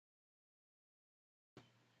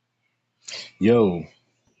Yo,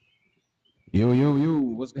 Yo, yo, yo,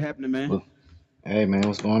 what's happening, man? well, hey man,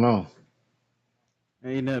 what's going on?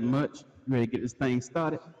 Ain't nothing much. You ready to get this thing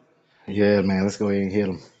started? Yeah, man, let's go ahead and hit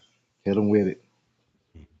them. Hit them with it.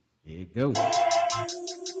 Here you go.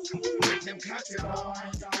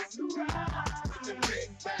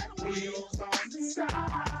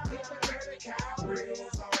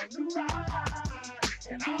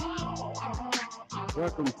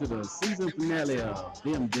 Welcome to the season finale of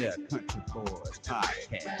Them There Country Boys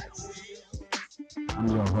podcast. I'm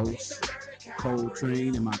your host, Cole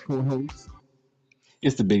Train, and my co-host,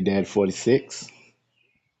 It's the Big Daddy 46.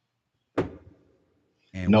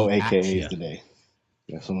 and No we at AKAs you. today.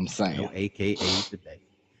 That's what I'm saying. No AKAs today.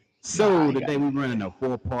 Nah, I So ain't got today no. we're running a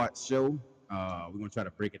four-part show. We're gonna try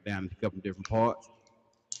to break it down into a couple different parts.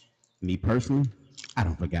 Me personally, I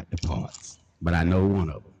don't forget the parts, but I know one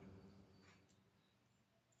of them.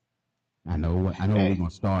 I know what we're Hey,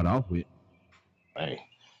 gonna start off with. hey,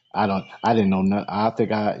 I didn't know none. I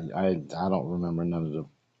think I don't remember none of them.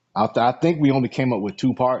 I think we only came up with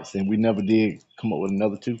two parts, and we never did come up with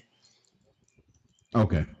another two.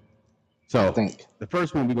 Okay. I So think, the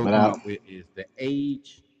first one we're gonna but come up with is the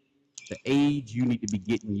age you need to be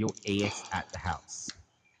getting your ass out the house.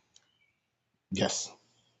 yes,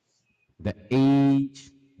 The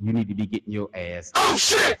age you need to be getting your ass. Oh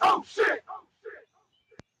shit! Oh shit!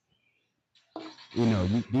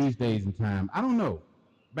 These days and time, I don't know.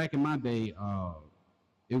 Back in my day,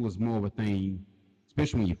 it was more of a thing,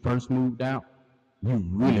 especially when you first moved out. You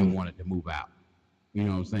really hmm wanted to move out. You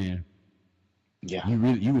know what I'm saying? yeah,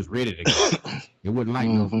 You was ready to go. It wasn't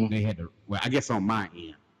like no hmm they had to. Well, I guess on my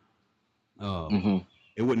end, um, hmm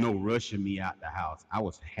it wasn't no rushing me out the house. I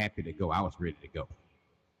was happy to go. I was ready to go.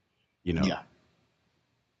 You know, yeah,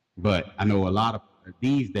 but I know a lot of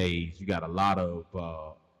these days you got a lot of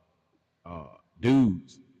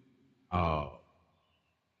dudes uh,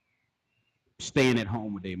 staying at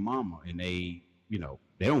home with their mama, and they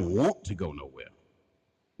don't want to go nowhere.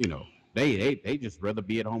 You know, they just rather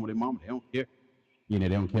be at home with their mama. They don't care. They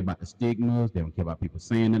don't care about the stigmas. They don't care about people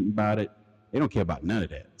saying nothing about it. They don't care about none of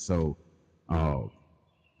that. So, uh,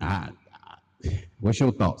 what's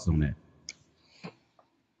your thoughts on that?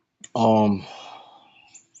 um,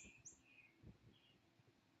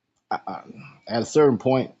 I, at a certain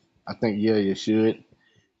point, I think yeah, you should.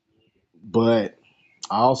 But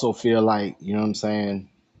I also feel like, you know what I'm saying,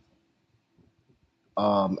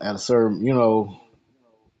 at a certain,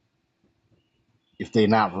 if they're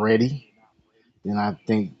not ready, then I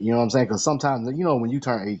think, you know what I'm saying? Because sometimes, when you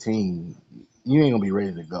turn 18, you ain't gonna be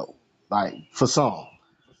ready to go. Like for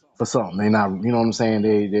some, they not, you know what I'm saying?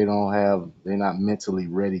 They don't have, they're not mentally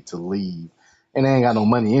ready to leave, and they ain't got no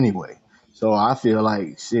money anyway. So I feel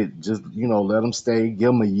like shit, just let them stay, give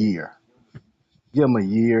them a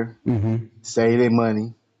year, Mm-hmm. save their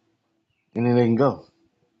money, and then they can go.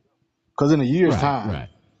 Because Right, right.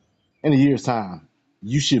 in a year's time,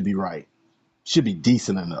 you should be right. Should be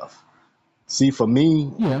decent enough. See, for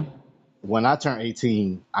me, Yeah, when I turned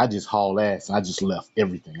 18, I just hauled ass and I just left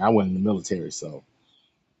everything. I went in the military, so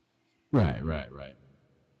right, right, right.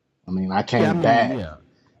 I mean, I Yeah, I came mean, back, yeah,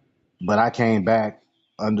 but I came back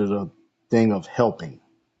under the thing of helping,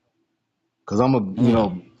 because I'm a, yeah.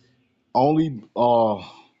 only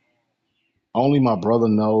only my brother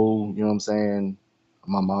know, you know what I'm saying?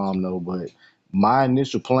 My mom know, but my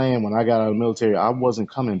initial plan when I got out of the military, I wasn't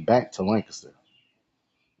coming back to Lancaster.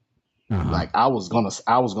 Uh huh. Like I was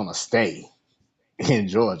gonna stay in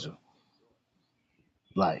Georgia.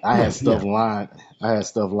 Like Yeah, yeah. I had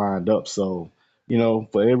stuff lined up. So,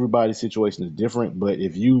 for everybody's situation is different. But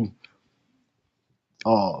if you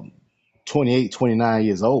um 28, 29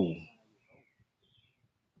 years old,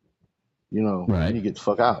 you Right. need to get the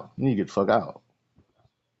fuck out. You need to get the fuck out.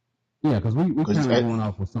 Yeah, because we Cause kind of going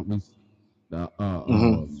off with something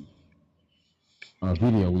mhm, a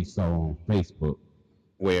video we saw on Facebook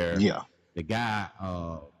where yeah. the guy,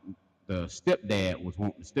 the stepdad was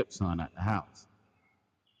wanting the stepson out the house.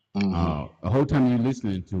 Hmm. The whole time you're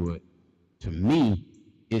listening to it, to me,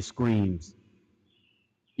 it screams,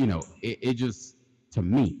 it just, to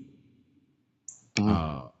me, Hmm.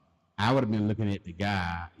 uh, I would have been looking at the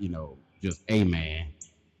guy, just, hey man,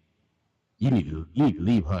 you need to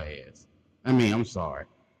leave her ass. I mean, I'm sorry.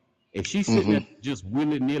 If she's sitting there Hmm. just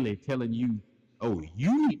willy nilly telling you, oh,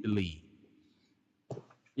 you need to leave,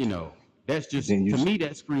 you know, that's just Then you to me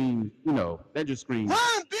that screams, that just screams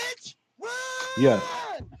run, bitch, yeah,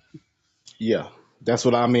 run. yeah. That's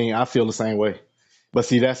what I mean. I feel the same way. But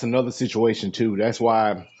see, that's another situation too. That's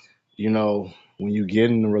why, when you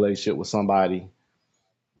get in a relationship with somebody,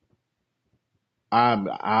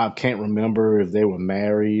 I can't remember if they were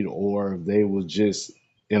married or if they was just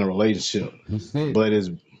in a relationship. He said, But it's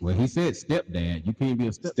well, he said stepdad. You can't be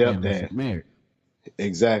a stepdad unless you're stepdad. married.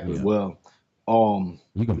 Exactly. Yeah. Well,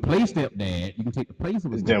 You can play stepdad. You can take the place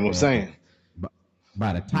of a that's what I'm stepdad, saying. but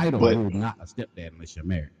by the title, But you're not a stepdad unless you're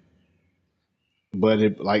married.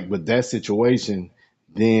 like with that situation,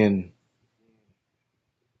 then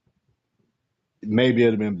maybe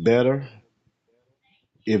it'd have been better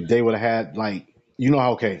if they would have had like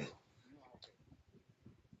okay,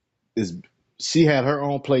 is she had her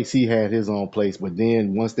own place, he had his own place, but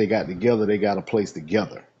then once they got together, they got a place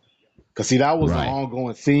together. Cause see, that was the Right.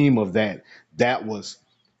 ongoing theme of that. That was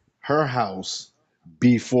her house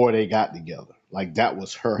before they got together. Like that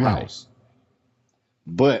was her Right. house.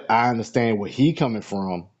 But I understand where he coming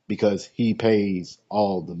from because he pays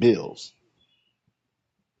all the bills.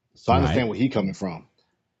 So I Right. understand where he coming from.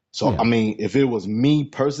 So I Yeah. mean, if it was me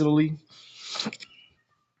personally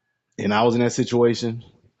and I was in that situation,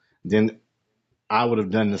 then I would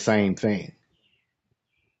have done the same thing.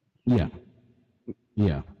 Yeah.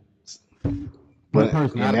 Yeah. But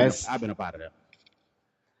Personally, in that's I've been up out of there.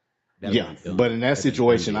 That'll yeah. been done. But in that That's been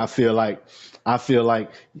done situation, deal. I feel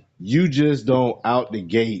like you just don't out the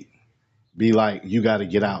gate be like, you got to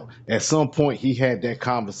get out. At some point, he had that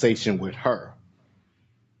conversation with her.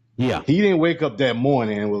 Yeah. He didn't wake up that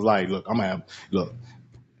morning and was like, look, I'm gonna have look.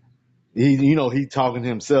 He talking to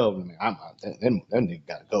himself. I mean, that nigga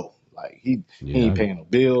gotta go. Like he ain't Yeah. paying no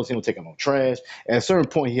bills. He don't take no trash. At a certain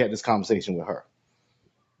point, he had this conversation with her,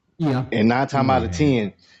 Yeah. and nine He time may out of have.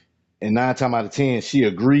 ten, she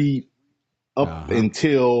agreed Uh up huh.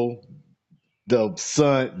 until the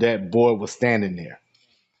son that boy was standing there.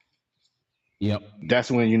 Yep.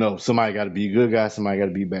 That's when somebody got to be a good guy, somebody got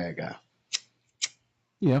to be a bad guy.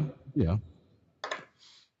 Yeah. Yeah.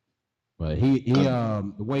 But he 'Cause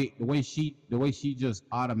the way she just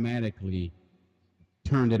automatically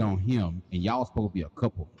turned it on him, and y'all supposed to be a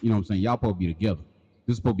couple. You know what I'm saying? Y'all supposed to be together.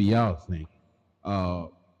 This is supposed to be y'all's thing. Uh,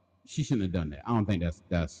 she shouldn't have done that. I don't think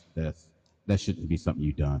that shouldn't be something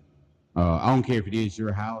you done. I don't care if it is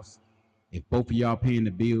your house. If both of y'all paying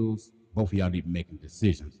the bills, both of y'all need to be making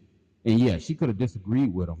decisions. And yeah, she could have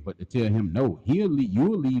disagreed with him, but to tell him no, you'll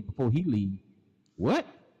leave before he leave. What?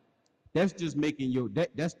 That's just making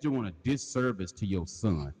that's doing a disservice to your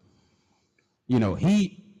son. You know,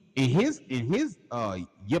 he in his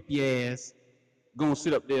yippy ass gonna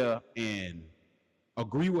sit up there and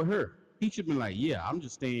agree with her. He should be like, yeah, I'm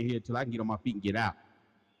just staying here till I can get on my feet and get out.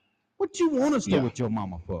 What you want to stay yeah, with your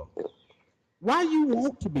mama for? Why you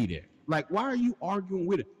want to be there? Like, why are you arguing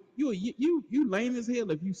with her? You lame as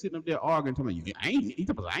hell if you sitting up there arguing to me. I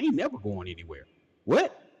ain't never going anywhere.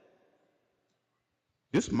 What?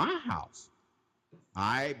 This is my house. All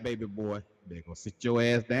right, baby boy, better go sit your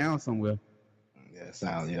ass down somewhere. yeah,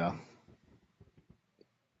 sound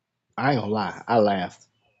I ain't gonna lie, I laughed.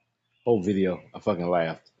 Whole video, I fucking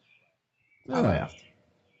laughed. I Yeah, laughed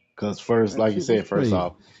because first, that like you shit was said, crazy.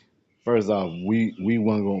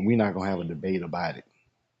 we not gonna have a debate about it.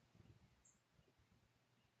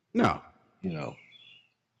 No, You know,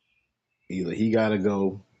 either he gotta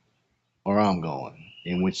go or I'm going.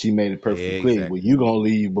 And when she made it perfectly clear, well, exactly. you gonna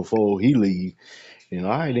leave before he leave. All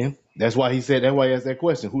right then. That's why he said. That's why he asked that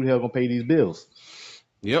question. Who the hell gonna pay these bills?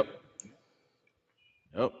 Yep,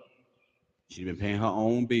 yep. She's been paying her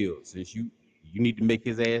own bills since you need to make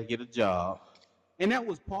his ass get a job, and that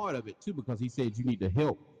was part of it too because he said you need to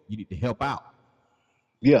help. You need to help out.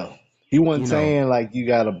 Yeah, he wasn't You know, saying like you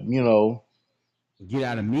gotta. get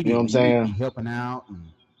out You know what I'm immediately. You need to be saying. helping out,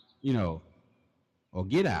 and you know, or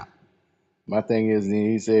get out. My thing is,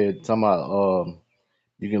 he said, talking about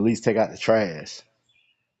you can at least take out the trash.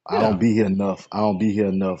 I don't Yeah. be here enough. I don't be here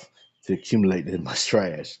enough to accumulate this much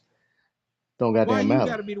trash. Don't Why goddamn you matter.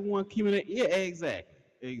 got to be the one keeping it? Yeah, exactly,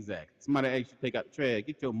 exactly. Somebody asks you to take out the trash.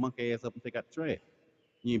 Get your monkey ass up and take out the trash.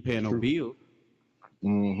 You ain't paying no True. bills.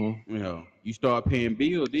 Mm-hmm. You know, you start paying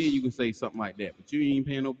bills, then you can say something like that. But you ain't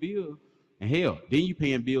paying no bills, and hell, then you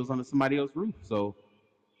paying bills under somebody else's roof. So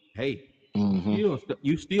hey, Mm-hmm.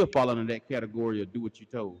 you still fall under that category of do what you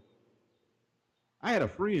told. I had a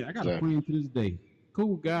friend. I got a Exactly. friend to this day.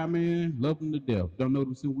 Cool guy, man. Love him to death. Don't know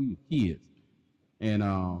him since we were kids. And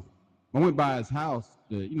I went by his house.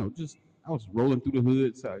 Just I was rolling through the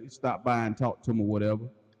hood, so I stopped by and talked to him or whatever.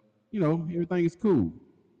 Everything is cool.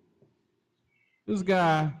 This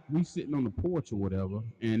guy, we sitting on the porch or whatever,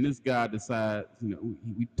 and this guy decides,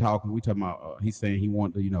 we talking about, he's saying he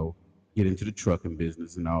wanted to, get into the trucking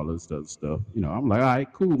business and all this other stuff. I'm like, all right,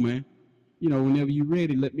 cool, man. Whenever you're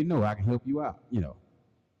ready, let me know. I can help you out.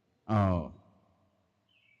 Uh,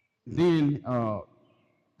 then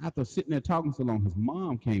after sitting there talking so long, his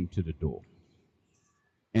mom came to the door.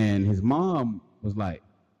 And his mom was like,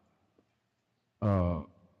 why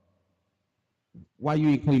you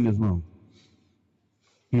ain't clean this room?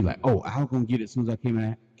 He was like, oh, I was gonna get it as soon as I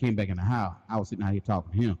came back in the house. I was sitting out here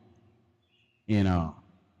talking to him. And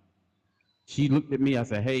she looked at me. I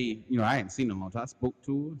said, hey, I hadn't seen her in a long time. I spoke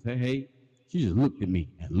to her, said, hey. She just looked at me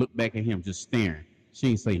and looked back at him, just staring. She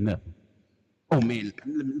ain't say nothing. Oh man,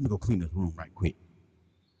 let me go clean this room right quick.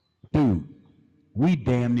 Dude, we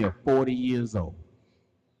damn near 40 years old.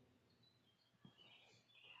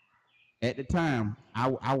 At the time,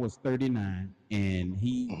 I was 39, and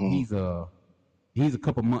he's a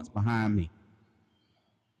couple months behind me.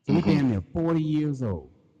 So we damn near 40 years old.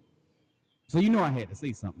 So I had to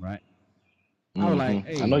say something, right? I was like,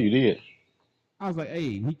 hey. I know you did. I was like,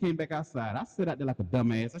 hey, he came back outside. I sat out there like a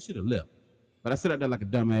dumbass. I should have left. But I sat out there like a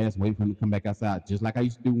dumbass, waiting for him to come back outside, just like I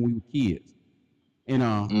used to do when we were kids. And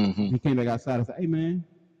he came back outside. I said, hey, man,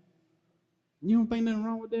 you don't think nothing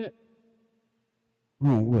wrong with that?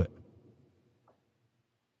 Wrong what?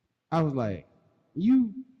 I was like,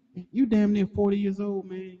 you damn near 40 years old,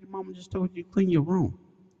 man. Your mama just told you to clean your room.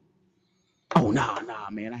 Oh, nah,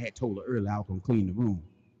 man. I had told her earlier I was going to clean the room.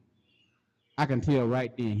 I can tell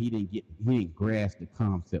right then he didn't grasp the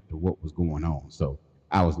concept of what was going on. So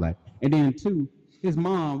I was like, and then too, his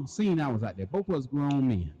mom seen I was out there. Both of us grown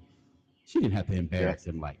men. She didn't have to embarrass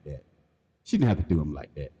him like that. She didn't have to do him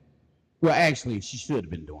like that. Well, actually, she should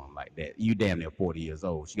have been doing him like that. You damn near 40 years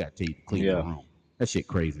old. She got to tell you to clean your room. That shit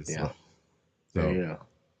crazy as fuck. So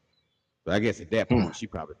I guess at that point, she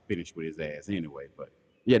probably finished with his ass anyway. But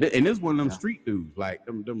yeah, and this one of them street dudes, like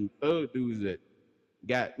them thug dudes that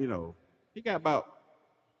got, he got about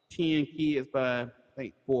 10 kids by, I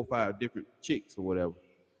think, 4 or 5 different chicks or whatever.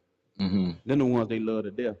 They're the ones they love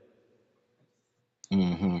to death.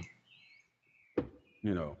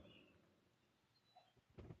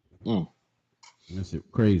 That's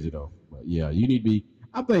crazy though. But yeah, you need to be.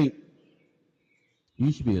 I think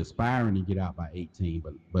you should be aspiring to get out by 18.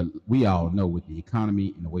 But we all know with the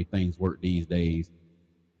economy and the way things work these days,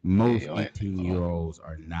 most 18-year-olds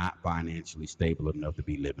are not financially stable enough to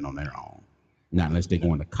be living on their own. Not unless they're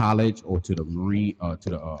going to college or to the Marine to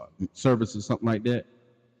the service or something like that,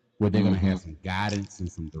 where they're gonna have some guidance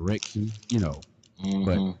and some direction,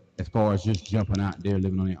 But as far as just jumping out there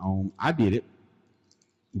living on their own, I did it,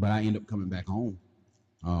 but I ended up coming back home.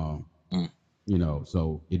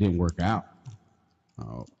 So it didn't work out.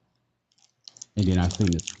 And then I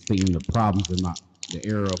seen the problems in the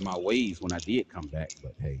error of my ways when I did come back.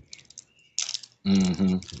 But hey,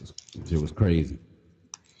 it was crazy.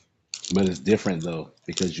 But it's different though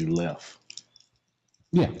because you left.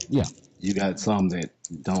 Yeah. You got some that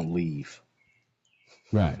don't leave.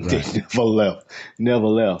 Right. They never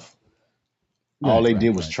left. All they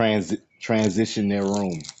did was transition their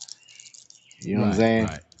room. You know what I'm saying?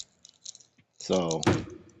 Right. So.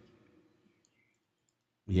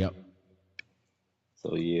 Yep.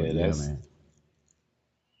 So yeah, that's. Yeah, man.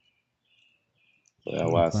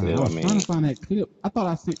 That's why I said. I was trying to find that clip. I thought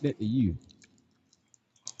I sent that to you.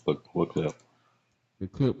 What clip? The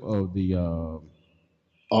clip of the.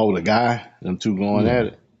 Oh, the guy, them two going at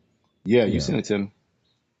it. Yeah, you sent it to me.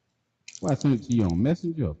 Well, I sent it to you on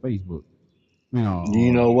Messenger or Facebook.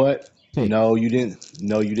 You know what? Text. No, you didn't.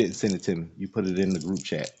 No, you didn't send it to me. You put it in the group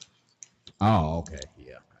chat. Oh, okay.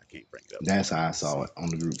 Yeah, I can't bring it up. That's how I saw it on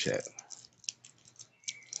the group chat.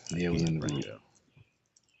 Yeah, it was in the group.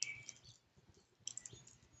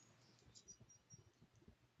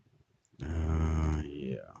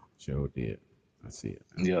 Yeah, sure did. I see it.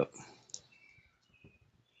 Yep.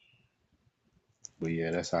 But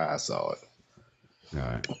yeah, that's how I saw it. All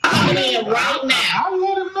right. I'm in right now. I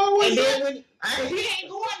let him know and then when he ain't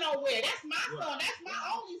going nowhere. That's my son. That's my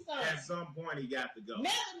only son. At some point, he got to go.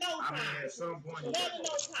 Never no time. At some point, never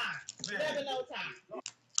no time. Never no time.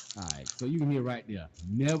 All right, so you can hear right there.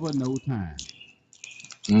 Never no time.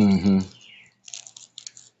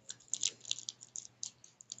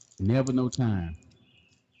 Never no time.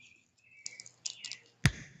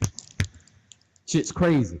 Shit's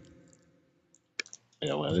crazy.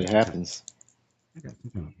 Yeah, well, it happens. I got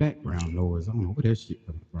some kind of background noise. I don't know where that shit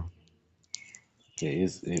coming from. Yeah,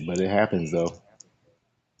 but it happens though.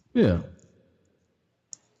 Yeah.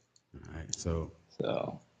 All right, so.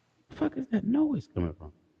 So. The fuck is that noise coming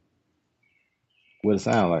from? What it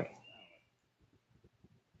sound like?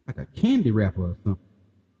 Like a candy wrapper or something.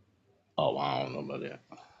 Oh, I don't know about that.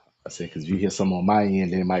 I said, because you hear some on my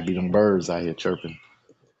end, then it might be them birds out here chirping.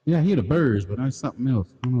 Yeah, I hear the birds, but there's something else.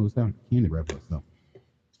 I don't know, it sounds like a candy wrapper or something.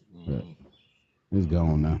 But it's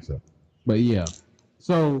gone now, so. But yeah.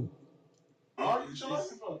 So. Are you sure?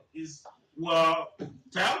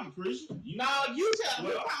 talent, Christian. No, you tell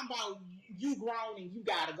me talking about you grown and you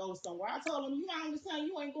gotta go somewhere. I told him, you don't understand,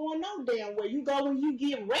 you ain't going no damn where. You go when you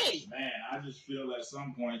get ready. Man, I just feel at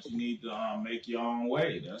some point you need to make your own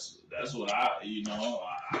way. That's what I be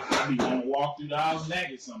want to walk through the house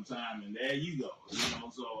naked sometime, and there you go.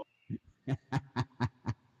 So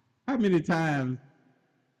How many times,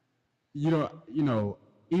 even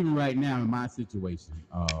right now in my situation,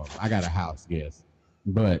 I got a house, yes,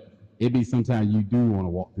 but it be sometimes you do want to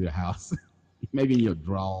walk through the house, maybe in your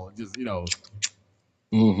drawers, just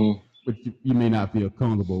but you may not feel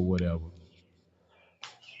comfortable or whatever.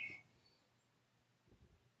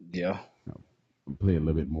 Yeah. Play a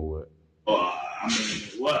little bit more. I mean,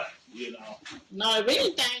 what No, if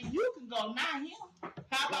anything, you can go now. Here,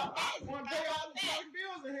 how about that? I want to pay all the fucking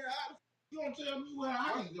bills in here. You gonna tell me where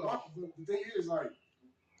I can go? The thing is, like,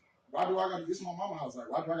 why do I gotta? This is my mama house. Like,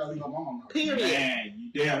 why do I gotta leave my mama house? Period. Man,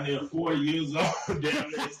 you damn near 40 years old. Damn near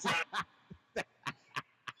it's time.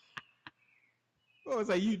 Oh,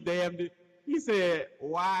 so you damned it. He said,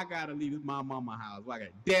 why I gotta leave my mama house?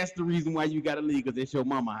 That's the reason why you gotta leave, because it's your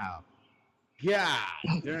mama house.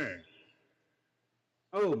 God damn.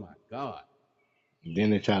 Oh my God.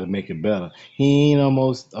 Then they try to make it better. He ain't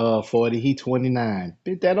almost 40. He 29.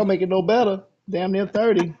 Bitch, that don't make it no better. Damn near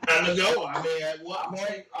 30. Time to go. I mean, at what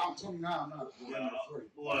point? I'm 29 now.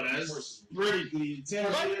 Well, that's pretty good.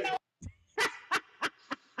 10 years.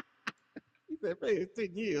 He said, man, it's 10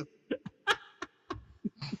 years.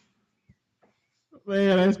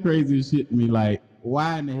 Man, that's crazy as shit to me. Like,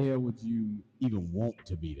 why in the hell would you even want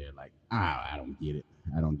to be there? Like, I don't get it.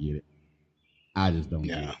 I don't get it. I just don't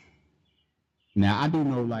get it. Now, I do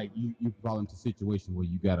know, like, you fall into a situation where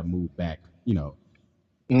you got to move back, you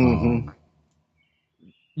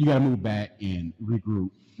got to move back and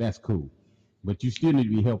regroup. That's cool. But you still need to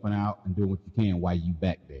be helping out and doing what you can while you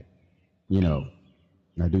back there.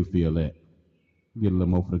 I do feel that. Get a little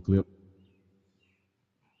more for the clip.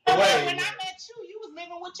 When I met you, you was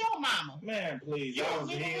living with your mama. Man, please. I was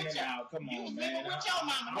in and out. Come on, man. Living with your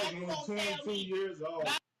mama. I was 22 years old.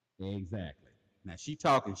 Exactly. Now, she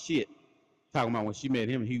talking shit. Talking about when she met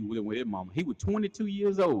him, he was living with his mama. He was 22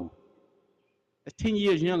 years old. That's 10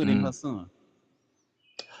 years younger than her son.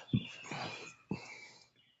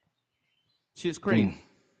 Shit's crazy.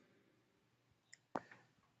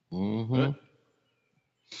 Let's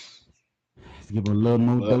give her a little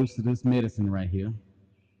more dose of this medicine right here.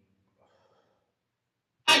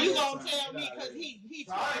 How you gonna tell me because he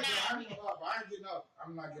 29? I ain't getting up.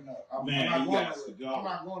 I'm not getting up. I'm Man, not you going nowhere. I'm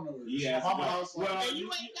not going nowhere. Yeah, Well, you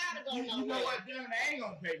ain't gotta go nowhere. You know what, damn it, I ain't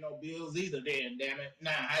gonna pay no bills either, then, damn it.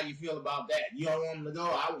 Now, how you feel about that? You don't want him to go,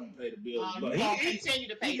 I won't pay the bills. But he continue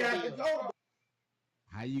to pay the bills.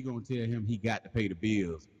 How you gonna tell him he got to pay the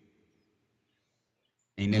bills?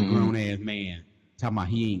 Ain't that grown ass man talking about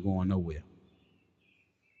he ain't going nowhere?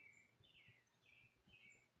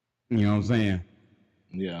 You know what I'm saying?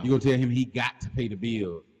 Yeah. You gonna tell him he got to pay the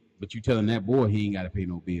bills, but you telling that boy he ain't got to pay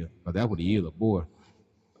no bill, because that's what he is, a boy.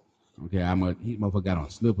 Okay, he motherfucker got on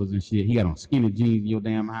slippers and shit. He got on skinny jeans in your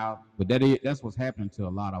damn house. But that's what's happening to a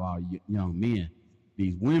lot of our young men.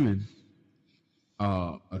 These women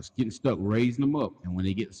are getting stuck raising them up, and when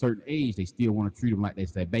they get a certain age, they still want to treat them like they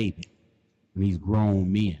say baby. And these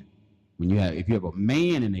grown men, if you have a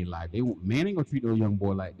man in their life, man ain't gonna treat those young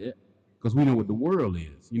boy like that, because we know what the world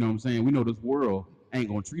is. You know what I'm saying? We know this world ain't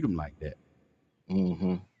gonna treat them like that.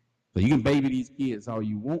 So you can baby these kids all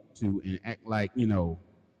you want to and act like the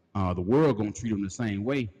world gonna treat them the same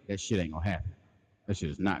way. That shit ain't gonna happen. That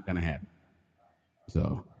shit is not gonna happen.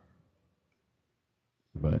 So,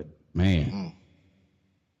 but man,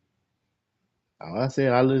 I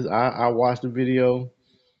said I watched the video.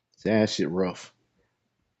 Saying that shit rough.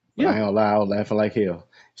 But I ain't gonna lie, I was laughing like hell.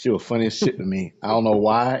 Shit was funny as shit to me. I don't know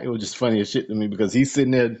why. It was just funny as shit to me because he's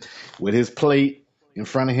sitting there with his plate in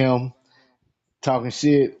front of him talking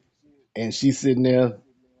shit, and she's sitting there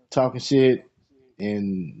talking shit,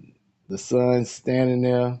 and the son's standing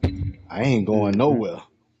there. I ain't going nowhere.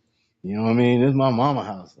 You know what I mean? This is my mama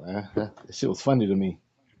house. That shit was funny to me.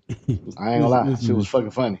 I ain't gonna lie. Shit was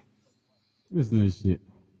fucking funny. Listen to this shit.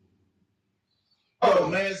 Oh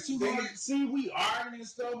man, it's too much. See, we arguing and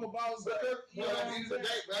stuff about stuff. But at the end of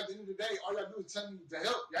the day, all y'all do is tell me to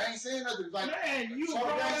help. Y'all ain't saying nothing. Like, man, you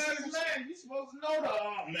grown ass man. You supposed to know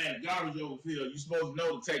man, garbage overfill. You supposed to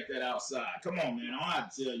know to take that outside. Come on, man. I don't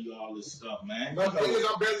have to tell you all this stuff, man. The thing is,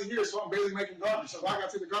 I'm barely here, so I'm barely making garbage. So why I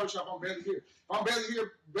got to take the garbage out if I'm barely here? If I'm barely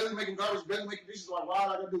here, barely making garbage, barely making dishes, like why I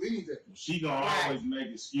gotta do anything? She gonna always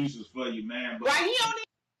make excuses for you, man. But Why he only?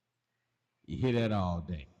 You hear that all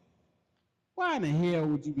day. Why in the hell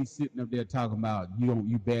would you be sitting up there talking about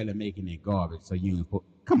you barely making it garbage? So you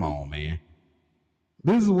come on, man.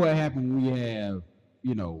 This is what happened when we have,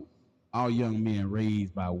 you know, all young men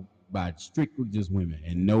raised by strictly just women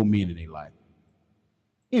and no men in their life.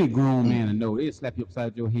 Any grown Mm, man to know they slap you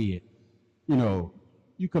upside your head. You know,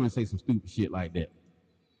 you come and say some stupid shit like that.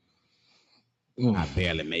 I mm,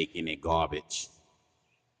 barely make any garbage.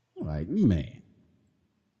 Like, man.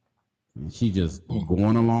 And she just mm.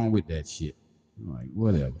 going along with that shit. Like,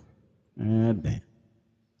 whatever. Damn.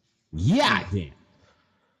 Yeah, damn.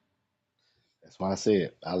 That's why I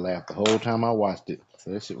said I laughed the whole time I watched it.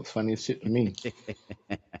 So that shit was funny as shit to me.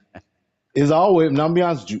 It's always, now I'm be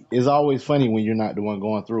honest with you, it's always funny when you're not the one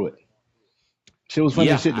going through it. Shit was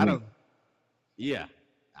funny as Yeah, shit to I me. don't. Yeah,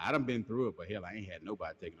 I done been through it, but hell, I ain't had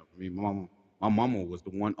nobody taking up for me. My mama was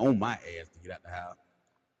the one on my ass to get out the house.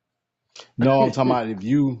 No, I'm talking about if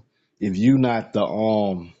you not the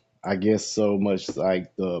I guess so much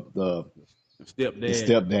like the Stepdad.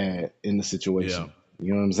 stepdad in the Yeah, situation.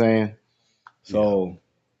 You know what I'm saying? yeah. So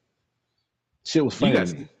shit was You funny to got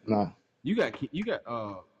me. Nah.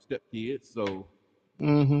 step kids. So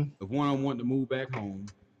Mm-hmm. if one of them wanted to move back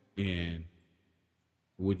home, and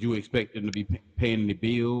would you expect them to be paying the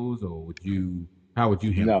bills, or would you? How would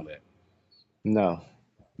you handle No, that? no.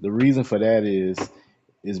 The reason for that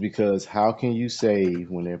is because how can you save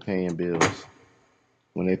when they're paying bills?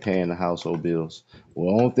 When they're paying the household bills?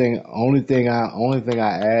 Well, only thing I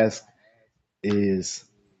ask is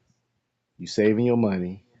you saving your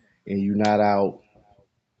money and you not out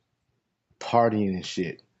partying and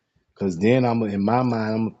shit. Cause then I'm in my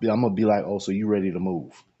mind I'm gonna be like, oh, so you ready to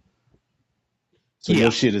move? So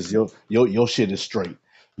your Yeah. shit is your shit is straight.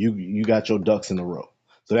 You got your ducks in a row.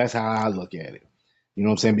 So that's how I look at it. You know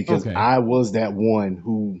what I'm saying? Because Okay. I was that one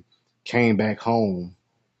who came back home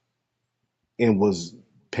and was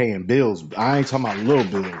paying bills. I ain't talking about little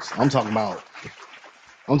bills. I'm talking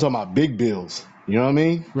about big bills. You know what I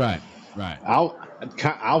mean? Right. Right. I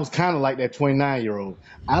I was kind of like that 29-year-old.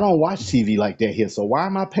 I don't watch TV like that here. So why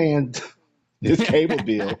am I paying this cable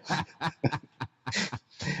bill?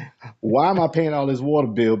 Why am I paying all this water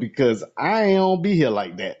bill? Because I don't be here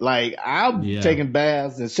like that. Like I'm Yeah. taking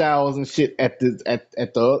baths and showers and shit at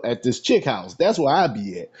this chick house. That's where I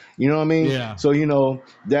be at. You know what I mean? Yeah. So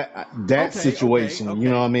that Okay. Okay. situation. You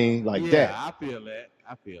know what Okay. I mean? Like Yeah, that. I feel that.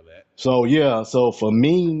 I feel that. So yeah. So for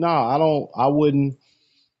me, nah, I don't. I wouldn't.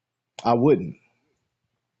 I wouldn't.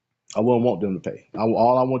 I wouldn't want them to pay.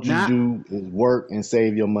 All I want you to Not. do is work and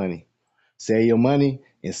save your money. Save your money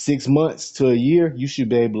in 6 months to a year. You should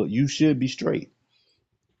be able. You should be straight.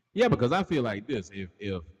 Yeah, because I feel like this. If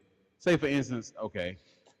say for instance, okay,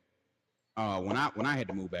 when I had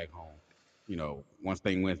to move back home, once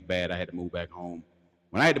thing went bad, I had to move back home.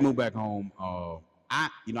 When I had to move back home,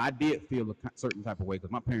 I did feel a certain type of way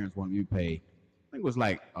because my parents wanted me to pay. I think it was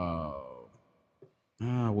like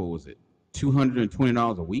what was it,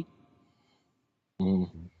 $220 a week?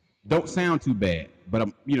 Mm, Don't sound too bad, but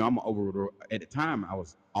I'm over the road. At the time I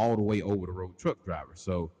was all the way over the road truck driver,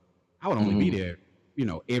 so I would only be mm, there,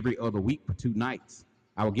 every other week for 2 nights.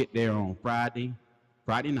 I would get there on Friday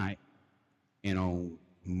night, and on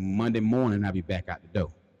Monday morning I'd be back out the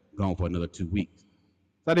door, gone for another 2 weeks.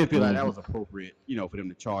 So I didn't feel like that mm, was appropriate, for them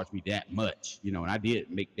to charge me that much, and I did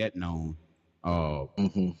make that known, uh,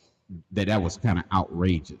 mm, that was kind of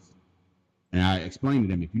outrageous. And I explained to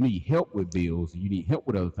them, if you need help with bills, you need help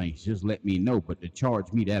with other things, just let me know. But to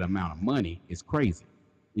charge me that amount of money is crazy.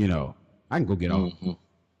 You know, I can go get all, mm.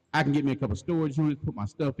 I can get me a couple storage units, put my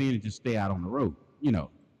stuff in, and just stay out on the road.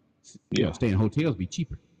 Yeah, Stay in hotels be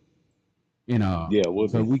cheaper. And yeah, it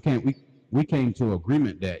would so be. we came to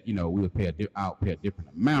agreement that we would pay a different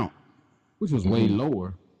amount, which was way Hmm.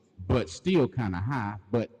 lower, but still kind of high.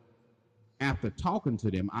 But after talking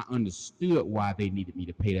to them, I understood why they needed me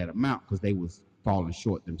to pay that amount because they was falling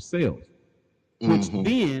short themselves. Which Hmm.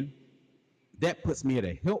 then that puts me at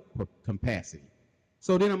a help capacity.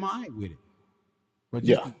 So then I'm all right with it. But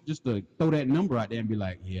Yeah, just to throw that number out there and be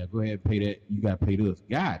like, yeah, go ahead and pay that. You got to pay this.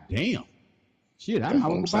 God damn. Shit, I that's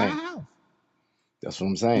what would I'm go buy a saying. house. That's what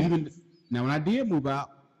I'm saying. Even now, when I did move out,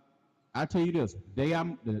 I tell you this: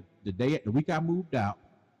 the week I moved out,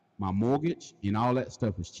 my mortgage and all that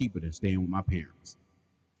stuff was cheaper than staying with my parents.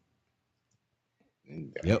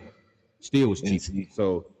 And, Yep, still was and cheaper. see,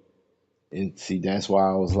 So and see, that's why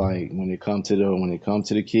I was like, when it come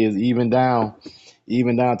to the kids, even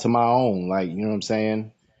down to my own, like you know what I'm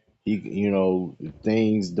saying.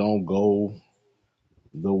 Things don't go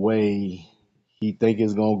the way he think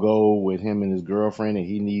it's gonna go with him and his girlfriend, and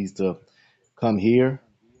he needs to come here.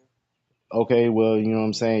 Okay, well, you know what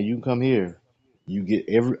I'm saying. You can come here. You get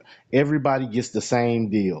everybody gets the same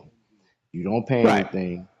deal. You don't pay Right.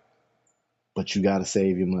 anything, but you got to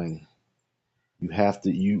save your money. You have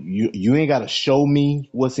to you ain't got to show me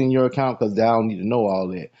what's in your account because I don't need to know all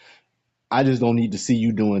that. I just don't need to see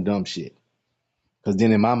you doing dumb shit. Because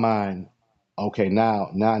then in my mind, okay, now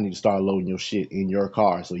I need to start loading your shit in your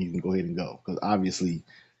car so you can go ahead and go. Because obviously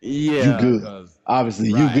you Yeah, good. cause Obviously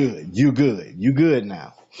you right. good. You good. You good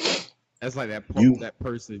now. That's like You that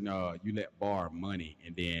person you let borrow money,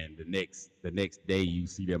 and then the next day you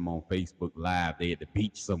see them on Facebook Live. They at the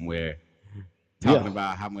beach somewhere yeah, talking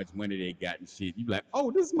about how much money they got and shit. You be like,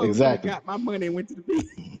 oh, this motherfucker exactly. got my money and went to the beach.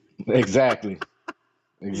 Exactly.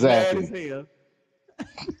 Be mad as Exactly. hell.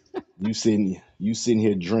 You sitting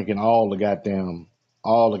here drinking all the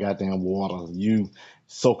goddamn water. You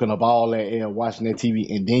soaking up all that air, watching that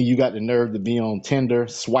TV, and then you got the nerve to be on Tinder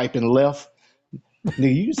swiping left.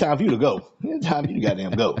 Nigga, it's time for you to go. It's time for you to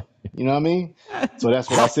goddamn go. You know what I mean? So that's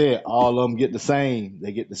what I said. All of them get the same.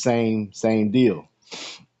 They get the same deal.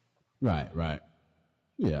 Right, right.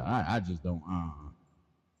 Yeah, I just don't.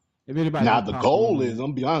 If anybody Now else the pop goal in, is, I'm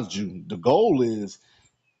gonna be honest with you, the goal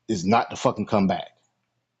is not to fucking come back.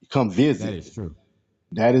 Come that visit. is true.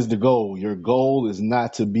 That is the goal. Your goal is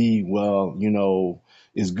not to be, well,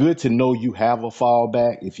 it's good to know you have a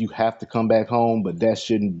fallback if you have to come back home, but that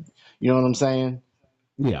shouldn't, you know what I'm saying?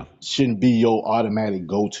 Yeah, Shouldn't be your automatic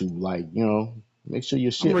go to. Like, make sure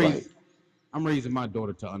your I'm shit right. raised. I'm raising my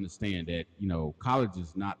daughter to understand that college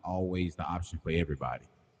is not always the option for everybody.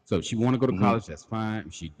 So if she want to go to Hmm. college, that's fine.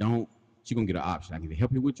 If she don't, she gonna get an option. I can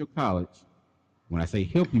help you with your college. When I say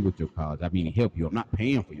help you with your college, I mean help you. I'm not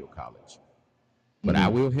paying for your college, but I Hmm.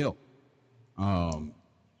 will help. Um,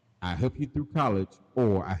 I help you through college,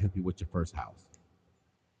 or I help you with your first house.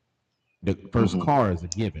 The first Hmm. car is a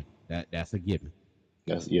given. That's a given.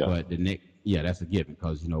 Yeah. But the next, yeah, that's a given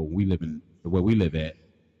because we live in the way we live at.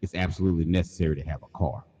 It's absolutely necessary to have a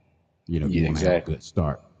car. If you Yeah, want to have a exactly. good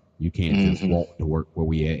start. You can't just Hmm. walk to work where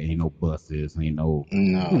we at. Ain't no buses, ain't no,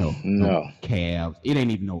 No, no no. cabs. It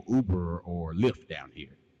ain't even no Uber or Lyft down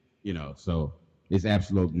here. So it's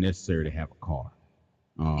absolutely necessary to have a car.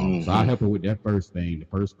 So I'll Hmm. help her with that first thing, the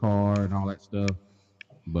first car and all that stuff.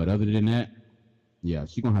 But other than that, yeah,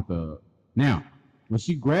 she gonna have to. Now, when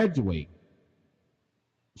she graduate,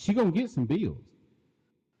 she gonna get some bills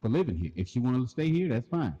for living here. If she want to stay here, that's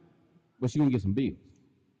fine. But she gonna get some bills.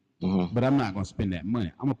 Hmm. But I'm not gonna spend that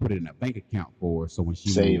money. I'm gonna put it in a bank account for her. So when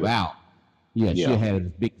she Save move it. out, yeah, she'll Yeah. have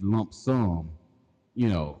this big lump sum, you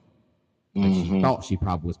know, that she Hmm. thought she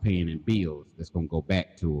probably was paying in bills. That's gonna go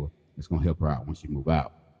back to her. That's gonna help her out when she move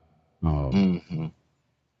out. Um, Hmm.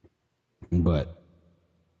 but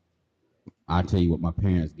I'll tell you what my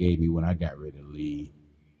parents gave me when I got ready to leave.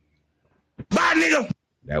 Bye, nigga.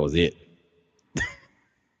 That was it.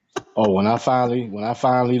 Oh, when I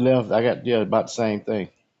finally left, I got, yeah, about the same thing.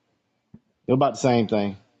 It was about the same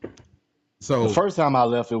thing. The So, first time I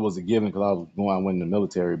left, it was a given because I went in the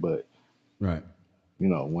military. But right.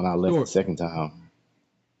 when I left the Story, second time,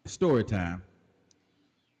 story time.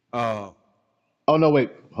 Uh, oh no,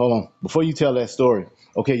 wait, hold on. Before you tell that story,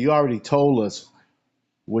 okay, you already told us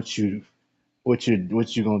what you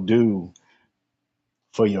gonna do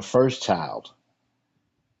for your first child.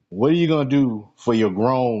 What are you gonna do for your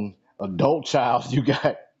grown adult child you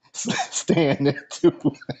got staying there too?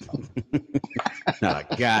 not a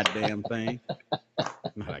goddamn thing.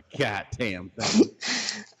 Not a goddamn thing.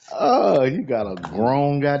 Oh, you got a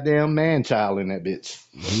grown goddamn man child in that bitch.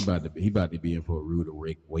 He about to be in for a rude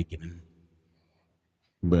awakening.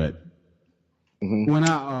 But Hmm.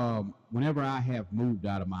 whenever I have moved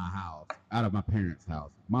out of my house, out of my parents'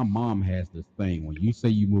 house, my mom has this thing. When you say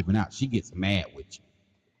you moving out, she gets mad with you.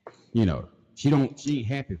 She ain't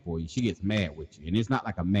happy for you. She gets mad with you. And it's not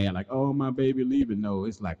like a mad, like, oh, my baby leaving. No,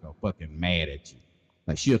 it's like a fucking mad at you.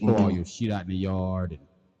 Like she'll throw all Hmm. your shit out in the yard and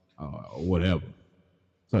whatever.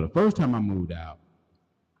 So the first time I moved out,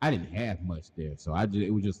 I didn't have much there. So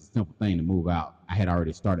it was just a simple thing to move out. I had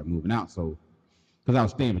already started moving out. So because I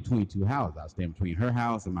was staying between two houses. I was staying between her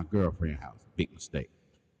house and my girlfriend's house. Big mistake.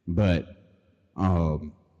 But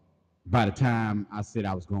um, by the time I said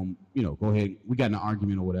I was going, go ahead, we got in an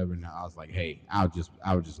argument or whatever, and I was like, hey, I'll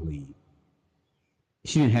just leave.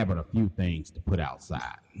 She didn't have but a few things to put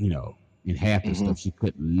outside, and half the Hmm. stuff she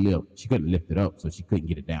couldn't lift. She couldn't lift it up, so she couldn't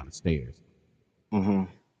get it down the stairs. Hmm.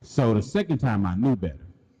 So the second time I knew better.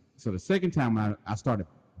 So the second time I started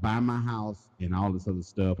buying my house and all this other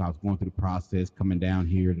stuff, I was going through the process, coming down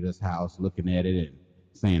here to this house, looking at it and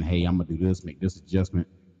saying, hey, I'm going to do this, make this adjustment.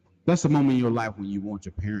 That's the moment in your life when you want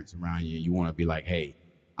your parents around you. You want to be like, hey,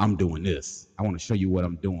 I'm doing this. I want to show you what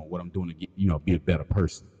I'm doing to get, be a better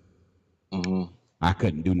person. Mm-hmm. I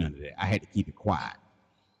couldn't do none of that. I had to keep it quiet.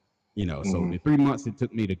 So Mm-hmm. the 3 months it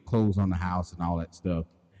took me to close on the house and all that stuff,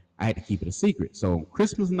 I had to keep it a secret. So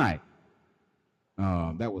Christmas night,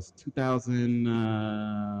 that was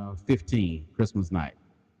 2015, Christmas night.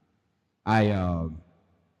 I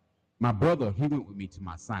My brother, he went with me to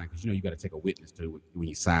my signing because you got to take a witness to when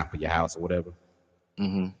you sign for your house or whatever.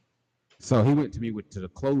 Mm-hmm. So he went to the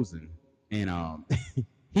closing, and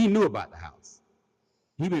he knew about the house.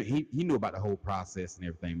 He knew about the whole process and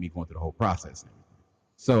everything. Me going through the whole process and everything.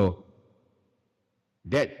 So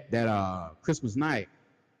that Christmas night,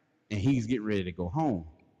 and he's getting ready to go home.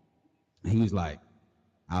 And he was like,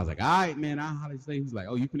 I was like, all right, man, I'll holler say. He's like,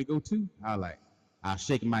 oh, you finna go too? I was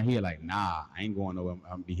shaking my head like, nah, I ain't going nowhere. I'm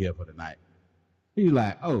gonna be here for the night. He was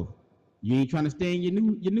like, oh, you ain't trying to stay in your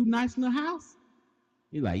new nice little house?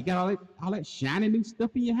 He's like, you got all that shiny new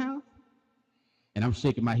stuff in your house? And I'm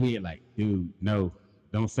shaking my head like, dude, no,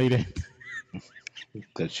 don't say that.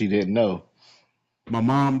 Because she didn't know. My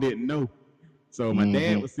mom didn't know. So my dad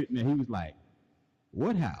Mm-hmm. was sitting there. He was like,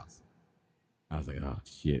 what house? I was like, oh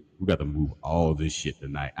shit, we got to move all this shit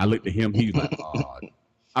tonight. I looked at him. He was like, oh.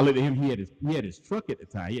 I looked at him. He had his truck at the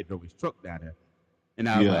time. He had drove his truck down there. And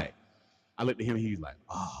I was Yeah. like, I looked at him. He was like,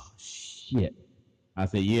 oh shit. I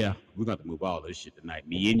said, yeah, we're going to move all this shit tonight.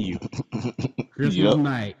 Me and you. Christmas Yep.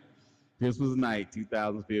 night. Christmas night,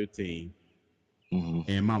 2015. Mm-hmm.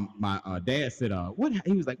 And my dad said, what?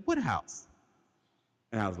 He was like, what house?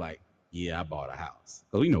 And I was like, yeah, I bought a house.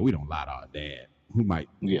 So, we don't lie to our dad. Who might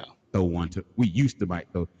Yeah. throw one to, we used to might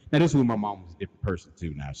throw. Now, this is when my mom was a different person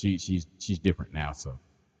too now. She's different now. So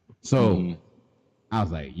Mm-hmm. I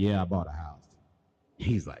was like, yeah, I bought a house.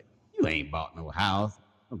 He's like, you ain't bought no house.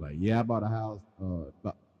 I was like, yeah, I bought a house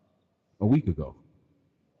about a week ago.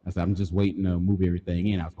 I said, I'm just waiting to move everything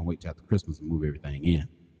in. I was going to wait till after Christmas and move everything in.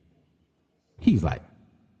 He's like,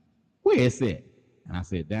 where is it? And I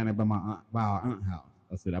said, down there by our aunt's house.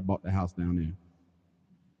 I said, I bought the house down there.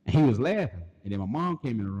 And he was laughing. And then my mom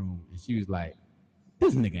came in the room and she was like,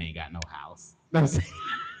 this nigga ain't got no house.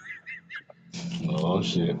 Oh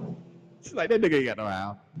shit. She's like, that nigga ain't got no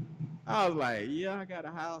house. I was like, yeah, I got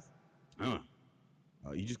a house. Huh.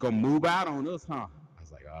 Oh, you just gonna move out on us, huh? I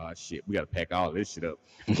was like, oh shit, we gotta pack all this shit up.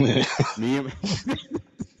 me and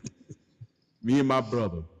me and my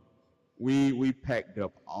brother, we packed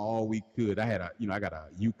up all we could. I got a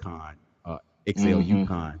Yukon, XL Mm-hmm.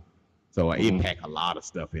 Yukon, so it Mm-hmm. packed a lot of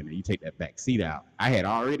stuff in it. You take that back seat out. I had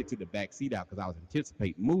already took the back seat out because I was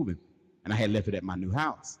anticipating moving, and I had left it at my new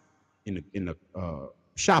house in the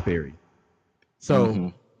shop area. So Mm-hmm.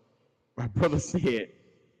 my brother said,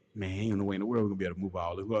 man, ain't no way in the world we're gonna be able to move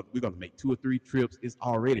all this. We're gonna make 2 or 3 trips. It's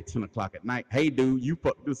already 10 o'clock at night. Hey, dude, you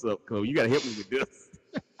fucked this up, cuz you gotta help me with this.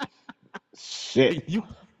 Shit. You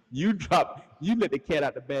let the cat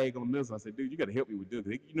out the bag on this. I said, dude, you gotta help me with this.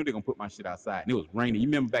 You know they're gonna put my shit outside. And it was raining. You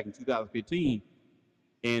remember back in 2015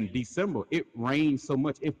 in December, it rained so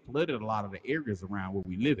much it flooded a lot of the areas around where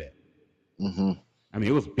we live at. Mm-hmm. I mean,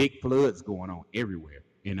 it was big floods going on everywhere.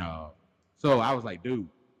 And so I was like, dude,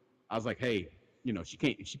 I was like, hey, she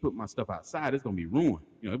can't. If she put my stuff outside, it's gonna be ruined.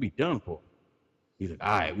 It'll be done for. He's like,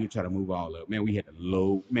 all right, we try to move all up. Man, we had to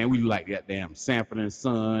load. Man, we like goddamn Sanford and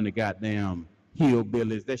Son, the goddamn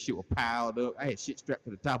hillbillies. That shit was piled up. I had shit strapped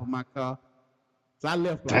to the top of my car.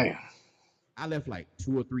 So Damn. I left like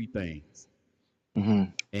 2 or 3 things. Mm-hmm.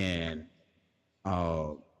 And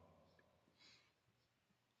uh,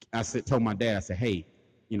 told my dad, I said, hey,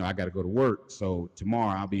 I got to go to work. So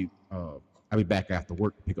tomorrow I'll be back after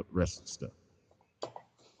work to pick up the rest of the stuff.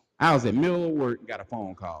 I was at middle of work and got a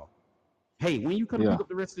phone call. Hey, when you come to Yeah. pick up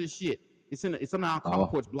the rest of this shit, it's on our Oh.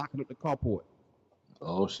 carports blocking up the carport.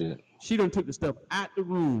 Oh shit. She done took the stuff out the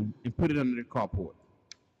room and put it under the carport.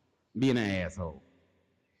 Being an asshole.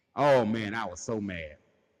 Oh man, I was so mad.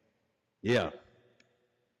 Yeah.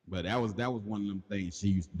 But that was one of them things she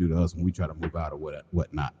used to do to us when we try to move out or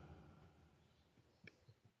whatnot.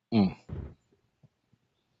 Mm.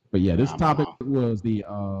 But yeah, this Nah, my topic mom. was the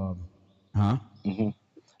huh? Mm-hmm.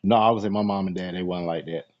 No, I was at my mom and dad. They wasn't like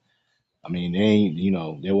that. I mean, they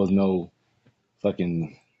ain't. There was no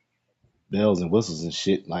fucking bells and whistles and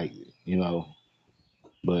shit. Like, you know,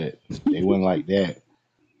 but they wasn't like that.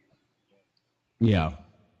 Yeah.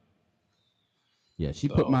 Yeah, she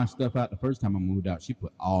put So, my stuff out the first time I moved out. She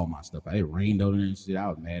put all my stuff out. It rained on her and shit. I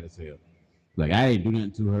was mad as hell. Like I didn't do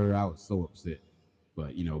nothing to her. I was so upset.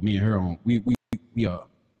 But me and her we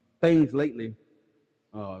things lately,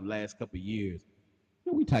 last couple of years,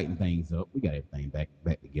 we tightened things up. We got everything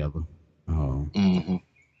back together. Um, mm-hmm.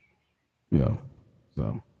 yeah.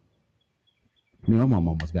 So my mom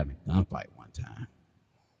almost got me in a gunfight one time.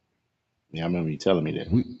 Yeah, I remember you telling me that.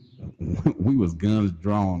 We was guns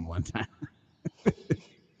drawn one time.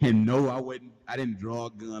 And no, I wasn't. I didn't draw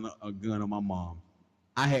a gun on my mom.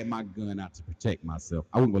 I had my gun out to protect myself.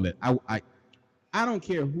 I wouldn't go let. I don't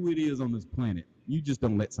care who it is on this planet. You just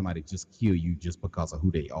don't let somebody just kill you just because of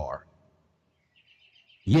who they are.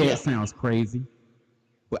 Yeah, Yeah. it sounds crazy,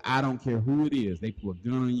 but I don't care who it is. They pull a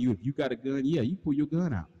gun on you. If you got a gun, yeah, you pull your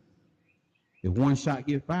gun out. If one shot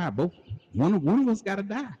get fired, both one of us gotta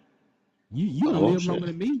die. You don't Oh live shit. longer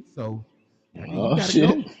than me, so you Oh gotta shit.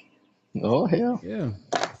 go. Oh hell. Yeah.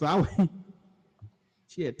 So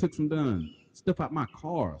she had took some done stuff out my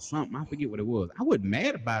car or something. I forget what it was. I wasn't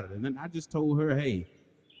mad about it, and then I just told her, hey,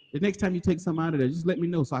 the next time you take something out of there, just let me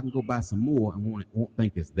know so I can go buy some more and won't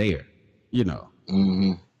think it's there. You know,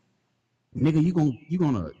 Mm-hmm. nigga, you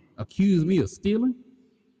gonna accuse me of stealing?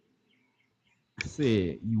 I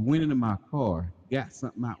said you went into my car, got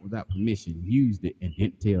something out without permission, used it, and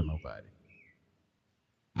didn't tell nobody.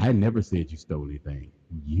 I never said you stole anything.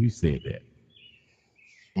 You said that.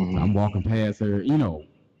 So I'm Mm-hmm. walking past her.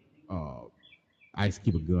 Uh, I used to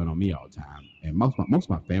keep a gun on me all the time, and most of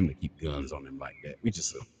my family keep guns on them like that. We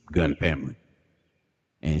just a gun family.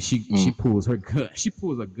 And she Mm. pulls her gun. She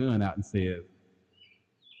pulls her gun out and says,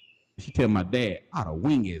 she tell my dad, "I'd have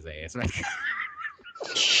wing his ass." Right?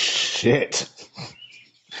 Shit.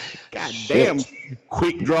 God damn! Shit.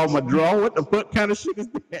 Quick draw my draw. What the fuck kind of shit is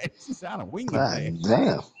that? She said, "I'd have wing his ass." God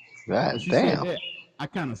damn. When God she said damn. that, I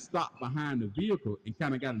kind of stopped behind the vehicle and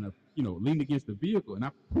kind of got in a, leaned against the vehicle, and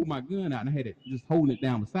I pulled my gun out and I had it just holding it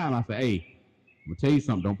down beside. I said, "Hey, I'm gonna tell you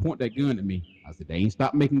something. Don't point that gun at me." I said, "They ain't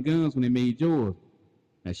stopped making guns when they made yours."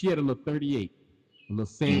 Now she had a little 38, a little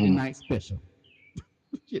Saturday Mm-hmm. night special.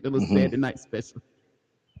 She had a little Mm-hmm. Saturday night special,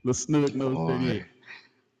 little snug nose Boy. 38.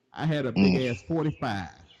 I had a big Mm. ass 45,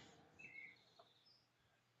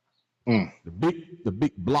 Mm. the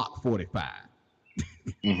big block 45.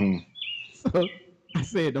 Mm-hmm. So I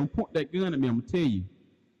said, "Don't point that gun at me. I'm gonna tell you,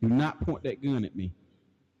 do not point that gun at me."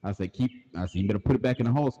 I said, you better put it back in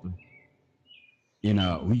the holster.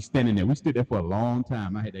 We standing there. We stood there for a long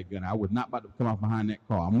time. I had that gun. I was not about to come off behind that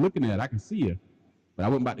car. I'm looking at it. I can see her, but I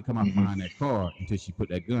wasn't about to come off Mm-hmm. behind that car until she put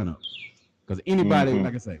that gun up. Because anybody, Mm-hmm.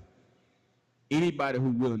 like I say, anybody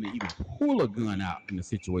who's willing to even pull a gun out in a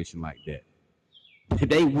situation like that,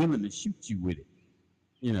 they willing to shoot you with it.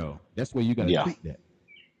 That's where you got to Yeah. treat that.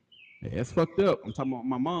 Yeah, it's fucked up. I'm talking about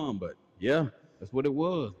my mom, but yeah, that's what it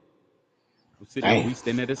was. We sitting there, Damn. we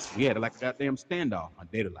standing there, we had like a goddamn standoff. My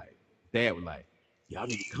dad was like, y'all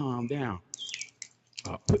need to calm down.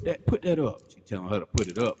 Put that up. She telling her to put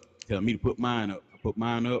it up, telling me to put mine up. I put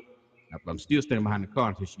mine up. I'm still standing behind the car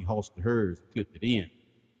until she holstered hers, clipped it in.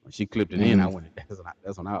 When she clipped it in, I Mm-hmm. went.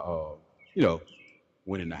 That's when I you know,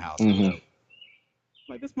 went in the house or Mm-hmm. whatever.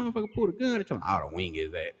 Like this motherfucker pulled a gun and told me, "How the wing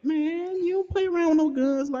is that?" Man, you don't play around with no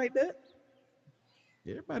guns like that.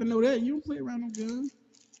 Everybody know that you don't play around no guns.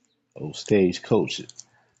 Old stage coach.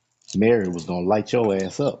 Mary was gonna light your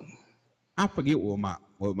ass up. I forget what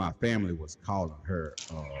my family was calling her,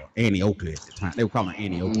 Annie Oakley at the time. They were calling her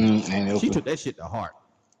Annie Oakley. And She Oakland. took that shit to heart.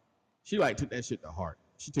 She like took that shit to heart.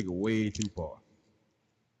 She took it way too far.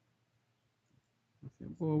 I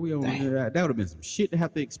said, boy, we on Damn. that would have been some shit to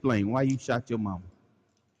have to explain why you shot your mama.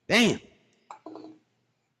 Damn.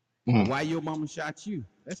 Or Mm. why your mama shot you.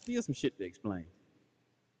 That's still some shit to explain.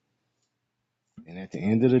 And at the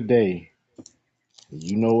end of the day,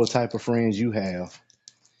 you know what type of friends you have.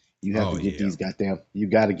 You have to Oh get yeah. these goddamn. You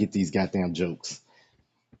got to get these goddamn jokes.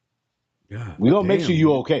 God We're gonna make sure damn,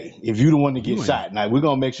 you nigga. okay. If you the one to get You ain't shot, now we're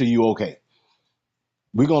gonna make sure you okay.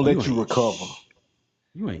 We're gonna you let you ain't recover.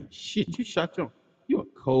 you ain't shit. You a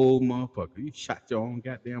cold motherfucker. You shot your own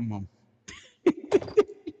goddamn mama.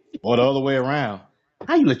 Or the other way around.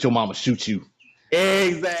 How you let your mama shoot you?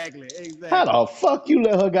 Exactly, How exactly. the fuck you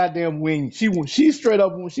let her goddamn wing? She straight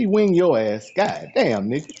up when she wing your ass. God damn,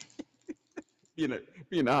 nigga.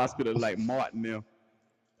 Be in the hospital like Martin now.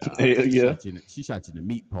 Hell She yeah. shot you. She shot you in the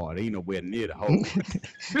meat part. Ain't nowhere near the hole.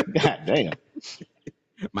 God damn.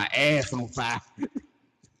 My ass on fire.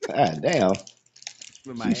 God damn.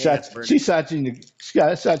 With my She ass shot burning. she shot you in the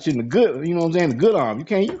shot you in the good, you know what I'm saying, the good arm. You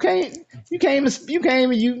can't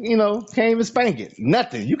even spank it.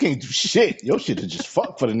 Nothing. You can't do shit. Your shit is just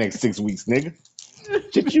fucked for the next 6 weeks, nigga.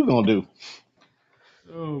 Shit you gonna do.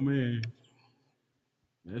 Oh man,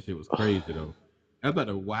 that shit was crazy though. That's about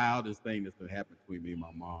the wildest thing that's gonna happen between me and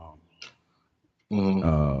my mom. Mm-hmm.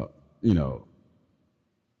 Uh, you know,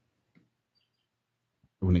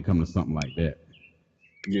 when it comes to something like that.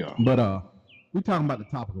 Yeah. But we talking about the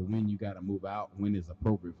topic of when you got to move out, when it's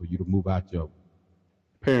appropriate for you to move out your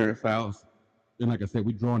parents' house. And like I said,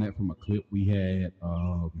 we drawing that from a clip we had.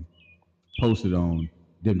 posted on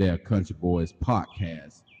Them There Country Boys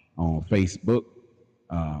podcast on Facebook.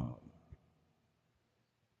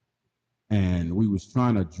 And we was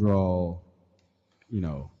trying to draw,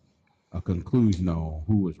 a conclusion on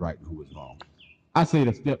who was right and who was wrong. I say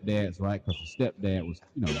the stepdad's right because the stepdad was,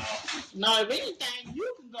 No, if anything,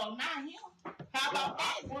 you can go, not him. How about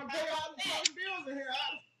that? One day I was paying bills in here.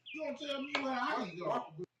 You gonna tell me where I can go?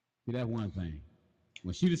 See, that's one thing.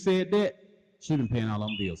 When she'd have said that, she'd been paying all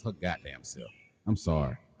them bills her goddamn self. I'm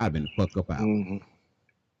sorry. I've been the fuck up out. Mm-hmm.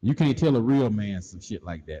 You can't tell a real man some shit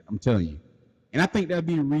like that. I'm telling you. And I think that'd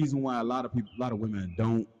be the reason why a lot of women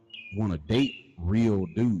don't want to date real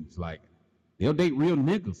dudes. Like, they'll date real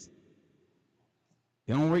niggas.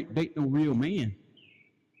 They don't date no real man.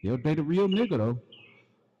 They'll date a real nigga, though.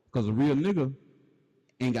 Because a real nigga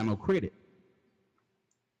ain't got no credit.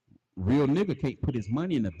 Real nigga can't put his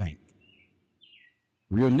money in the bank.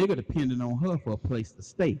 Real nigga depending on her for a place to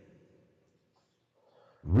stay.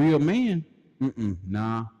 Real man,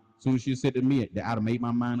 nah. As soon as she said to me, I'd have made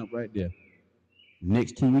my mind up right there.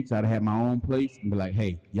 Next 2 weeks, I'd have had my own place and be like,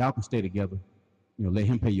 hey, y'all can stay together. Let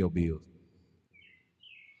him pay your bills.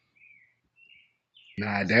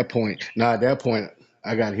 At that point,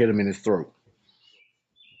 I gotta hit him in his throat.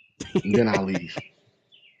 And then I'll leave.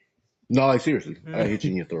 No, like seriously, I hit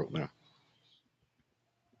you in your throat, man.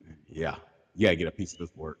 Yeah, you gotta get a piece of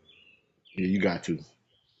this work. Yeah, you got to.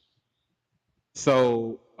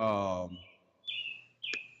 So,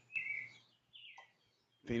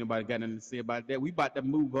 if anybody got nothing to say about that, we about to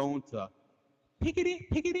move on to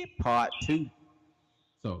Pickety part 2.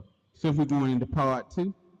 So, since we're going into part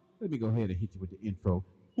 2, let me go ahead and hit you with the intro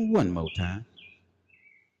one more time.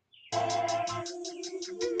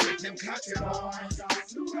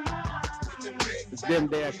 It's Them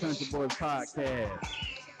There Country Boys podcast,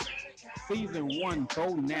 season 1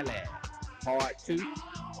 for Nelly, part 2.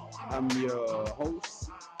 I'm your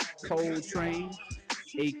host, Coltrane,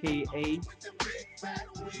 aka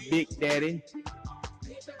Big Daddy,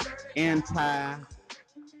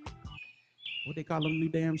 what they call them new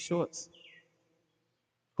damn shorts?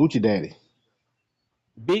 Hoochie Daddy.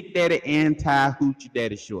 Big Daddy Hoochie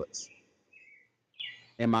Daddy shorts.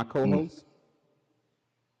 And my co-host?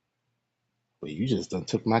 Well, you just done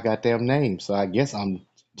took my goddamn name, so I guess I'm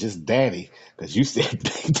just Daddy, because you said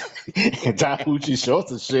Big Daddy Hoochie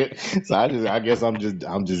shorts and shit. So I guess I'm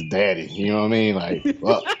just Daddy. You know what I mean? Like,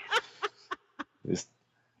 fuck.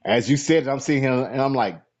 As you said, I'm sitting here and I'm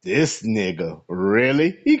like, this nigga,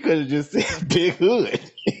 really? He could have just said Big Hood.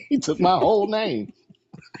 He took my whole name.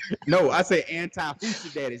 No, I say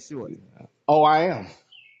Hoochie Daddy shorts. Oh, I am.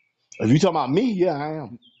 If you talking about me, yeah, I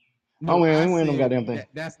am. No, I ain't wearing no goddamn thing.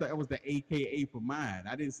 That was the AKA for mine.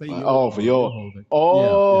 I didn't say your. Oh, for your.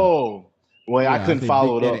 Oh, yeah. Well, I couldn't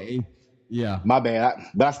follow it up. Yeah, my bad.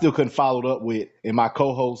 But I still couldn't follow it up with. And my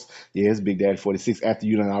co-host, yeah, it's Big Daddy 46. After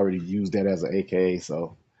you done already used that as an AKA,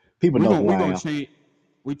 so people know who I am.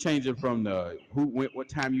 We change it from the what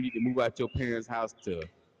time you need to move out your parents' house to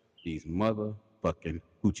these motherfucking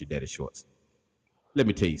Hoochie Daddy shorts. Let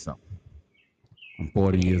me tell you something. I'm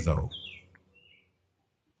 40 years old.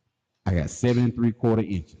 I got 7 3/4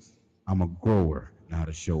 inches. I'm a grower, not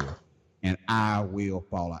a shower. And I will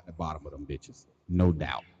fall out the bottom of them bitches. No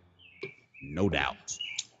doubt. No doubt.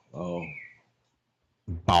 Oh.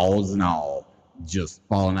 Balls and all. Just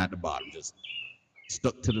falling out the bottom. Just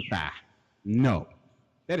stuck to the thigh. No.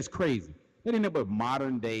 That is crazy. That ain't nothing but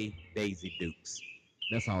modern day Daisy Dukes.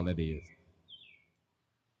 That's all that is.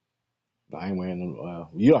 I ain't wearing no.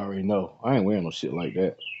 You already know. I ain't wearing no shit like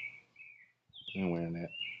that. I ain't wearing that.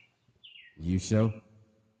 You sure?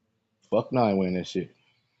 Fuck no, I ain't wearing that shit.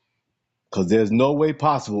 Cause there's no way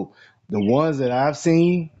possible. The ones that I've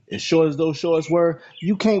seen, as short as those shorts were,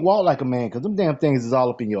 you can't walk like a man because them damn things is all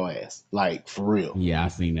up in your ass. Like, for real. Yeah, I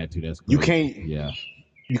seen that too. That's crazy.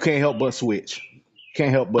 You can't help but switch.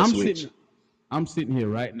 Can't help but switch. I'm sitting here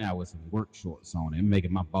right now with some work shorts on and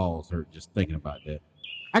making my balls hurt just thinking about that.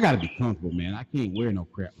 I gotta be comfortable, man. I can't wear no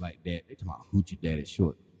crap like that. They talking about Hoochie Daddy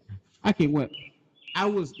short. I can't wear.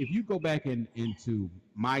 If you go back into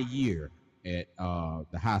my year at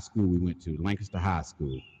the high school we went to, Lancaster High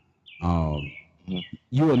School,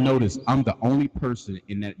 you will notice I'm the only person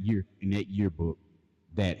in that yearbook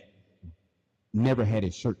that never had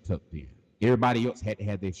his shirt tucked in. Everybody else had to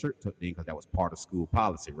have their shirt tucked in because that was part of school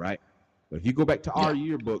policy, right? But if you go back to our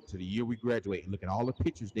yearbook to the year we graduated and look at all the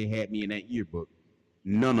pictures they had me in that yearbook,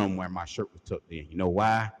 none of them where my shirt was tucked in. You know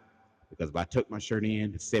why? Because if I tuck my shirt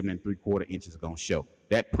in, the 7 3/4 inches gonna show.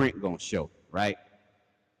 That print gonna show, right?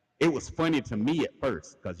 It was funny to me at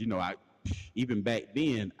first because even back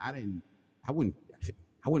then I wasn't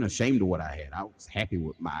ashamed of what I had. I was happy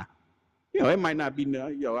with my It might not be,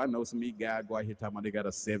 I know some of these guys go out here talking about they got a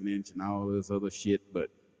 7-inch and all this other shit, but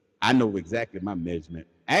I know exactly my measurement.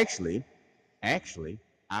 Actually,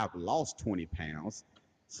 I've lost 20 pounds,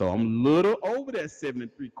 so I'm a little over that 7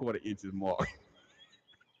 3/4 inches mark.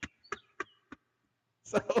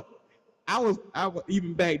 So I was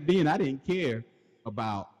even back then. I didn't care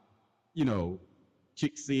about, you know,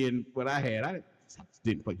 chicks seeing what I had. I just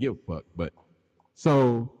didn't give a fuck. But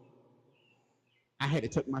so I had to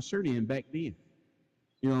tuck my shirt in back then.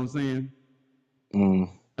 You know what I'm saying? Mm,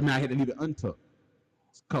 I mean, I had to leave it untucked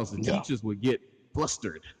because the yeah. teachers would get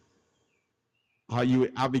flustered.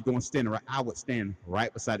 I'll be going standing right. I would stand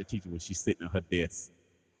right beside the teacher when she's sitting at her desk,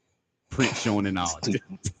 print showing and all.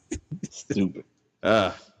 Stupid.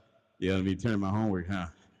 Yeah, let me turn my homework, huh?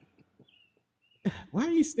 Why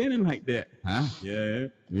are you standing like that? Huh? Yeah.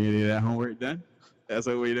 You need that homework done? That's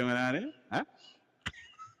what we're doing out there? Huh?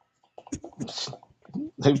 Just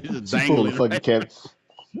She pulled a dangling fucking right. Kevin.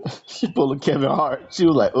 She pulled a Kevin Hart. She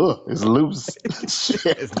was like, "Ugh, it's loose."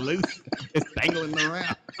 Shit. It's loose. It's dangling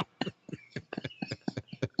around.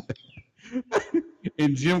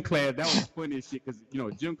 In gym class, that was the funniest shit because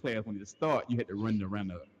gym class when it start, you had to run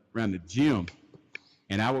around the gym,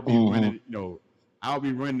 and I would be Mm-hmm. running. I would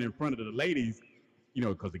be running in front of the ladies,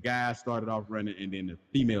 because the guys started off running and then the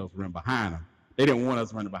females run behind them. They didn't want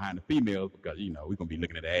us running behind the females because we're gonna be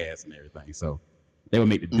looking at the ass and everything. So they would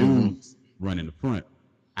make the Mm-hmm. dudes run in the front.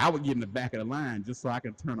 I would get in the back of the line just so I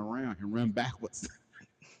can turn around and run backwards.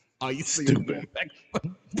 All you see is Stupid. going back.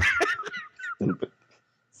 Stupid.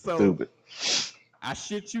 So Stupid. I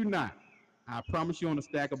shit you not. I promise you on a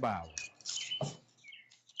stack of Bible.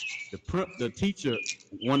 The teacher,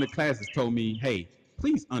 one of the classes told me, "Hey,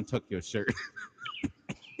 please untuck your shirt."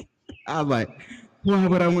 I was like, "Why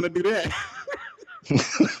would I want to do that?"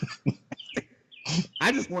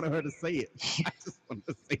 I just wanted her to say it. I just wanted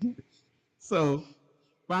to say it. So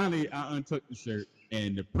finally, I untucked the shirt,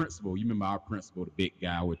 and the principal, you remember our principal, the big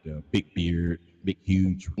guy with the big beard, big,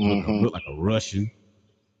 huge, Mm-hmm. look like a Russian.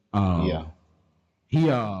 Yeah. He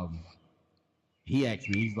he asked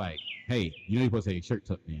me, he's like, "Hey, you're supposed to have your shirt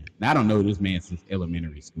tucked in." Now I don't know this man since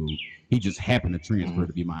elementary school. He just happened to transfer Mm-hmm.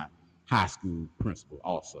 to be my high school principal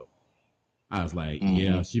also. I was like, Mm-hmm.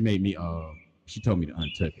 "Yeah, she told me to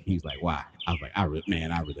untuck it." He's like, "Why?" I was like, I really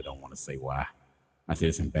don't want to say why. I said,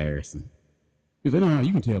 "It's embarrassing." He's like, "No,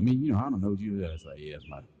 you can tell me. I don't know what you do." I was like, "Yeah, it's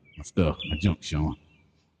my stuff, my junk showing."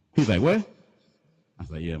 He's like, "What?" I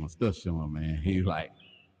was like, "Yeah, my stuff showing, man." He's like,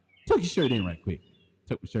 "Tuck your shirt in right quick."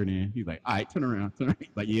 Tuck my shirt in. He's like, "All right, turn around." He's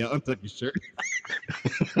like, "Yeah, untuck your shirt."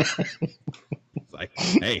 It's like,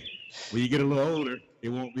 "Hey, when you get a little older, it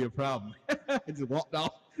won't be a problem." I just walked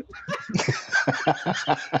off.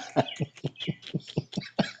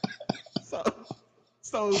 So,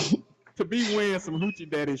 so to be wearing some hoochie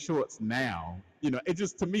daddy shorts now, it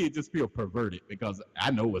just to me it just feels perverted because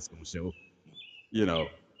I know what's gonna show. You know,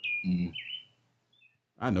 Mm-hmm.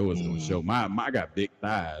 I know what's gonna show. My got big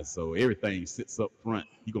thighs, so everything sits up front.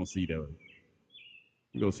 You gonna see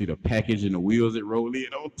the package and the wheels that roll in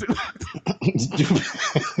on too.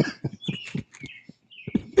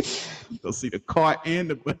 You gonna see the cart and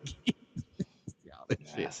the buggy. All that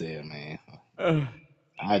shit. That's it, man. Uh,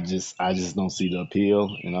 I just don't see the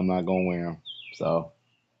appeal, and I'm not gonna wear them. So,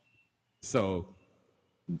 so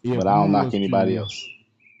but if I you don't knock was anybody to, else.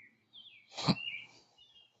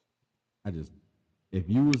 I just if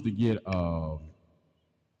you was to get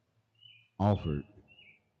offered,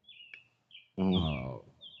 Mm-hmm.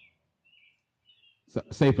 uh,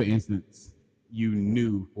 say for instance, you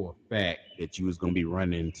knew for a fact that you was gonna be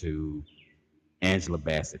running into Angela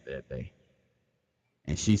Bassett that day,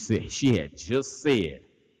 and she had just said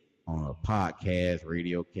on a podcast,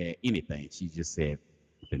 radio cat, anything, she just said,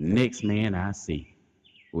 "The next man I see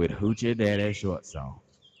with Hoochie Daddy shorts on,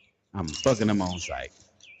 I'm fucking him on sight."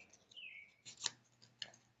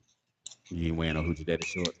 You ain't wearing no Hoochie Daddy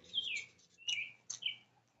shorts.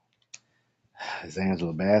 It's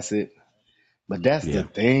Angela Bassett. But that's the Yeah.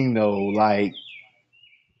 thing, though. Like,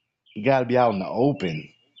 you got to be out in the open.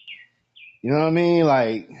 You know what I mean?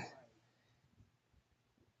 Like,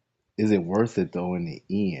 is it worth it though in the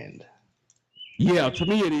end? Yeah, to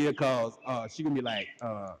me it is because she gonna be like,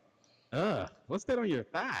 what's that on your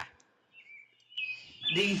thigh?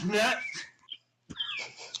 These nuts.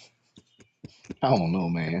 I don't know,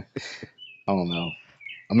 man. I don't know.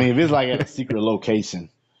 I mean, if it's like at a secret location,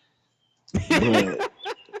 but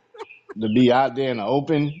to be out there in the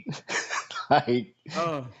open, like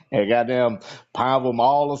uh, at goddamn Pineville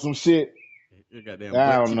Mall or some shit, your goddamn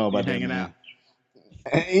I butt don't know cheeks be about that, hanging out. man.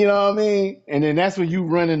 You know what I mean? And then that's when you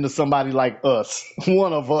run into somebody like us,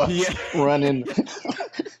 one of Yeah. us running.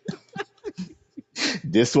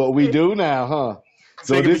 This what we do now, huh?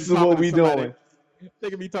 So They could be this is talking what to we somebody. doing. They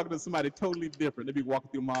could be talking to somebody totally different. They be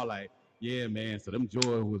walking through the mall like, yeah, man. So them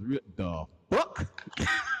Jordan was real. The fuck?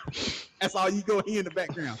 That's all you go hear in the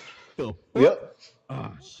background. The fuck? Yep.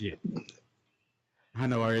 Oh shit. I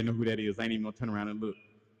know. I already know who that is. I ain't even gonna turn around and look.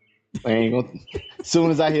 I ain't gonna.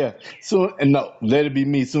 Soon as I hear, soon and no, let it be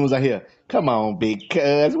me. Soon as I hear, come on, big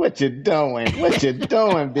cuz, what you doing? What you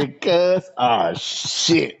doing, big cuz? Oh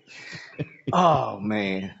shit. Oh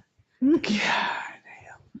man. God.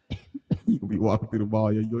 You could be walking through the mall.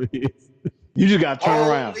 In your head. You just gotta turn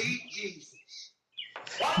around. Holy Jesus.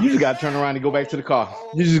 What You just is gotta turn that? around and go back to the car.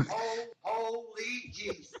 Holy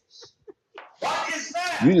Jesus. What is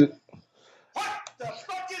that? You just, What the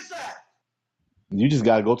fuck is that? you just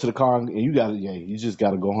gotta go to the car and you gotta, yeah, you just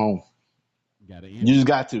gotta go home. Got to You answer just it.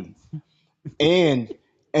 got to. And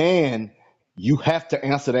and you have to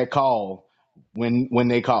answer that call when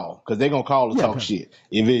they call. Because they're gonna call to Yeah, talk cause shit.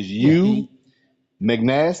 If it's yeah, and you,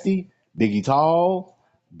 McNasty, Biggie Tall,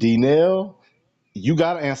 D Nell, you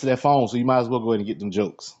gotta answer that phone, so you might as well go ahead and get them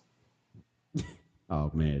jokes.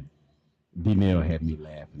 oh man, D-Nail had me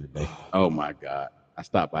laughing today. Oh my god, I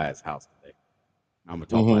stopped by his house today. I'm gonna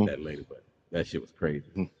talk about Mm-hmm. that later, but that shit was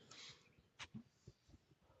crazy.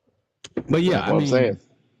 But yeah, That's I what I'm mean, saying.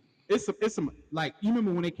 it's some like you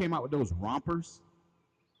remember when they came out with those rompers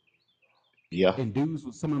Yeah. and dudes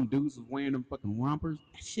was some of them dudes was wearing them fucking rompers.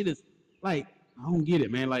 That shit is like I don't get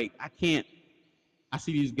it, man. Like I can't. I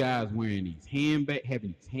see these guys wearing these handbag,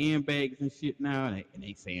 having these handbags and shit now, and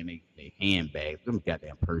they saying they handbags, them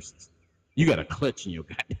goddamn purses. You got a clutch in your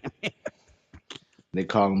goddamn hand. They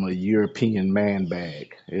call them a European man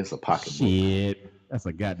bag. It's a pocketbook. Shit, that's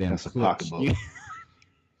a goddamn That's a clutch. pocketbook. You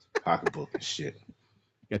Pocketbook and shit.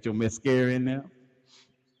 got your mascara in there,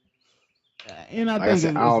 and I Like I think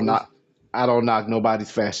said, it's I don't knock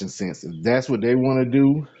nobody's fashion sense. If that's what they want to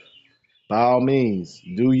do, by all means,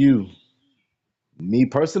 do you. Me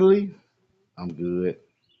personally, I'm good.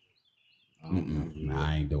 I'm nah, good.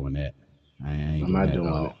 I ain't doing that. I ain't I'm doing not that at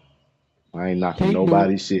doing it. all. I ain't knocking Can't do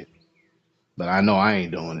it. nobody's shit, but I know I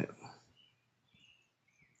ain't doing it.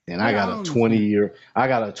 And Yeah, I don't understand. I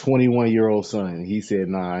got a 21-year-old son. And he said,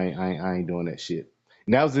 "Nah, I ain't doing that shit."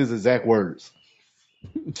 And that was his exact words.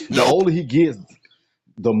 The Nope. older he gets,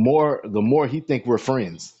 the more he think we're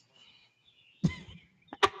friends.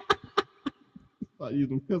 I use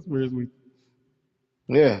them cuss words.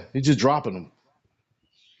 Yeah, he's just dropping them.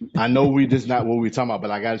 I know we just not what we're talking about,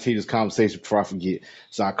 but I got to tell you this conversation before I forget.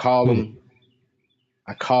 So Hit it.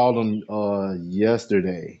 I called him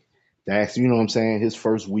yesterday. To ask, you know what I'm saying, his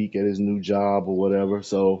first week at his new job or whatever.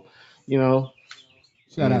 So, you know,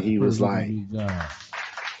 Shout and out to he first was week at like, new job.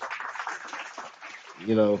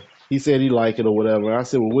 you know, he said he liked it or whatever. I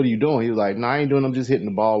said, well, what are you doing? He was like, no, I ain't doing. I'm just hitting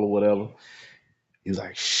the ball or whatever. He was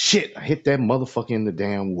like, shit, I hit that motherfucker in the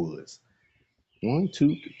damn woods. One,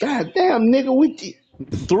 two, god damn, nigga,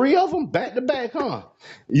 three of them back to back, huh?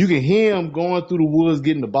 You can hear him going through the woods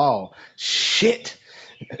getting the ball. Shit.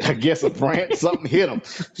 I guess a branch, something hit him.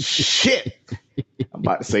 Shit. I'm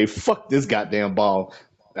about to say, fuck this goddamn ball.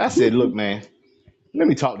 I said, look, man, let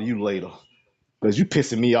me talk to you later. Because you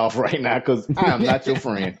pissing me off right now because I am not your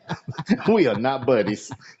friend. We are not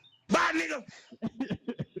buddies. Bye, nigga.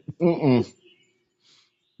 Mm-mm.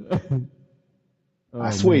 I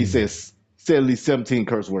Oh swear man, he said at least 17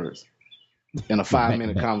 curse words in a yeah, five back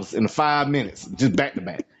to minute back. conversation, in 5 minutes, just back to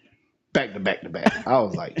back, back to back to back. I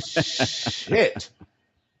was like, shit.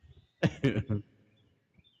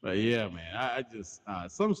 But yeah, man, I just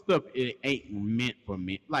some stuff it ain't meant for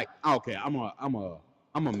me. Like okay, I'm a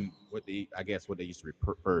what they I guess what they used to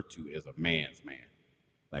refer to as a man's man.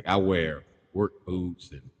 Like I wear work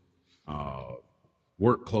boots and uh,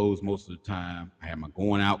 work clothes most of the time. I have my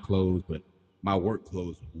going out clothes, but my work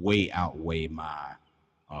clothes way outweigh my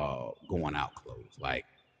going out clothes. Like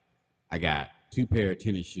I got two pair of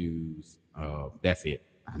tennis shoes. That's it.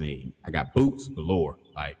 I mean, I got boots galore.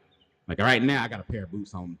 Like right now, I got a pair of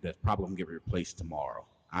boots on that's probably gonna get replaced tomorrow.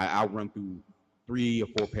 I run through 3 or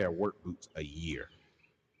 4 pair of work boots a year,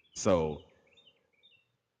 so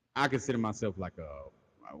I consider myself like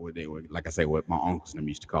what they would like I say what my uncles and them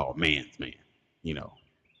used to call a man's man. You know,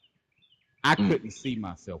 I Mm. couldn't see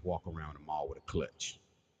myself walk around the mall with a clutch.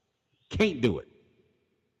 Can't do it.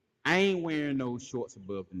 I ain't wearing no shorts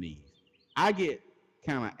above the knees. I get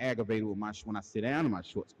kind of aggravated with my when I sit down and my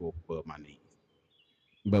shorts go above my knees.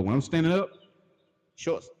 But when I'm standing up,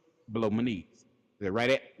 shorts below my knees. They're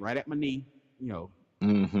right at my knee. You know,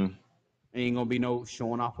 Mm-hmm. ain't gonna be no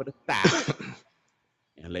showing off of the thigh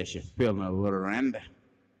unless you're feeling a little randa.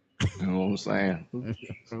 You know what I'm saying?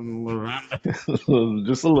 A little randa.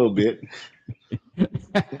 Just a little bit.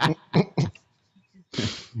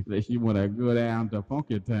 Unless you want to go down to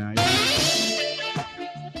Funky Town. Yeah.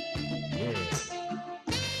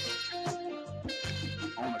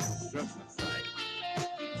 On a construction site.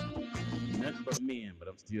 Nothing but men, but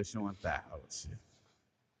I'm still showing thigh. Oh, shit.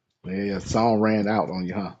 Yeah, song ran out on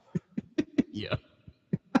you, huh? Yeah.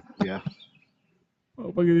 Yeah.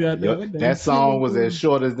 Motherfuckers out there, what the That song hell was as going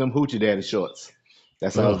short as them Hoochie Daddy shorts.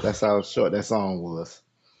 on? That's how short that song was.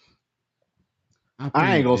 I I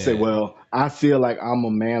ain't think gonna say, that, well, I feel like I'm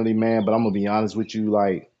a manly man, but I'm gonna be honest with you.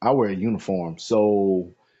 Like, I wear a uniform.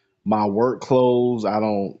 So my work clothes, I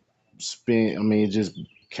don't spend, I mean, just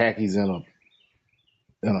khakis and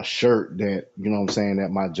a shirt that, you know what I'm saying, that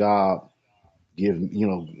my job give, they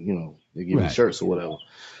give me right. shirts or whatever.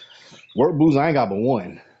 Work boots, I ain't got but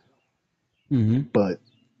one. Mm-hmm. But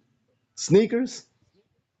sneakers,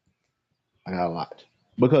 I got a lot.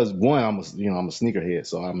 Because one, I'm a sneakerhead,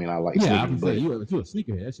 so I mean, I like Yeah, I sneakers. would say But you a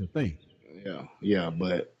sneakerhead. That's your thing. yeah, yeah.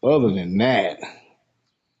 But other than that,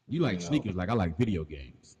 You you like know, sneakers like I like video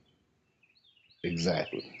games.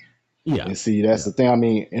 exactly. Yeah. And see, that's Yeah. the thing. I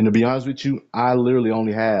mean, and to be honest with you, I literally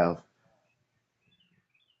only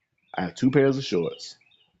I have two pairs of shorts.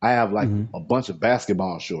 I have like Mm-hmm. a bunch of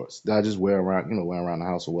basketball shorts that I just wear around, wear around the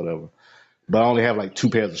house or whatever. But I only have like two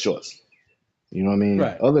pairs of shorts. You know what I mean?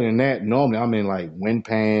 Right. Other than that, normally I'm in like wind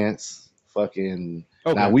pants, fucking.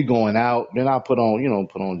 Now Okay. we going out, then I put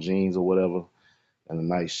on jeans or whatever and a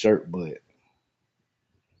nice shirt. But to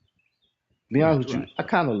be honest Right. with you, Right. I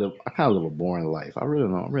kind of live a boring life. I really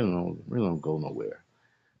don't go nowhere.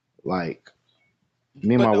 Like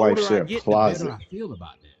me and But my the wife older I share a get, the better closet. I feel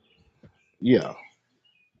about that. Yeah,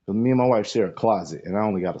 but me and my wife share a closet, and I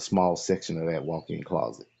only got a small section of that walk-in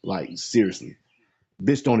closet. Like seriously,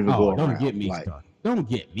 bitch, don't even go Oh, don't get around. me Like started. Don't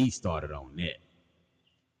get me started on that.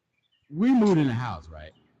 We moved in the house,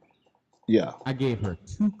 right? yeah, I gave her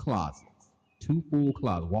two closets, two full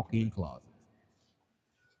closets, walk-in closets,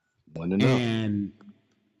 wasn't enough. and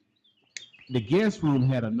the guest room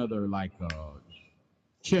had another like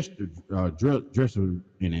Chester dresser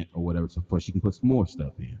in it or whatever, so she can put some more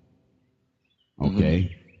stuff in. Hmm.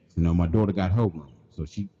 Okay, so my daughter got her room, so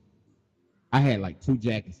I had like two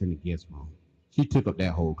jackets in the guest room. She took up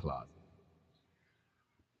that whole closet.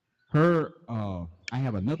 I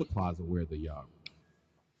have another closet where the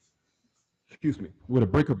excuse me, where the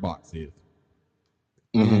breaker box is,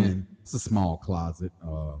 Hmm. and it's a small closet,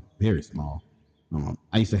 very small.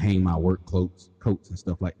 I used to hang my work coats and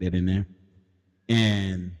stuff like that in there,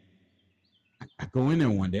 and I go in there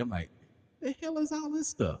one day. I'm like, the hell is all this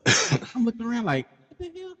stuff? I'm looking around like, what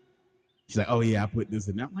the hell? She's like, oh yeah, I put this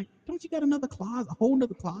in there. I'm like, don't you got another closet, a whole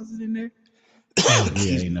another closet in there? Oh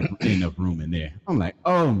yeah, ain't enough room in there. I'm like,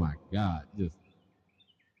 oh my god,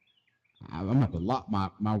 I'm gonna have to lock my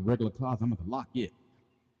regular closet. I'm gonna have to lock it.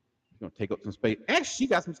 It's gonna take up some space. Actually, she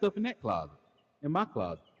got some stuff in that closet, in my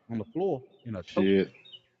closet, on the floor in a tote. Shit,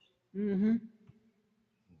 Mm-hmm.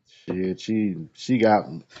 shit. She got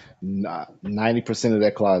 90% of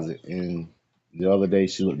that closet, and the other day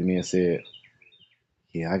she looked at me and said,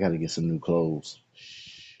 "Yeah, I got to get some new clothes."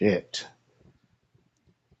 Shit.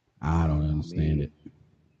 I don't I understand it. mean,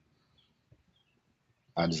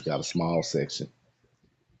 I just got a small section.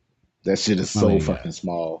 That shit is My so lady got. fucking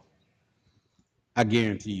small. I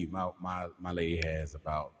guarantee you, my lady has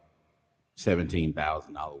about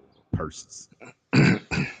 $17,000 purses,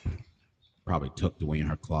 probably tucked away in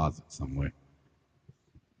her closet somewhere.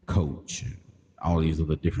 Coach and all these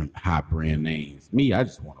other different high brand names. Me, I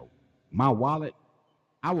just want to my wallet.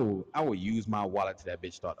 I will use my wallet till that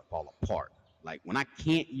bitch start to fall apart. Like when I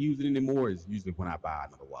can't use it anymore is usually when I buy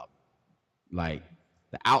another wallet. Like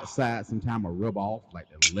the outside sometimes will rub off, like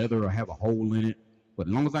the leather will have a hole in it. But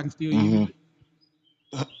as long as I can still Hmm. use it,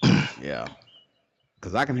 yeah.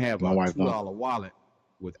 Because I can have My a wife don't. $2 wallet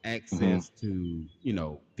with Hmm. access to,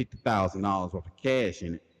 $50,000 worth of cash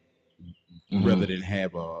in it, Hmm. rather than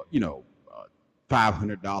have a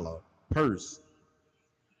 $500 purse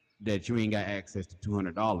that you ain't got access to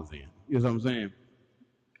 $200 in. You know what I'm saying?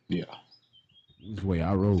 Yeah. This is the way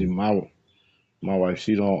I See, roll. my wife,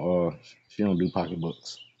 she don't do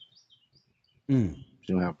pocketbooks. Mm.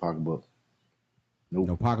 She don't have a pocketbook. Nope.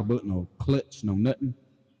 No pocketbook, no clutch, no nothing.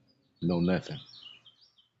 No nothing.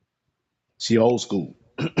 She old school.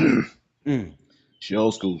 Mm. She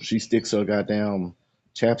old school. She sticks her goddamn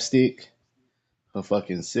chapstick, her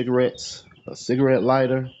fucking cigarettes, her cigarette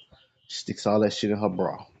lighter. She sticks all that shit in her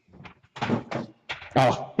bra.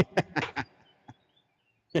 Oh.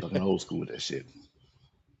 Fucking old school with that shit.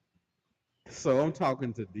 So I'm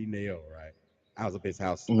talking to D Nail, right? I was up at his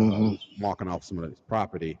house, Hmm. marking off some of his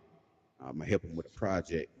property. I help him with a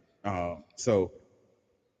project. So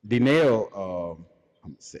Denell,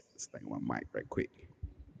 I'm gonna set this thing on my mic right quick.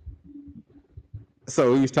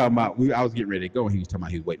 So he was talking about I was getting ready to go, and he was talking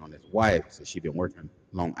about he was waiting on his wife, so she been working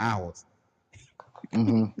long hours.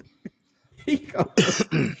 Mm-hmm. He goes,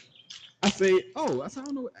 I said, oh, I said, I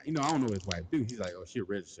don't know, I don't know his wife do. He's like, oh, she a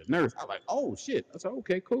registered nurse. I was like, oh shit. I said,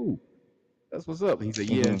 okay, cool. That's what's up. And he said,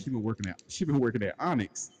 yeah, Mm-hmm. she been working at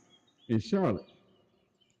Onyx in Charlotte.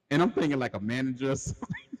 And I'm thinking like a manager or something.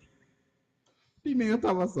 He man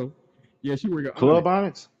talking about so. Yeah, she working at Club Onyx.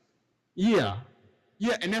 Onyx? Yeah.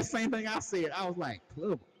 Yeah, and that same thing I said. I was like,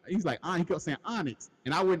 club. He's like, Onyx. He kept saying Onyx,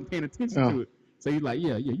 and I wasn't paying attention Yeah. to it. So he's like,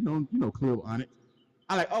 yeah, you know, Club Onyx.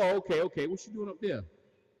 I like, oh, okay. What she doing up there?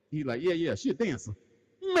 He's like, yeah, she a dancer.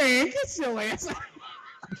 Man, get your ass out.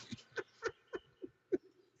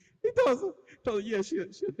 He told her, yeah, she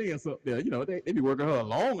a dance up there. You know, they be working her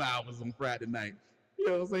long hours on Friday night. You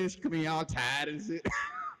know what I'm saying? She come in all tired and shit.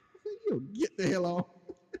 You get the hell on.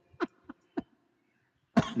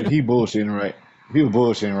 He bullshitting, right? He was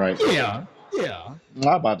bullshitting, right? Yeah. I'm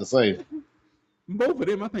about to say. Both of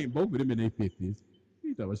them, I think both of them in their 50s.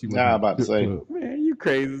 He thought she working I'm at the about to strip say. club. Man, you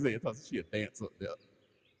crazy as hell. Thought she a dance up there.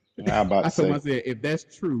 I'm about I to told say. myself, if that's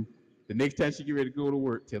true, the next time she get ready to go to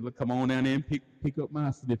work, tell her come on down there and pick up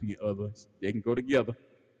my significant other. They can go together.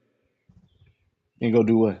 You go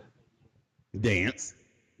do what? Dance.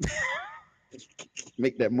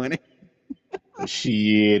 Make that money.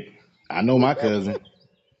 Shit. I know my cousin.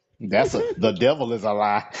 The devil is a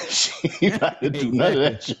lie. She ain't about to do none of Exactly.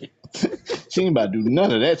 that shit. She ain't about to do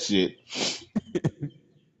none of that shit.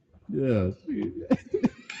 Yeah.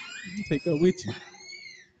 You take her with you.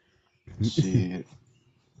 Shit.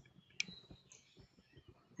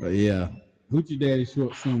 But yeah. Hoochie Daddy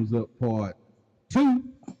Short sums up part 2.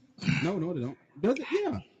 No, they don't. Does it?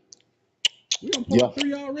 Yeah. We on Yeah. part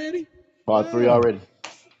 3 already? Part three Yeah. already.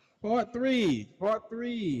 Part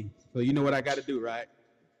 3. So you know what I got to do, right?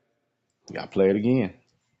 You gotta play it again.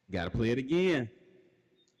 Got to play it again.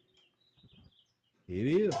 It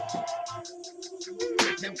is.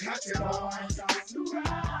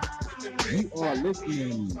 You are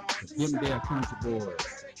listening to Them Dare Country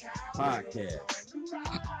Boys podcast.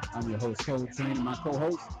 I'm your host, Cole Train, and my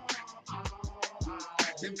co-host,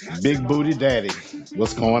 Big Booty Daddy.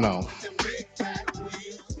 What's going on?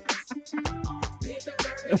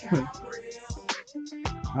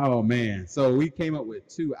 Oh man. So we came up with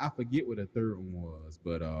 2. I forget what the third one was,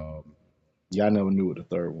 but Yeah, I never knew what the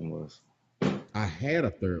third one was. I had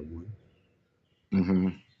a third one, Mm-hmm.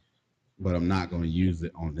 but I'm not going to use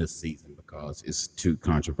it on this season because it's too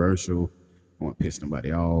controversial. I won't piss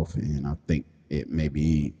nobody off, and I think it may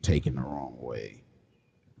be taken the wrong way.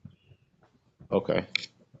 Okay.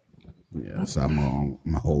 Yeah, so I'm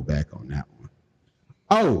gonna hold back on that one.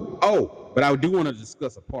 But I do want to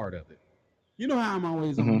discuss a part of it. You know how I'm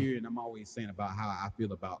always on Mm-hmm. here and I'm always saying about how I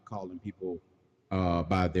feel about calling people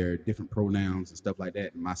by their different pronouns and stuff like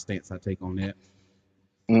that, and my stance I take on that.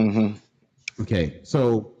 Mm-hmm. Okay,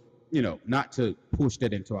 so not to push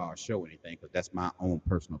that into our show or anything, because that's my own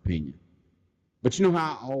personal opinion. But you know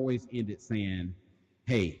how I always ended saying,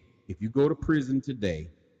 "Hey, if you go to prison today,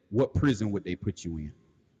 what prison would they put you in?"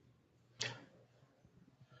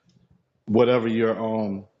 Whatever you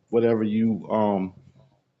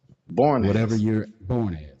born Whatever as. you're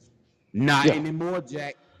born as. Not Yeah. anymore,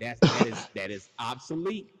 Jack. That is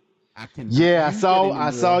obsolete. I cannot Yeah, use that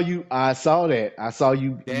I saw anymore. you I saw that. I saw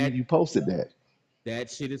you That posted that. that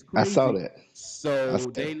shit is I saw crazy. that. I So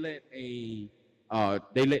said, they let the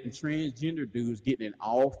transgender dudes get in an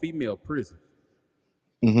all female prison.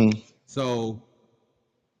 mm-hmm. So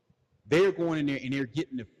they're going in there and they're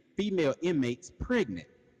getting the female inmates pregnant.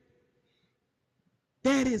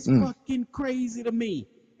 That is Mm, fucking crazy to me.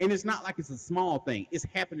 And it's not like it's a small thing. It's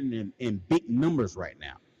happening in big numbers right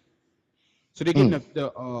now. So they're getting mm.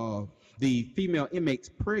 the female inmates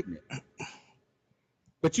pregnant.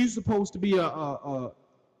 But you're supposed to be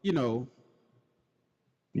you know,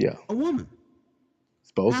 Yeah. a woman.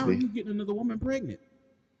 Supposed to How are be. you getting another woman pregnant?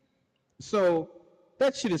 So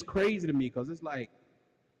that shit is crazy to me because it's like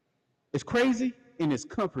it's crazy and it's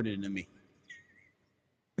comforting to me.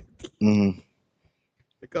 Mm-hmm.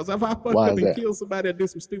 Because if I fuck Why up is and that? kill somebody or do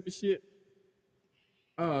some stupid shit,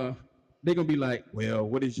 they're gonna be like, well,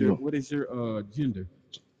 what is your You what is your gender?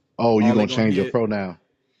 Oh, you All they gonna gonna change your hear, pronoun.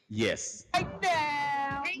 yes.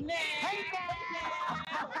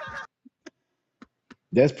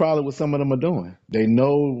 That's probably what some of them are doing. They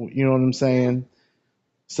know, you know what I'm Yeah. saying?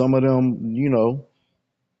 Some of them,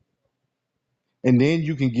 and then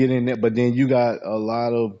you can get in there, but then you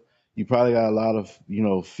probably got a lot of,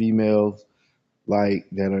 females like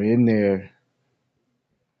that are in there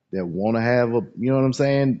that want to have a, you know what I'm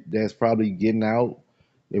saying? That's probably getting out.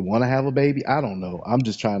 They want to have a baby. I don't know. I'm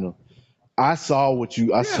just trying to. I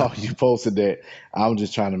Yeah. saw you posted that. I'm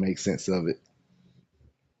just trying to make sense of it,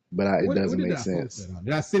 but it What doesn't did make I post sense. that on?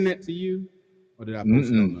 Did I send that to you, or did I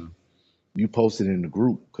post it on Mm-mm. the? You posted in the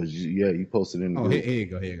group because you posted in the Oh, group. here you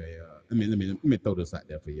go. Here you go. Yeah. Let me throw this out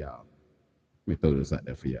there for y'all. Let me throw this out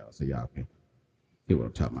there for y'all so y'all can hear what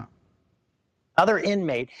I'm talking about. Other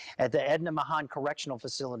inmate at the Edna Mahan Correctional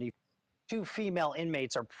Facility. 2 female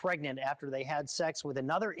inmates are pregnant after they had sex with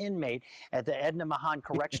another inmate at the Edna Mahan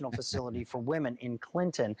Correctional Facility for Women in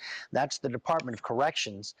Clinton. That's the Department of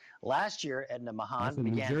Corrections. Last year, Edna Mahan That's in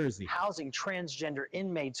New began Jersey. housing transgender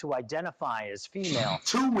inmates who identify as female.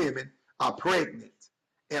 2 women are pregnant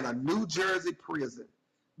in a New Jersey prison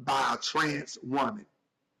by a trans woman.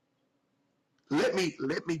 Let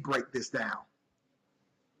me break this down.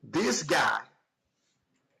 This guy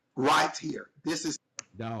right here, this is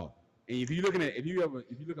Dog. And if you look at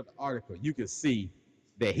the article, you can see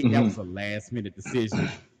that that Hmm. was a last minute decision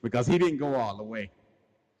because he didn't go all the way.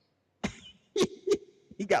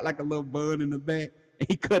 He got like a little bun in the back and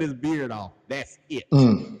he cut his beard off. That's it.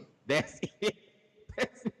 Mm. That's it.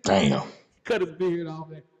 That's it. Damn. He cut his beard off.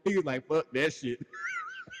 He was like, fuck that shit.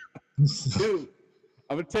 Dude,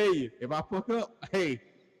 I'm gonna tell you, if I fuck up, hey,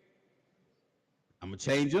 I'm gonna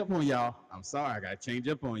change up on y'all. I'm sorry, I gotta change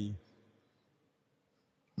up on you.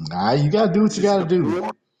 Nah, you gotta do what you gotta do.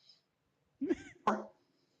 before,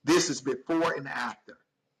 this is before and after.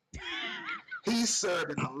 He's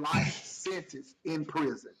serving a life sentence in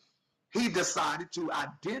prison. He decided to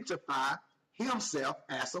identify himself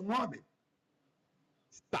as a woman.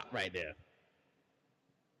 Stop right there.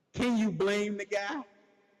 Can you blame the guy?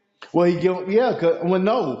 Well,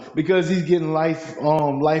 no, because he's getting life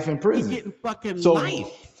in He prison. getting fucking So,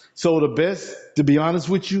 life. so the best, to be honest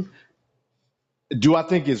with you, do I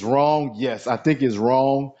think it's wrong? Yes, I think it's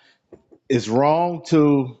wrong. It's wrong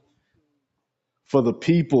to for the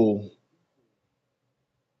people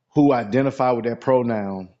who identify with that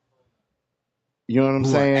pronoun. You know what I'm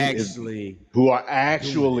Who are saying? Is actually who are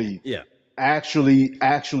doing that? actually, Yeah.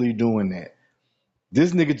 actually doing that.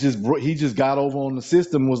 This nigga he just got over on the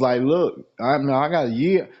system. Was like, look, I got a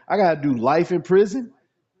year. I got to do life in prison.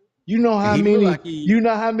 You know And how he look many? like he, You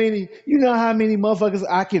know how many motherfuckers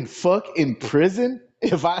I can fuck in prison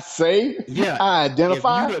if I say yeah. I If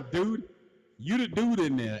identify? you the dude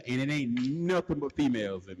in there, and it ain't nothing but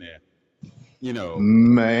females in there. You know,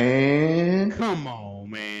 Man, come on,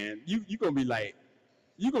 man. You gonna be like,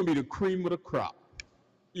 you gonna be the cream of the crop.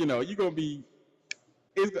 You know, you gonna be.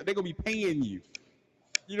 They're gonna be paying you.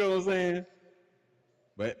 You know what I'm saying?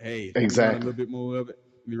 But hey, let me run a exactly. little bit more of it.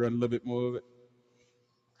 Let me run a little bit more of it.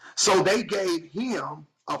 So they gave him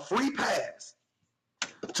a free pass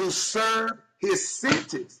to serve his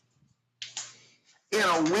sentence in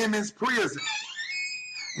a women's prison.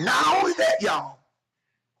 Not only that, y'all,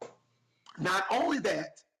 not only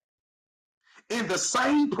that, in the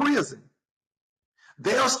same prison,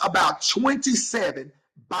 there's about 27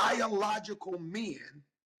 biological men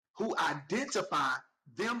who identify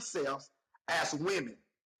themselves as women.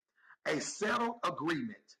 A settled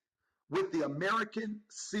agreement with the American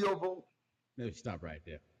Civil. Let me stop right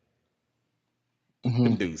there. Hmm.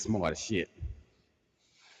 Them dudes smart as shit.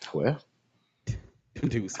 Well, Them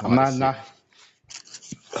dudes I'm smart as not shit. not.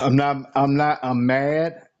 I'm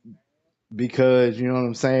mad because you know what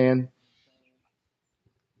I'm saying.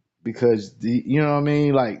 Because you know what I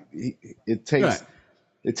mean. Like it Right. takes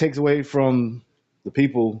it takes away from the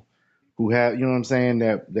people who have you know what I'm saying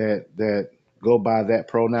that go by that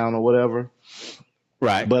pronoun or whatever.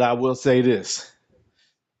 Right. But I will say this: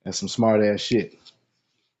 that's some smart ass shit.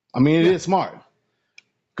 I mean, it Yeah. is smart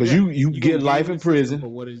because Yeah. you You gonna get life game in the system for prison.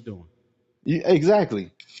 what it's doing.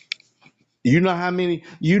 Exactly. You know how many?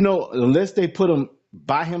 Unless they put him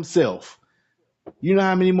by himself, you know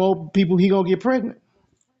how many more people he gonna get pregnant.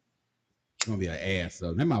 It's gonna be an ass.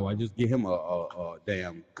 So they might well just get him a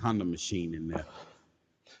damn condom machine in there.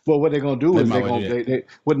 Well, what they're gonna do They is might they're well do gonna that.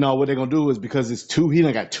 what they're gonna do is because it's two, he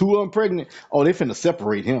done got two of them pregnant. Oh, they finna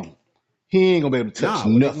separate him. He ain't gonna be able to touch Nah,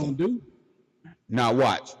 what they gonna nothing. do? Now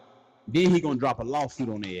watch. Then he gonna drop a lawsuit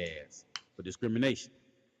on their ass for discrimination.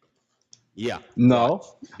 Yeah, watch. No.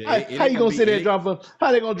 It How ain't you gonna gonna be. sit there and drop a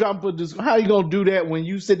how they gonna drop a how you gonna do that when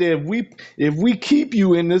you sit there if we keep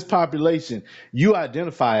you in this population, you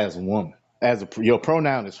identify as a woman. Your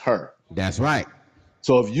pronoun is her. That's right.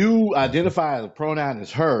 So if you That's right. identify as a pronoun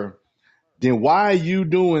as her, then why are you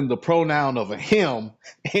doing the pronoun of a him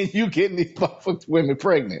and you getting these motherfuckers women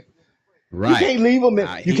pregnant? You Right. can't leave them in.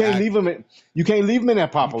 He. I. You can't leave them in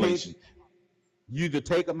that You can't. population. You either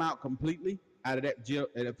take them out completely, out of that jail,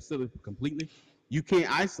 at that facility completely, you can't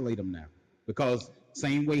isolate him now because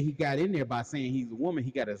same way he got in there by saying he's a woman,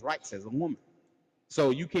 he got his rights as a woman. So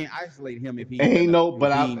you can't isolate him if he's Ain't gonna no,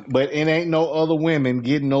 redeem. but it ain't no other women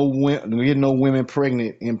getting no women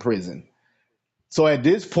pregnant in prison. So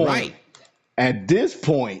Right, at this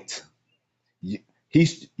point,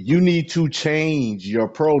 you need to change your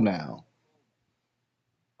pronoun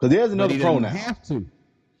because there's but another he doesn't pronoun. have to.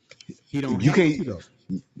 He don't You have can't to though.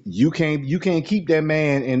 you can't keep that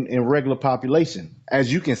man in regular population. As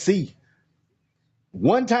you can see,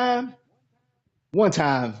 one time, one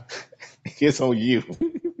time, it's on you.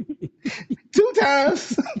 Two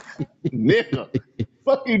times, nigga,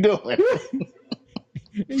 fuck you doing?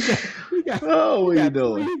 he got he got Oh, he what you got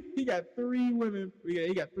doing? three women.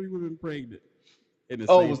 He got three women pregnant in the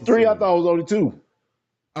Oh, it same was three. I thought facility. it was only two.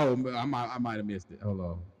 Oh, I might have missed it.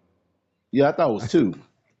 Hold Yeah, I thought it was on. two.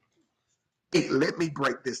 Hey, let me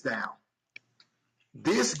break this down.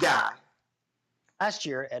 This guy, Last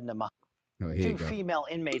year, Edna Mahan. Oh, here you Two go. female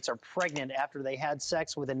inmates are pregnant after they had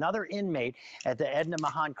sex with another inmate at the Edna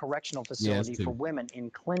Mahan Correctional Yeah, it's Facility for two. Women in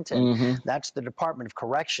Clinton. Mm-hmm. That's the Department of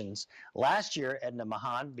Corrections. Last year, Edna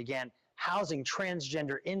Mahan began housing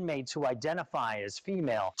transgender inmates who identify as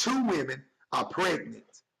female. 2 women are pregnant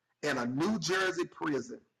in a New Jersey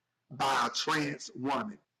prison by a trans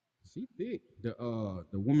woman. She thick. The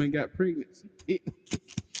woman got pregnant. She thick.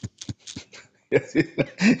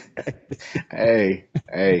 Hey.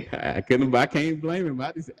 I can't blame him.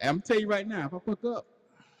 I'm tell you right now, if I fuck up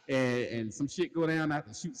and some shit go down, I have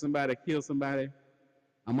to shoot somebody, kill somebody,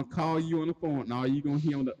 I'm gonna call you on the phone, and all you gonna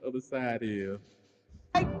hear on the other side is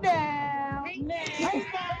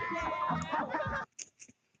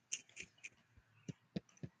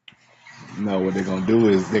No, what they're gonna do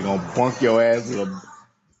is they're gonna bunk your ass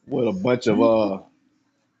with a bunch of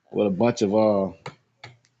with a bunch of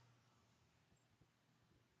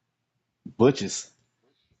butchers.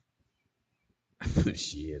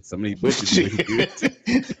 shit. Some of these butchers be looking good too.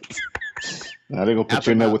 Now they're gonna put After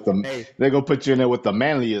you in there about with the hey, they're gonna put you in there with the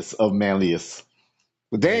manliest of manliest.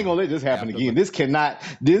 But they ain't hey, gonna let this happen after again. about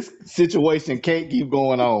This situation can't keep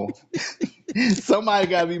going on. Somebody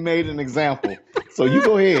gotta be made an example. So you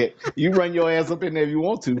go ahead. You run your ass up in there if you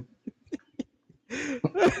want to.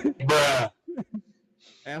 Bruh.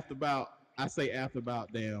 after about I say after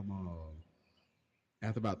about 3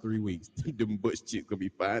 weeks, them butch chicks gonna be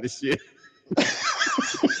fine as shit.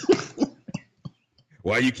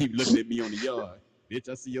 Why you keep looking at me on the yard? Bitch,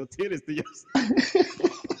 I see your titties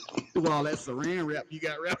through all that saran wrap you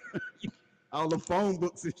got wrapped. All the phone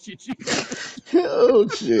books and shit you got. Oh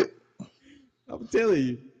shit. I'm telling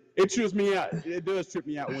you. It trips me out. It does trip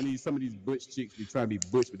me out when some of these butch chicks be trying to be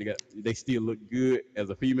butch, but they still look good as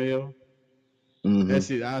a female. That Mm-hmm.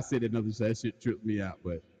 shit, I said another that shit tripped me out.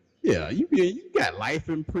 But yeah, you got life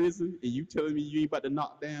in prison, and you telling me you ain't about to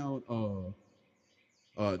knock down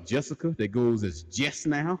Jessica that goes as Jess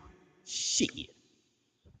now? Shit.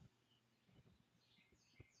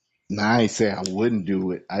 Nah, I ain't say I wouldn't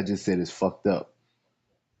do it. I just said it's fucked up.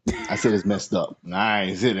 I said it's messed up. Nah, I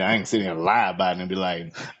ain't sitting there and lie about it and be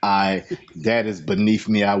like, that is beneath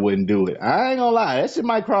me. I wouldn't do it. I ain't gonna lie. That shit it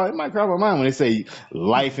might cross my mind when they say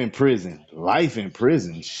life in prison. Life in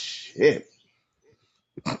prison. Shit.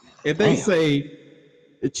 If they Damn. say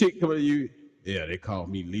the chick coming to you, yeah, they called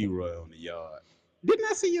me Leroy on the yard. Didn't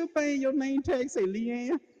I see your thing, your name tag say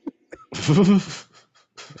Leanne?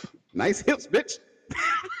 Nice hips, bitch.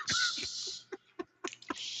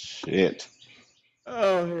 Shit.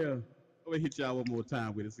 Oh hell. I'm gonna hit y'all one more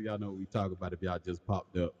time with it so y'all know what we talk about if y'all just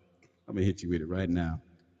popped up. I'm gonna hit you with it right now.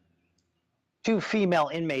 Two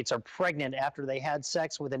female inmates are pregnant after they had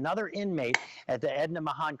sex with another inmate at the Edna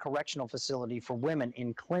Mahan Correctional Facility for Women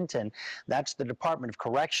in Clinton. That's the Department of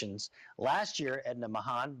Corrections. Last year, Edna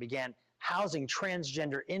Mahan began housing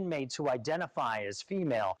transgender inmates who identify as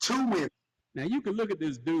female. 2 women. Now you can look at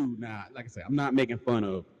this dude. Now, like I said, I'm not making fun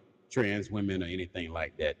of trans women or anything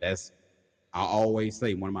like that. I always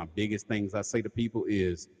say one of my biggest things I say to people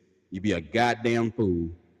is you be a goddamn fool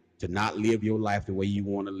to not live your life the way you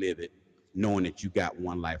want to live it, knowing that you got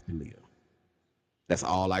one life to live. That's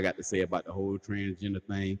all I got to say about the whole transgender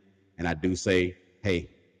thing. And I do say, hey,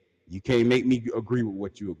 you can't make me agree with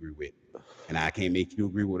what you agree with, and I can't make you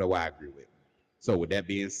agree with what I agree with. So with that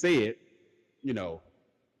being said, you know,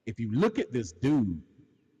 if you look at this dude,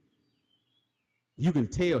 you can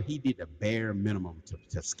tell he did the bare minimum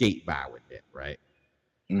to skate by with that, right?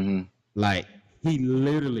 Mm-hmm. Like he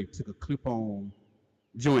literally took a clip-on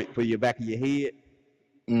joint for your back of your head,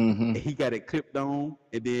 Mm-hmm. and he got it clipped on,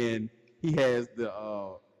 and then he has the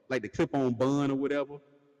like the clip-on bun or whatever,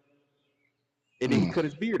 and then he Mm. cut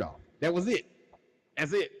his beard off. That was it.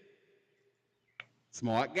 That's it.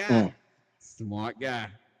 Smart guy. Mm. Smart guy.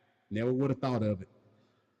 Never would have thought of it.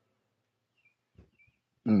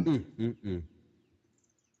 Mm.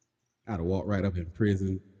 I'd have walked right up in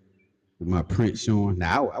prison with my print showing.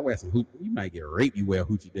 Now I wear some hoochie. You might get raped. You wear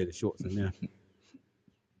hoochie daddy shorts in there.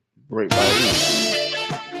 Right by who?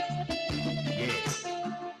 Yes.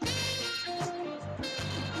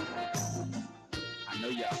 I know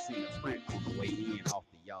y'all seen the print on the way in off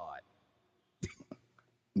the yard.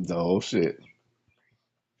 The whole shit.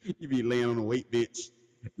 You be laying on a weight bench,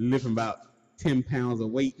 lifting about 10 pounds of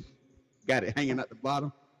weight, got it hanging at the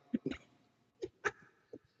bottom.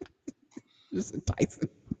 Just enticing.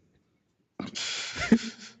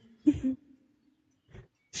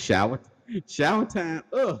 Shower time.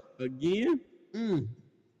 Again.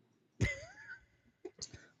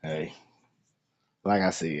 Hey, like I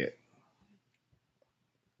said,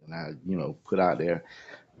 and I, put out there,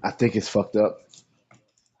 I think it's fucked up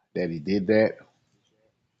that he did that,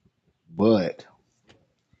 but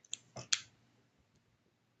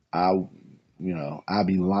I'd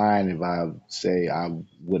be lying if I say I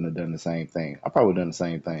wouldn't have done the same thing. I probably would have done the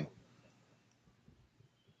same thing.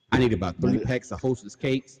 I need about 3 But packs of Hostess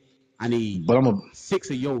cakes. I need but I'm a 6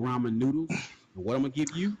 of your ramen noodles. And what I'm gonna give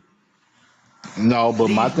you? no. But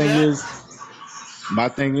These nuts. my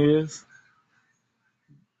thing is,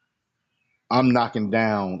 I'm knocking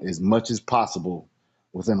down as much as possible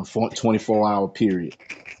within a 24-hour period.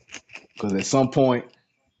 Because at some point,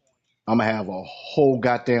 I'm gonna have a whole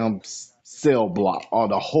goddamn cell block or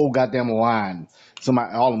the whole goddamn line.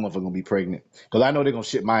 Somebody, all of them are gonna be pregnant. Because I know they're gonna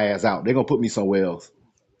ship my ass out. They're gonna put me somewhere else.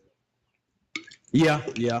 Yeah.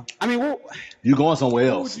 I mean, You going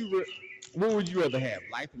somewhere what would else? you what would you rather have?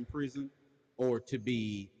 Life in prison or to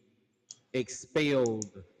be expelled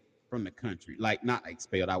from the country? Like not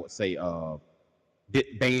expelled, I would say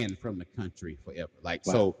banned from the country forever. Like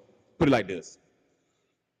Wow. so put it like this.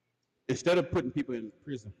 Instead of putting people in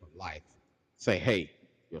prison for life, say, hey,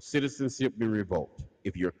 your citizenship been revoked.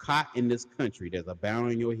 If you're caught in this country, there's a bound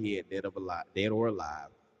on your head, dead or alive,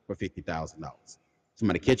 for $50,000.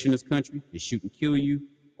 Somebody catch you in this country, they shoot and kill you,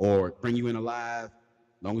 or bring you in alive.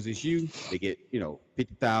 As long as it's you, they get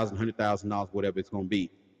 $50,000, $100,000, whatever it's gonna be,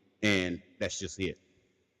 and that's just it.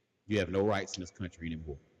 You have no rights in this country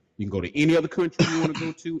anymore. You can go to any other country you want to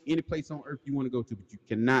go to, any place on earth you want to go to, but you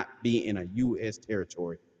cannot be in a U.S.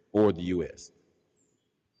 territory or the U.S.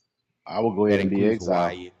 I will go That ahead and be includes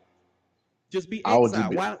exiled. Hawaii. Just be I would just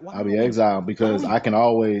exiled. be, Why I'll be don't we? exiled Why don't because we? I can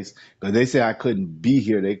always, because they say I couldn't be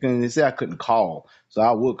here. They say I couldn't call. So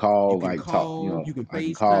I would You call, can like talk, call, you can I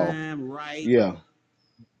can call. FaceTime, right? Yeah.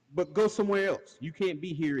 But go somewhere else. You can't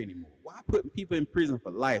be here anymore. Why putting people in prison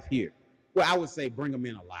for life here? Well, I would say bring them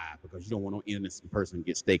in alive because you don't want no innocent person to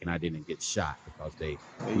get taken out and get shot because they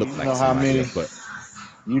Hey, look like somebody else. But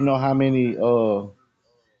you know how many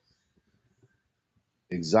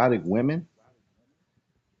exotic women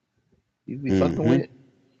you be fucking mm-hmm, with?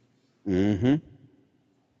 mm-hmm.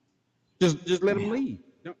 Just let them leave.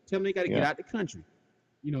 Don't tell them they got to get Yeah. out the country.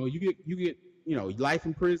 You get life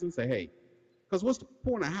in prison. Say hey, because what's the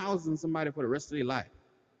point of housing somebody for the rest of their life?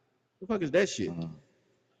 The fuck is that shit? Mhm.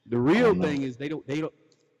 The I real don't know. thing is they don't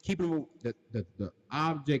keeping them. The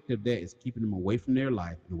object of that is keeping them away from their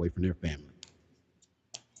life and away from their family.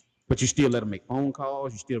 But you still let them make phone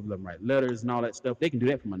calls. You still let them write letters and all that stuff. They can do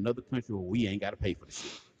that from another country where we ain't got to pay for the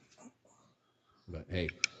shit. But hey,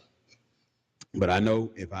 but I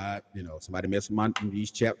know if somebody mess with these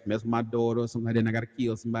chaps mess with my daughter or something like that, and I got to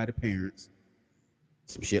kill somebody's parents,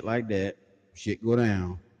 some shit like that, shit go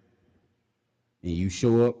down, and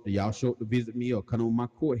y'all show up to visit me or come on my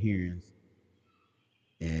court hearings,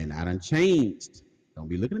 and I done changed. Don't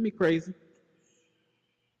be looking at me crazy.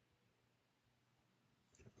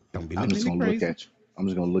 Don't be I'm looking just at me gonna look crazy. at you. I'm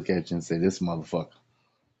just gonna look at you and say, this motherfucker.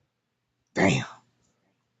 Damn.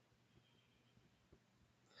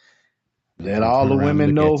 I'm just Let gonna all turn the around and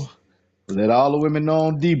women look at know. Let all the women know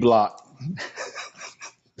on D block.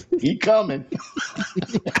 He coming.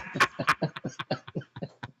 you.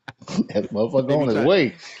 That motherfucker they be on his trying.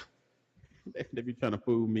 way. They be trying to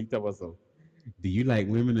fool me. Tell us so. Do you like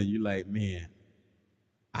women or you like men?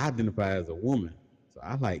 I identify as a woman, so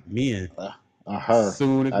I like men. Her.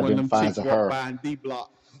 Soon as one of them Identifies chicks a walk her. by in D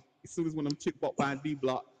block, as soon as one of them chicks walk by in D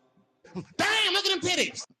block, damn, look at them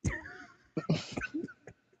titties.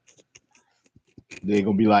 They're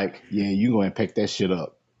gonna be like, yeah, you gonna pick that shit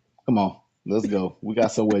up. Come on, let's go. We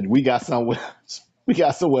got somewhere. We got somewhere. We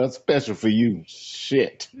got somewhere special for you.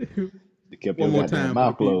 Shit. They kept One your more goddamn time for the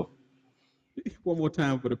mouth people. closed. One more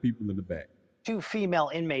time for the people in the back. Two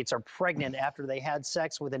female inmates are pregnant after they had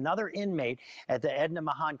sex with another inmate at the Edna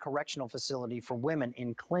Mahan Correctional Facility for Women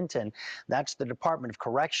in Clinton. That's the Department of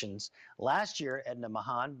Corrections. Last year, Edna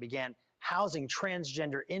Mahan began housing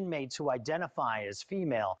transgender inmates who identify as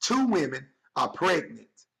female. 2 women are pregnant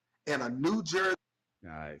in a New Jersey.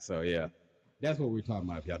 All right, so yeah, that's what we're talking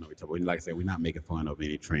about. If y'all know what we're talking about. Like I said, we're not making fun of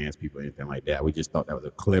any trans people or anything like that. We just thought that was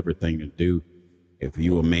a clever thing to do. If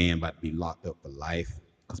you a man about to be locked up for life,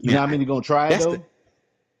 You know how many gonna try it though?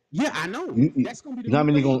 Yeah, I know. That's gonna be the you know how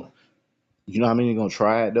new many thing. gonna you know how many gonna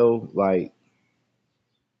try it though? Like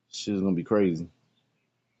shit's gonna be crazy.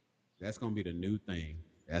 That's gonna be the new thing.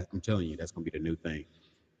 I'm telling you, that's gonna be the new thing.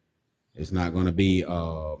 It's not gonna be, you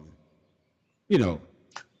know,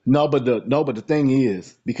 No, but the thing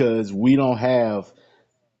is because we don't have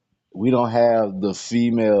the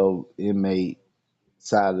female inmate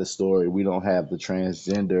side of the story. We don't have the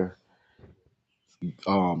transgender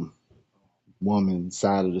um woman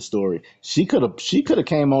side of the story. She could have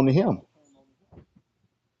came on to him.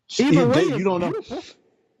 either way, You it's don't know. beautiful.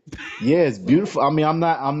 Yeah, it's beautiful. I mean, I'm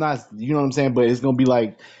not. You know what I'm saying? But it's gonna be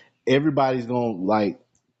like everybody's gonna like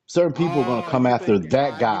certain people are gonna Oh, come you after think that I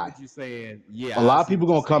get guy. what you're saying? A Yeah, I lot of see people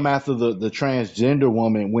what you're gonna come saying. after the transgender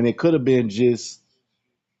woman when it could have been just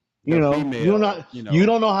The you female, not you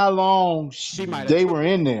don't know how long she might have they took were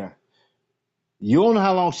it. in there. You don't know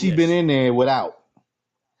how long she been Yes. in there without,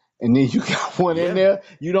 and then you got one in Yeah. there.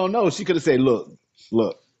 You don't know. She could have said, look,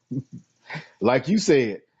 like you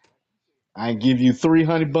said, I can give you 3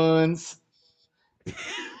 honey buns,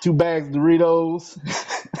 2 bags of Doritos,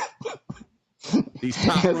 These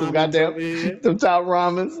top and some ramens goddamn over here. some top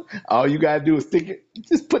ramens. All you gotta do is stick it.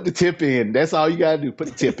 Just put the tip in. That's all you gotta do. Put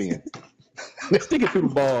the tip in. Stick it through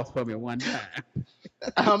the balls for me one time.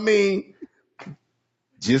 I mean,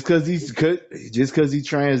 just because he's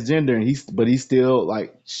transgender and he's still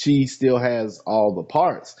like she still has all the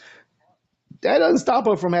parts. That doesn't stop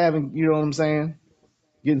her from having, you know what I'm saying,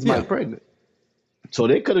 getting somebody Yeah. pregnant. So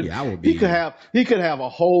they could have Yeah, I would be. he could have a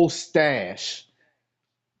whole stash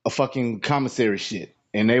of fucking commissary shit,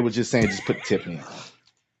 and they were just saying just put the tip in.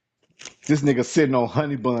 This nigga sitting on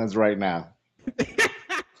honey buns right now.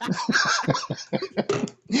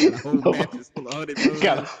 Got a whole mattress full of honey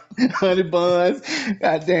Got buns. honey buns,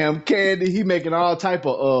 goddamn candy. He making all type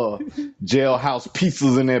of jailhouse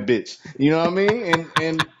pizzas in that bitch. You know what I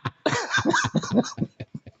mean?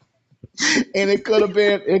 And it could have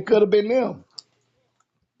been them.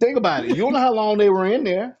 Think about it. You don't know how long they were in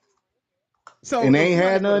there, So and they if ain't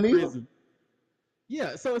somebody had go to none either. prison,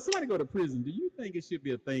 yeah. So if somebody go to prison, do you think it should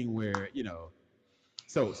be a thing where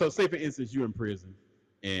So say for instance you're in prison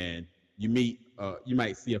and you meet, you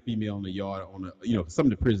might see a female in the yard on a, some of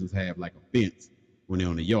the prisons have like a fence when they're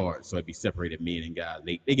on the yard, so it'd be separated men and guys.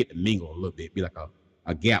 They get to mingle a little bit, be like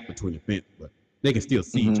a gap between the fence, but they can still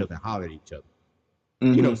see each Hmm. other and holler at each other.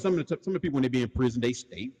 Hmm. Some of the people when they be in prison,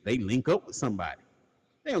 they link up with somebody.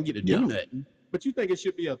 They don't get to do Yeah. nothing. But you think it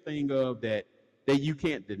should be a thing of that you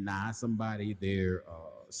can't deny somebody their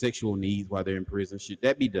sexual needs while they're in prison? Should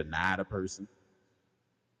that be denied a person?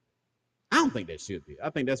 I don't think that should be. I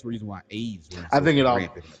think that's the reason why AIDS runs I so think it all.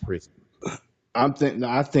 rampant in the prison. I'm think. No,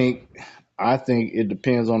 I think it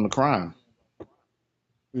depends on the crime.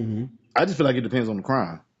 Mm-hmm. I just feel like it depends on the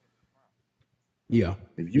crime. Yeah.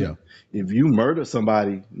 If Yeah. you murder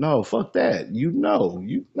somebody, no, fuck that. You know.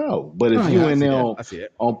 But Oh if you yeah, I in see there that. on, I see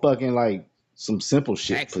that. fucking like some simple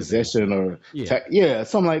shit, Tax evasion. possession or Yeah. yeah,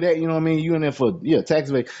 something like that. You know what I mean? You in there for tax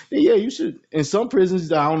evasion. Yeah, you should. In some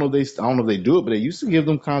prisons, I don't know if they do it, but they used to give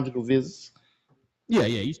them conjugal visits. Yeah,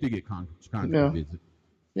 yeah. You still get conjugal Yeah, visit.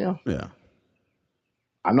 yeah. Yeah.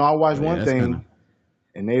 I know. I watched So yeah, one that's kind of thing,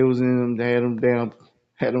 and they was in. They had them down.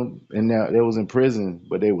 Had them, and now they was in prison,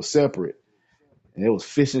 but they were separate. And they was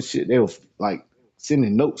fishing shit. They was like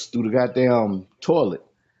sending notes through the goddamn toilet.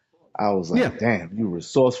 I was yeah. like, damn, you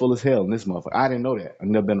resourceful as hell in this motherfucker. I didn't know that. I've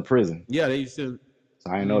never been to prison, Yeah, they used to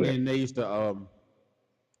so I didn't know and that. then they used to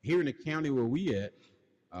here in the county where we at,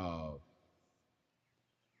 uh,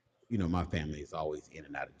 my family is always in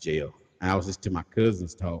and out of jail. And I was just to my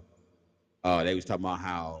cousins talk. They was talking about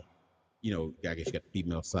how, I guess you got the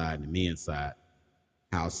female side and the men's side.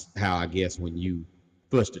 How I guess when you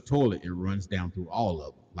flush the toilet, it runs down through all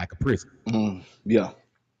of them like a prison. Yeah.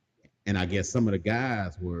 And I guess some of the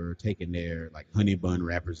guys were taking their like honey bun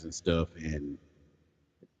wrappers and stuff and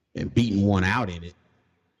beating one out in it,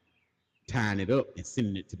 tying it up and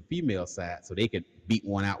sending it to the female side so they could beat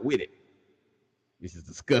one out with it. Which is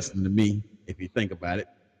disgusting to me if you think about it.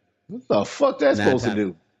 What the fuck that's Nine supposed to times,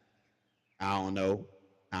 do? I don't know.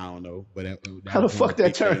 I don't know, but that How the was one of fuck the that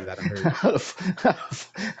big turn? things I heard. How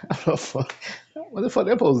the fuck? What the fuck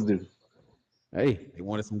that supposed to do? Hey, they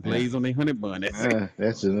wanted some glaze on their honey bun. That's it.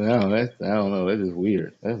 That's just no, that's I don't know. That's just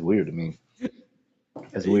weird. That's weird to me.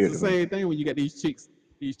 That's It's weird the to me. same thing when you got these chicks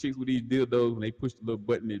with these dildos, when they push the little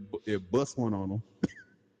button, they bust one on them.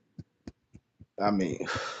 I mean,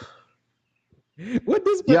 What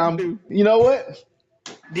this yeah, button do? you know what?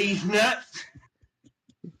 These nuts.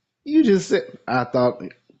 You just said. I thought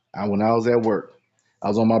when I was at work, I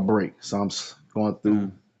was on my break, so I'm going Uh,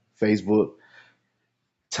 through Facebook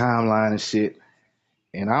timeline and shit.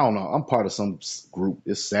 And I don't know. I'm part of some group.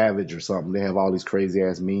 It's Savage or something. They have all these crazy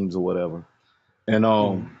ass memes or whatever, and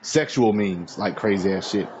mm, sexual memes like crazy ass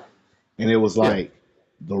shit. And it was yeah. like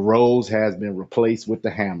the rose has been replaced with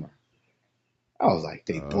the hammer. I was like,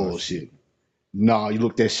 they Oh shit. bullshit. No, you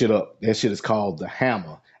look that shit up. That shit is called the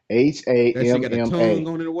hammer. H A That shit M got a M tongue A.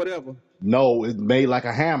 on it or whatever. No, it's made like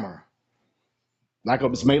a hammer.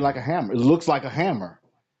 It's made like a Oh. hammer. It looks like a hammer,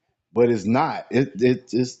 but it's not.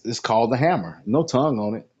 It's called the hammer. No tongue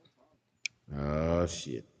on it. Oh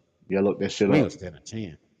shit. Yeah, look that shit We ain't up. gonna stand a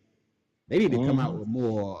chance. They need to come out Hmm. with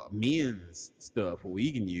more men's stuff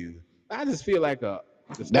we can use. I just feel like the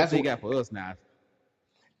stuff That's they what. got for us now.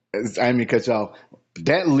 I mean, cut y'all.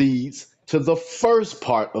 That leads to the first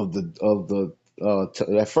part of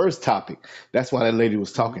that first topic. That's why that lady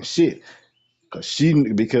was Mm-hmm. talking shit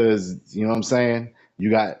because you know what I'm saying.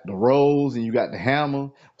 You got the rose and you got the hammer.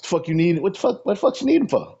 What the fuck you need? What the fuck you need them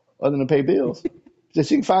for? Other than pay bills? Just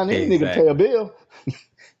she can find any nigga to pay a Exactly. bill.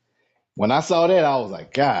 When I saw that, I was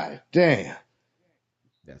like, God damn.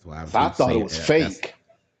 That's why I So I keep thought it saying was that's fake,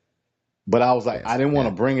 but I was like, I that's didn't want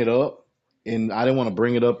to that bring it up, and I didn't want to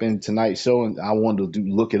bring it up in tonight's show, and I wanted to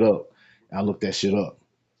look it up. I looked that shit up.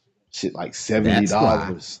 Shit like seventy that's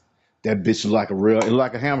why. dollars. That bitch is like a real, it look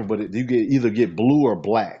like a hammer, but you get either get blue or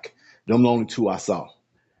black. Them the only two I saw.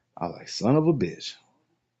 I was like, son of a bitch.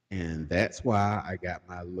 And that's why I got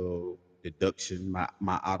my little deduction,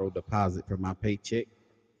 my auto deposit for my paycheck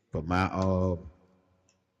for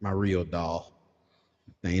my real doll.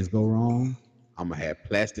 Things go wrong, I'm gonna have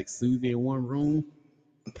plastic Susie in one room,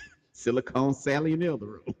 silicone Sally in the other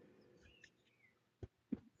room.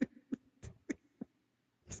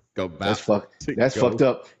 Go That's about fuck. to That's fucked go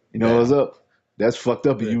up. You know what's down. up? That's fucked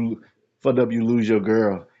up. But You fucked up. You lose your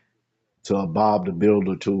girl to a Bob the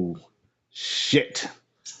Builder tool. Shit.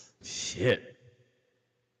 shit,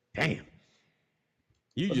 damn,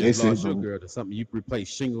 you They just said lost your the girl to something you replace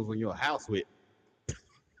shingles on your house with.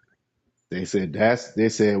 they said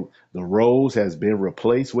the rose has been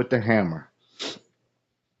replaced with the hammer.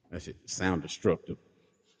 That shit sound destructive.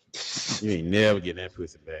 You ain't never getting that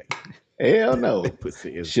pussy back. Hell no. That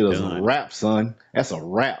pussy is Shit is a done. wrap, son. That's a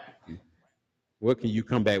wrap. What can you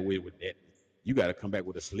come back with that? You got to come back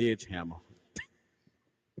with a sledgehammer.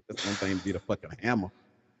 That's one thing to be the fucking hammer.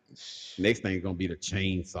 Next thing is gonna be the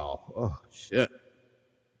chainsaw. Oh shit!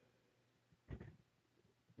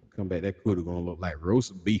 Come back, that cooter gonna look like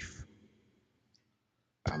roast beef.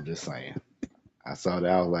 I'm just saying. I saw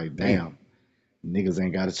that. I was like, Damn, damn, niggas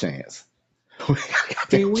ain't got a chance.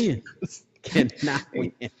 can't win. Cannot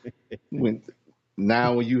win. when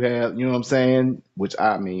now when you have, you know what I'm saying? Which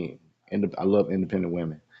I mean, I love independent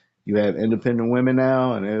women. You have independent women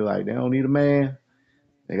now, and they're like, they don't need a man.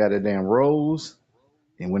 They got that damn rose,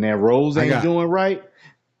 and when that rose I ain't got. doing right,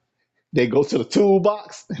 they go to the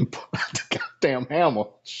toolbox and pull out the goddamn hammer.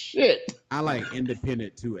 Shit. I like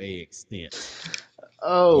independent to a extent.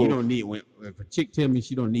 You Oh, don't need when if a chick tell me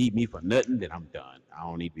she don't need me for nothing, then I'm done. I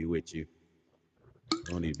don't need to be with you.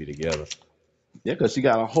 We don't need to be together. yeah, because she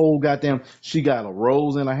got a whole goddamn. She got a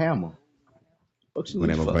rose and a hammer. What she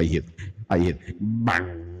need Whenever for? I hit,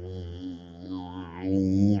 bang.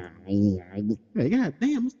 Hey, God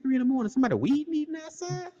damn, it's 3 in the morning. Somebody weed needing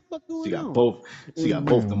outside? What She going got on? both. She got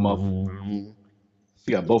both the muff.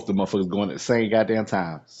 She got both the motherfuckers going at the same goddamn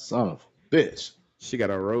time. Son of a bitch. She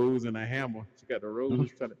got a rose and a hammer. She got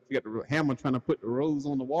the hammer trying to put the rose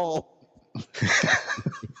on the wall.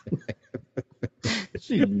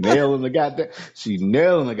 She nailing the goddamn. She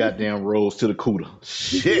nailing the goddamn rose to the cooter.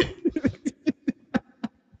 Shit,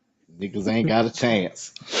 niggas ain't got a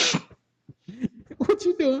chance. What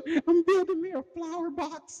you doing? I'm building me a flower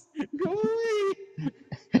box. Go away.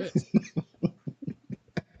 Bitch.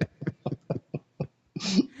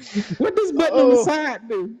 What this button on the Oh, side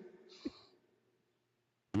do?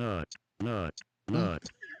 Nut, nut, nut.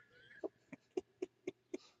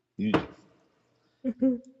 you,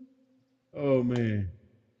 Oh man.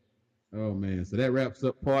 Oh man. So that wraps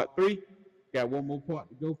up part 3. Got one more part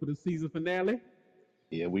to go for the season finale.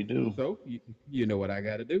 yeah, we do. So you know what I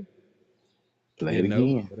got to do. Play You it know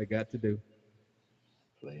again. what I got to do.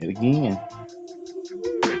 Play it again.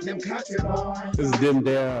 This is them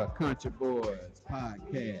there country boys.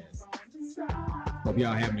 podcast. Hope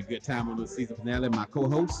y'all having a good time on the season finale. My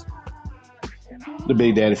co-host, The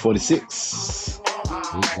Big Daddy 46.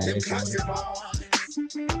 Big Daddy 40.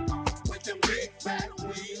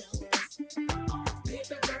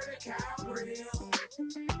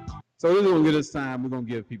 So this is gonna give us time. We're gonna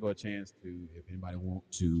give people a chance to, if anybody want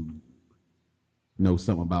to know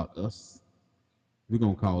something about us, we're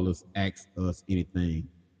gonna call us Ask Us Anything.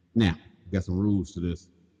 Now, we got some rules to this.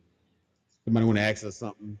 Somebody want to ask us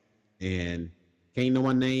something and can't know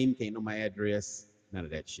my name, can't know my address, none of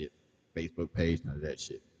that shit. Facebook page, none of that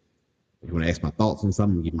shit. If you want to ask my thoughts on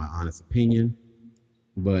something, give my honest opinion.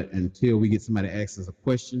 But until we get somebody to ask us a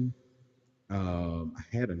question, I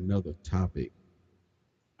had another topic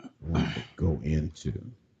I wanted to go into,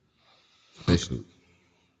 especially.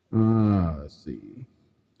 Let's see.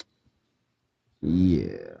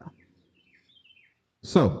 Yeah.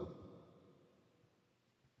 So,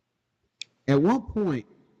 at one point,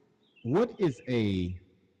 what is a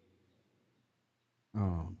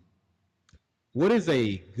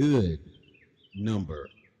good number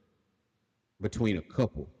between a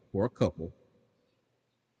couple, for a couple?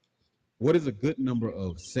 What is a good number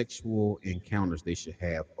of sexual encounters they should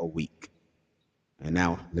have a week? And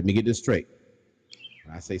now, let me get this straight.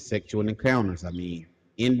 When I say sexual encounters, I mean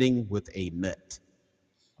ending with a nut.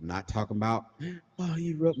 I'm not talking about, oh,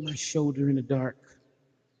 you rubbed my shoulder in the dark.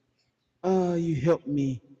 Oh, you helped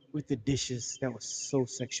me with the dishes. That was so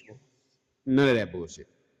sexual. None of that bullshit.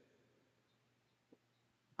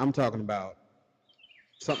 I'm talking about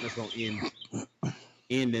something that's gonna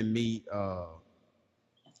end in me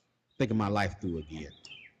thinking my life through again.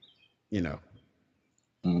 You know,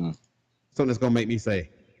 something that's gonna make me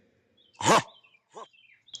say, huh.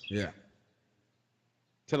 Yeah.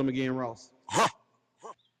 Tell them again, Ross. Huh.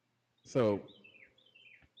 So,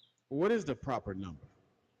 what is the proper number?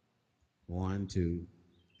 1, 2,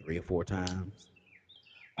 3, or 4 times?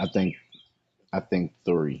 I think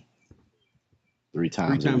 3. 3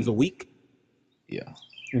 times. 3 times a week? Yeah.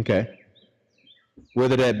 Okay.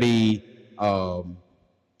 Whether that be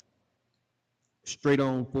straight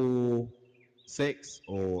on full sex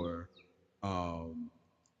or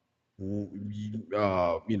you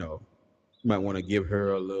know, you might want to give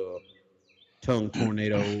her a little tongue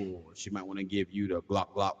tornado, or she might want to give you the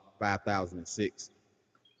Glock 5006.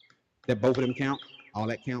 That both of them count? All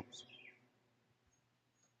that counts?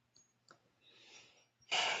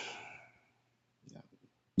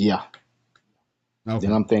 Yeah. Okay.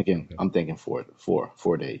 Then I'm thinking 4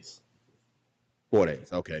 days. 4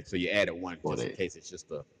 days. Okay. So you added one 4 just in days. case it's just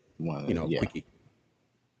a One, yeah. Quickie.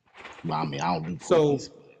 Well, I mean, I don't do quickies, so, but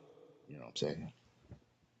you know what I'm saying?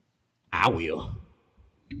 I will.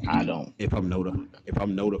 I don't. If I'm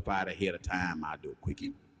notified ahead of time, I'll do a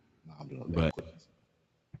quickie. No, I'm doing But quickies.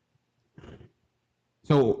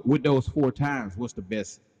 So with those 4 times, what's the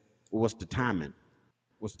timing?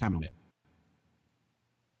 What's the timing on that?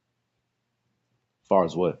 As far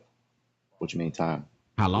as what? What you mean time?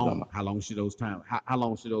 How long? How long should those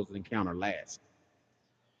encounter last?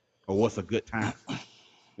 Or what's a good time?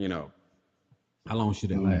 You know, how long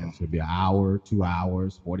should it last? Should it be an hour, 2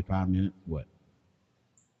 hours, 45 minutes? What?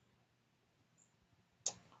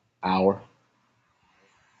 Hour.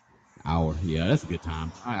 Yeah, that's a good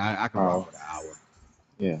time. I can rock with an hour.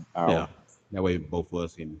 Yeah, hour. Yeah, that way both of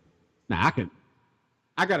us can. Now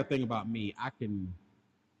I got a thing about me.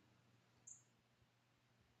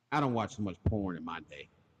 I don't watch so much porn in my day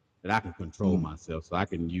that I can control myself, so I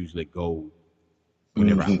can usually go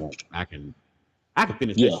whenever I want. I can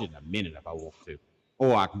finish that shit in a minute if I want to,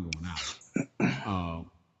 or I can go an hour.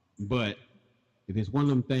 But if it's one of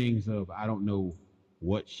them things of I don't know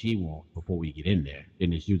what she wants before we get in there,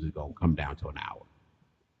 then it's usually gonna come down to an hour,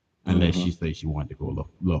 unless she says she wanted to go a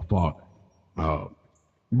little farther.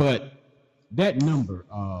 But that number,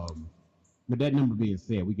 with that number being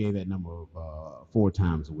said, we gave that number of 4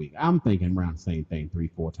 times a week. I'm thinking around the same thing,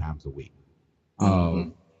 3-4 times a week.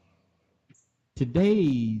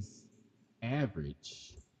 Today's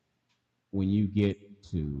average, when you get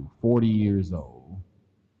to 40 years old,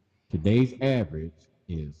 today's average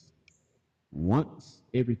is once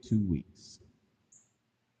every 2 weeks.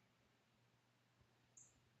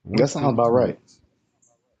 That sounds about right.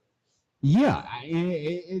 Yeah,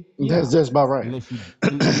 That's just about right.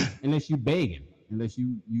 Unless you begging, unless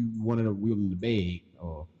you one of the willing to beg,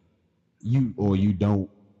 or you don't.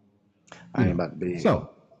 I ain't about to beg.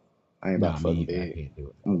 So I ain't about to fucking beg. I can't do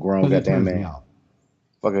it. I'm a grown goddamn man.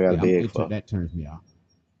 Fuck, I gotta beg for. That turns me off.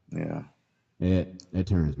 Yeah. That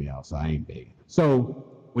turns me off. So I ain't begging. So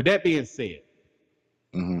with that being said,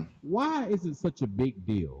 why is it such a big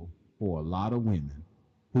deal for a lot of women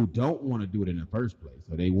who don't want to do it in the first place,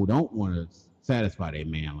 or they don't want to satisfy their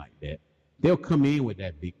man like that, they'll come in with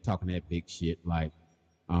that talking that big shit. Like,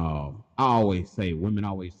 I always say, women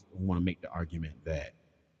always want to make the argument that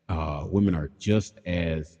women are just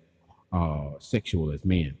as sexual as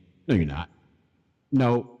men. No, you're not.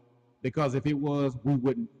 No, because if it was, we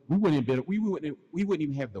wouldn't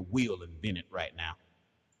even have the wheel invented right now.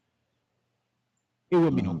 It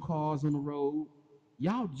wouldn't be no cars on the road.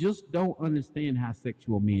 Y'all just don't understand how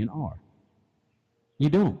sexual men are. You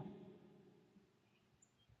don't.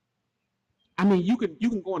 I mean, you can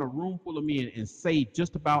go in a room full of men and say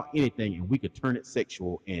just about anything, and we could turn it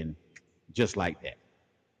sexual and just like that.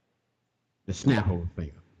 The snap of a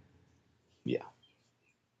finger. Yeah.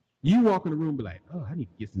 You walk in the room and be like, oh, I need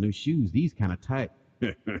to get some new shoes. These kind of tight.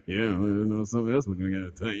 Yeah, something else looking kind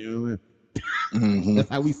of tight. You know what I mean? That's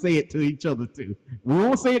how we say it to each other too. We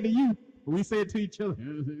won't say it to you, but we say it to each other.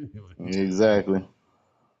 Exactly.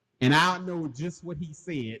 And I know just what he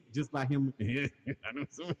said, just like him. I know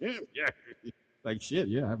some him. Yeah. Like shit,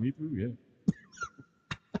 yeah, me too,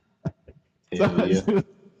 yeah. Hell yeah.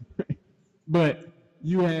 But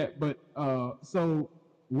so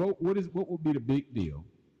what would be the big deal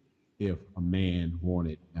if a man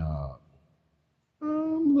wanted a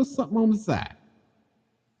little something on the side?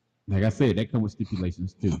 Like I said, that comes with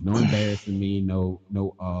stipulations too. No embarrassing me, no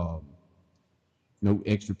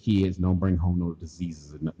extra kids, don't bring home no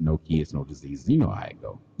diseases, no kids, no diseases. You know how it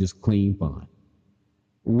go. Just clean fun.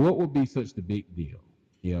 What would be such the big deal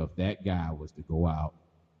if that guy was to go out?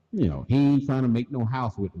 You know, he ain't trying to make no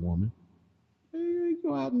house with the woman. Hey,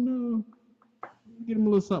 go out and get him a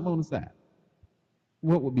little something on the side.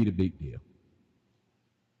 What would be the big deal?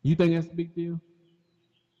 You think that's the big deal?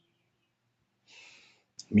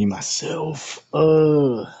 Me myself.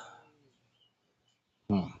 Huh?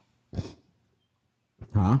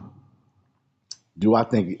 Do I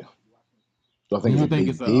think it? Do I think Do it's you a think big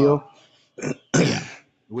it's deal? yeah?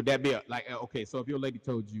 Would that be okay? So if your lady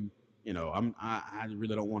told you, you know, I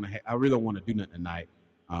really don't want to I really don't want to do nothing tonight,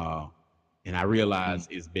 and I realize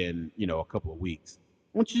it's been a couple of weeks.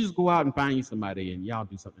 Why don't you just go out and find you somebody and y'all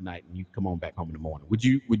do something tonight and you come on back home in the morning? Would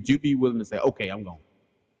you be willing to say, okay, I'm going?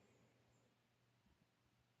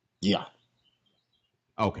 Yeah.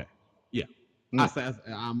 Okay, yeah.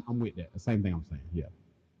 I'm with that. The same thing I'm saying. Yeah.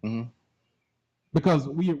 Mm-hmm. Because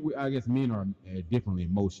I guess men are differently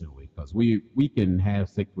emotionally because we can have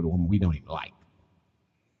sex with a woman we don't even like.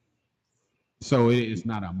 So it's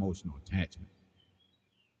not an emotional attachment.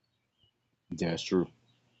 That's true.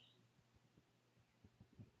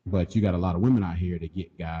 But you got a lot of women out here that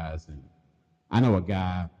get guys, and I know a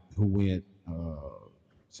guy who went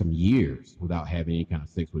some years without having any kind of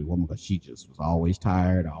sex with a woman because she just was always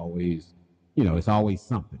tired, always, it's always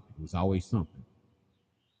something. It was always something.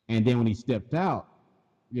 And then when he stepped out,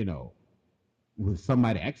 with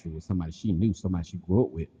somebody she knew, somebody she grew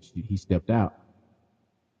up with, he stepped out.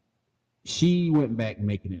 She went back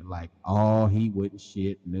making it like, oh, he wouldn't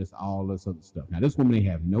shit and all this other stuff. Now, this woman, they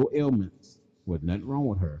have no ailments, with nothing wrong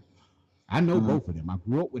with her. I know both of them. I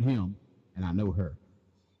grew up with him, and I know her.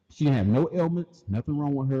 She didn't have no ailments, nothing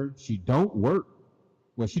wrong with her. She don't work.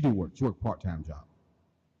 Well, she do work. She work part-time job.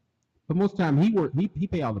 But most of the time, he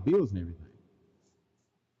pay all the bills and everything.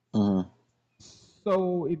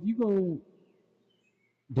 So if you go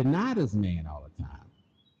deny this man all the time,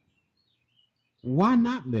 why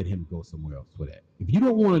not let him go somewhere else for that? If you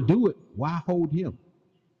don't want to do it, why hold him?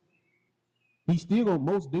 He's still gonna.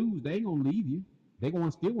 Most dudes, they ain't gonna leave you. They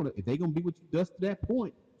gonna still want to. If they gonna be with you just to that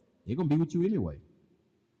point, they're gonna be with you anyway.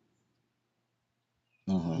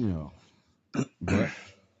 But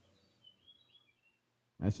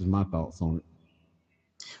that's just my thoughts on it.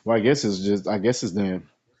 Well, I guess it's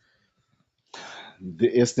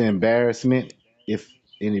the embarrassment if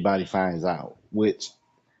anybody finds out. Which,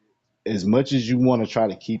 as much as you want to try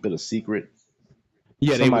to keep it a secret,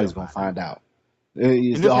 Yeah, they will somebody's gonna find find out. out. And It's this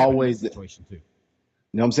happened in this always, situation too. you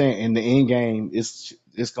know what I'm saying? In the end game, it's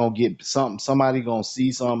gonna get something. Somebody gonna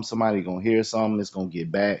see something. Somebody gonna hear something. It's gonna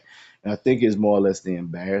get back. And I think it's more or less the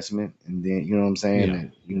embarrassment, and then you know what I'm saying, Yeah.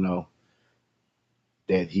 that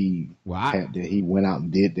that he Well, that he went out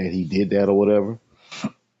and did that. He did that or whatever.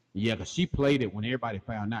 yeah, because she played it when everybody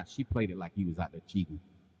found out. She played it like he was out there cheating.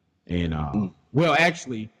 And Mm. well,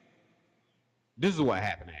 actually, this is what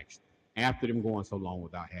happened. Actually, after them going so long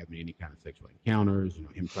without having any kind of sexual encounters,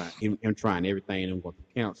 him trying everything, them going through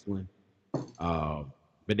counseling,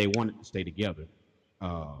 but they wanted to stay together.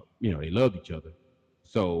 They loved each other.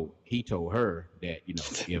 So he told her that,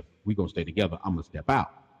 if we gonna stay together, I'm gonna step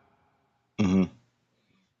out. Mm-hmm.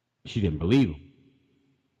 She didn't believe him.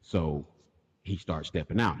 So he starts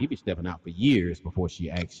stepping out. He'd been stepping out for years before she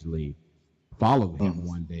actually followed him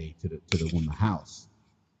one day to the woman's house.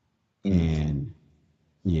 And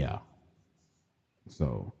yeah,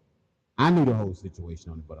 so I knew the whole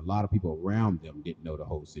situation on it, but a lot of people around them didn't know the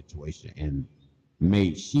whole situation, and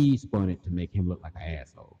she spun it to make him look like an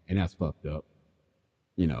asshole, and that's fucked up.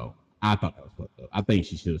 You know, I thought that was fucked up. I think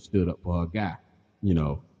she should have stood up for her guy. You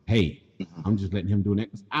know, hey, I'm just letting him do it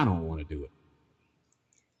because I don't want to do it.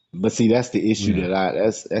 But see, that's the issue Yeah.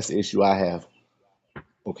 that's the issue I have.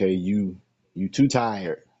 Okay, you too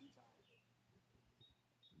tired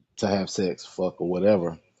to have sex, fuck or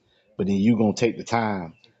whatever, but then you gonna take the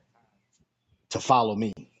time to follow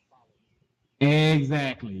me.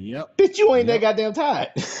 Exactly. Yep. Bitch, you ain't that Yep. goddamn tired.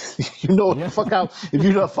 You know what the Yep. fuck out. If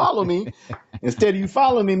you don't follow me, instead of you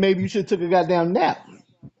following me, maybe you should have took a goddamn nap.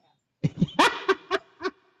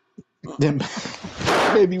 Then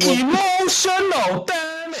maybe Emotional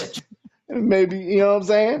damage. maybe you know what I'm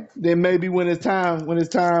saying. Then maybe when it's time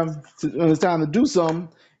to do something,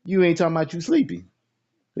 you ain't talking about you sleepy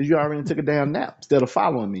because you already took a damn nap instead of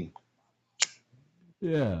following me.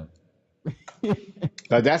 Yeah.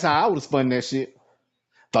 That's how I would have spun that shit.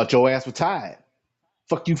 Thought your ass was tired.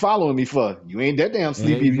 Fuck you following me for? You ain't that damn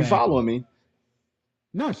sleepy if you Exactly. following me.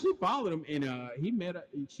 No, she followed him, and he met her.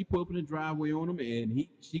 She pulled up in the driveway on him, and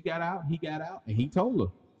she got out. He got out, and he told her,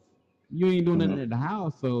 "You ain't doing nothing Mhm. at the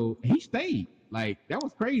house." So he stayed. Like that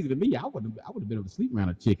was crazy to me. I would have been able to sleep around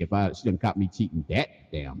a chick if she didn't caught me cheating that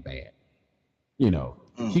damn bad. You know,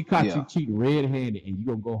 she caught you Yeah. cheating red-handed, and you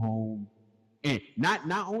gonna go home. And not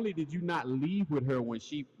only did you not leave with her when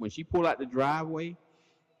she pulled out the driveway,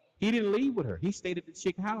 he didn't leave with her. He stayed at the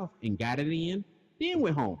chick house and got it in, then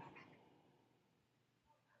went home.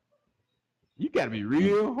 You got to be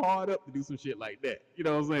Mm. real hard up to do some shit like that. You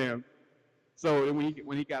know what I'm saying? So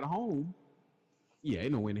when he got home, yeah,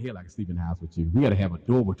 ain't no way in the hell I can sleep in the house with you. We got to have a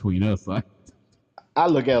door between us. So I I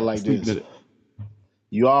look at it like sleep this. in it.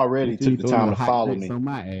 You already Until you took the throw time no to hot follow grapes me. on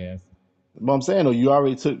my ass. But I'm saying though, you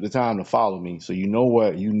already took the time to follow me, so you know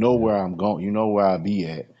Yeah. where I'm going, you know where I be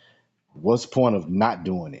at. What's the point of not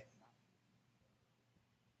doing it?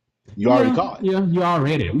 You already Yeah, caught. yeah,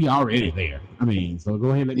 we already there. I mean, so go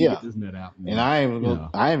ahead and let me Yeah. get this nut out, And and you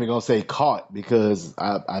know, I ain't even gonna say caught because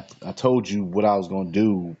I told you what I was gonna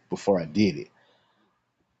do before I did it.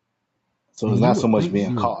 So and it's you not so would much think being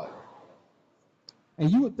she would, caught.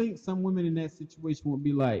 and you would think some women in that situation would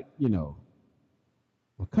be like,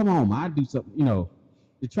 well, come on, man, I do something,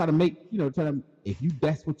 to try to make, if you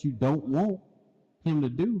that's what you don't want him to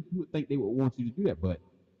do, you would think they would want you to do that, but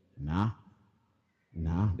nah,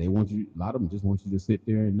 they want you. A lot of them just want you to sit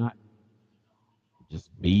there and not just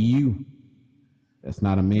be you. That's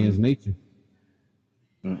not a man's Mm, nature.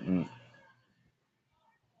 mm-mm.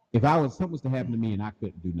 If I was something was to happen to me and I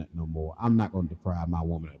couldn't do nothing no more, I'm not going to deprive my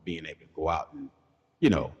woman of being able to go out and, you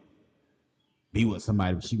know, be with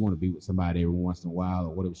somebody. If she want to be with somebody every once in a while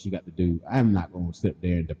or whatever she got to do, I'm not going to sit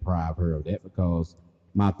there and deprive her of that because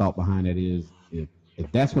my thought behind it is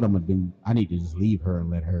if that's what I'm gonna do, I need to just leave her and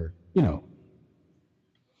let her,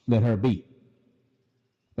 let her be.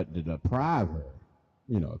 But to deprive her,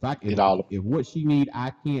 if I It all if what she need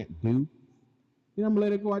I can't do, then I'm gonna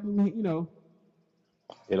let her go out and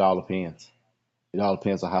it all depends. It all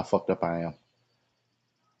depends on how fucked up I am.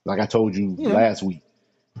 Like I told you yeah. last week,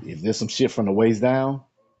 if there's some shit from the waist down,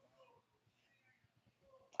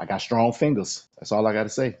 I got strong fingers. That's all I got to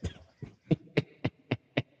say.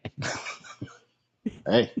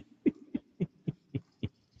 Hey,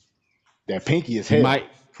 that pinky is She hell. might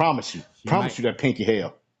Promise you. she Promise might you that pinky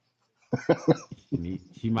hell.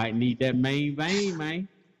 she might need that main vein, man.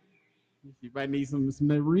 She might need some of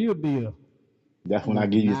the real deal. That's You when I gonna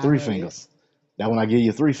give you deny three her that? fingers. That's when I give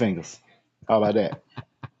you three fingers. How about that?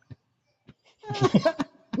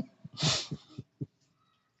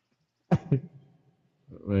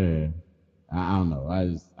 Man, I don't know.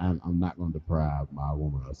 I'm not going to deprive my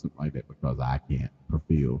woman or something like that because I can't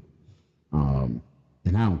fulfill. Um,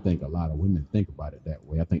 and I don't think a lot of women think about it that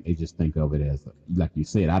way. I think they just think of it as, like you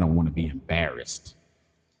said, I don't want to be embarrassed,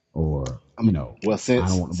 or Well, I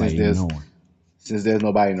don't want nobody knowing. since there's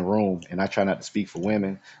nobody in the room, and I try not to speak for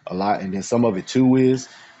women a lot, and then some of it too is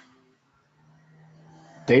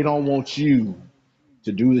they don't want you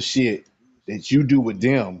to do the shit that you do with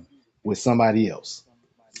them with somebody else.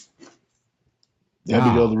 That'd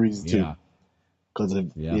be the other Oh, reason too. yeah, Because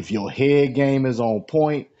yeah. if your head game is on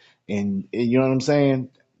point, and you know what I'm saying,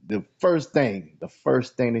 the first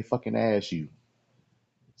thing they fucking ask you.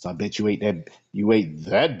 So I bet you ate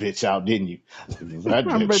that bitch out, didn't you? That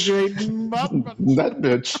I bet you bitch, ain't much. that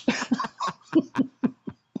bitch.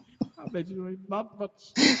 bet you ain't not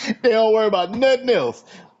much. They don't worry about nothing else.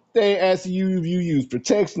 They ain't asking you if you use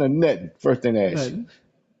protection or nothing. First thing they ask you. Nothing.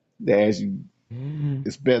 They ask you,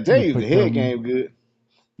 it's better. Tell You you if the put head them. game good.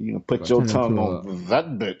 You gonna put Gonna your turn tongue into a. on that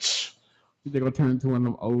bitch. They're gonna turn into one of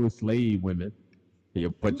them old slave women. You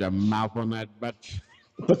put your mouth on that bitch.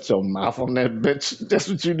 Put your mouth on that bitch. That's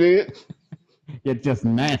what you did. You're just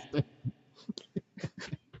nasty.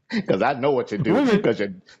 Cause I know what you do. Women.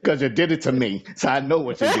 Cause you did it to me. So I know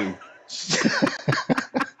what you do.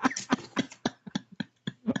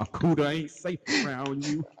 A cooter ain't safe around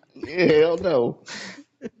you. Hell no.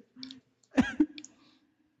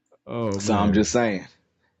 Oh So I'm man. just saying.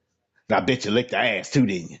 I bet you licked the ass too,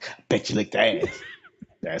 didn't you? I bet you licked the ass.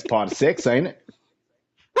 That's part of sex, ain't it?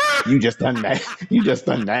 You just done that. You just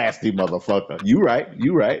done nasty, motherfucker. You right.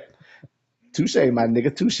 You right. Touche, my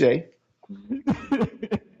nigga. Touche.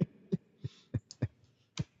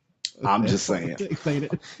 I'm That's just part of saying. sex, ain't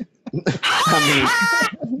it? I mean,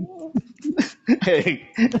 hey,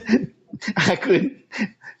 I couldn't.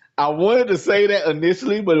 I wanted to say that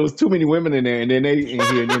initially, but it was too many women in there, and then they in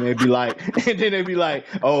here, and then they'd be like, and then they'd be like,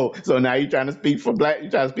 "Oh, so now you trying to speak for black? You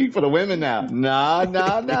trying to speak for the women now? Nah,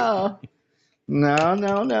 nah, nah, no,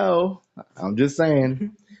 no, no. I'm just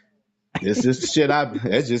saying, this is shit.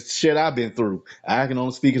 That's just shit I've been through. I can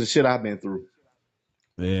only speak of the shit I've been through.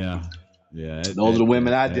 Yeah. Yeah. Those are the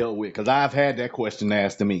women I dealt with, because I've had that question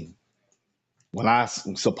asked to me when I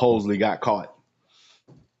supposedly got caught.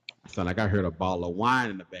 Sound like I heard a bottle of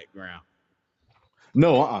wine in the background.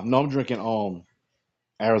 No, no, I'm drinking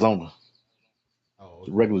Arizona, Oh,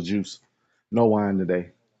 okay. regular juice, no wine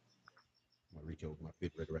today. I'm gonna reach over my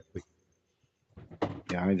refrigerator right quick.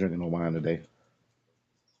 Yeah, I ain't drinking no wine today.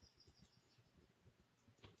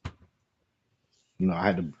 I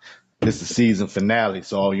had to. This is the season finale,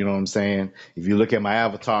 so you know what I'm saying. If you look at my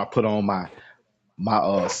avatar, put on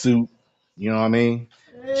my suit. You know what I mean,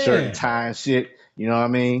 shirt and Yeah. tie and shit. You know what I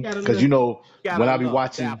mean, Got a because little got when a I be little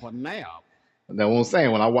watching, dapper now. that's what I'm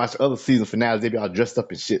saying. When I watch other season finales, they be all dressed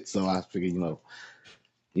up and shit. So I figure, what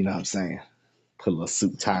I'm saying. Put a little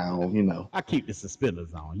suit tie on. I keep the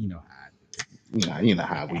suspenders on. You know how I do. You know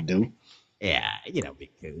how we do. Yeah,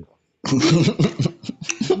 be cool.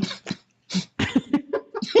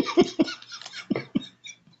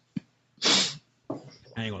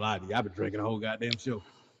 I ain't gonna lie to you. I've been drinking the whole goddamn show.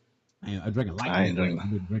 I'm drinking light I though, ain't but drinking. I've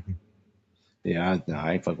been drinking. Yeah,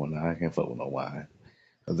 I ain't fucking with no. I can't fuck with no wine.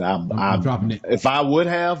 Cause I'm dropping it. if I would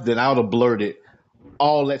have, then I would have blurted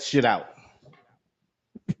all that shit out.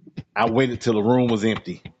 I waited till the room was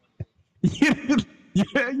empty.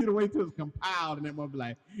 Yeah, you to wait till it's compiled and then we'll be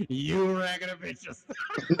like, you raggedy bitches.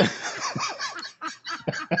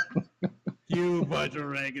 You bunch of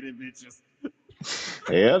raggedy bitches.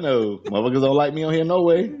 Hell no, motherfuckers don't like me on here no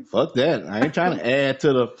way. Fuck that. I ain't trying to add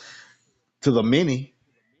to the mini.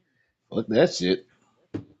 Fuck that shit.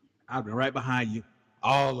 I've been right behind you.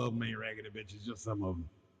 All of them ain't raggedy bitches, just some of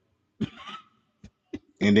them.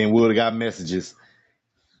 And then we would have got messages.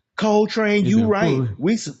 Coltrane, It's you been right.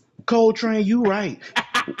 full. Coltrane, you right.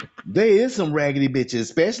 There is some raggedy bitches,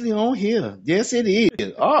 especially on here. Yes, it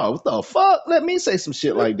is. Oh, what the fuck? Let me say some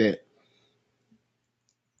shit like that.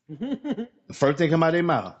 The first thing come out of their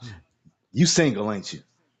mouth. You single, ain't you?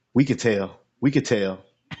 We could tell. We could tell.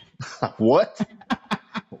 What?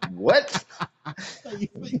 What?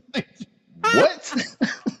 What?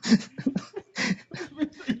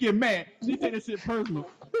 You get mad. You take that shit personal.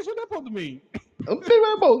 What should that supposed to mean? What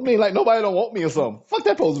that supposed to mean? Like nobody don't want me or something. Fuck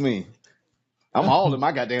that supposed to mean. I'm all in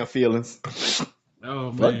my goddamn feelings.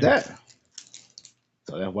 Oh Fuck man. that.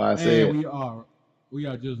 So that's why I And said, we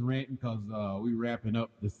are just ranting because we wrapping up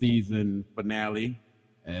the season finale.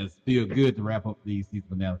 And it's feel good to wrap up the season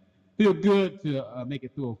finale. Feel good to make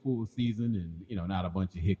it through a full season and not a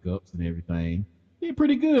bunch of hiccups and everything. Did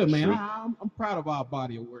pretty good, man. true. I'm proud of our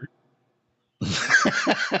body of work.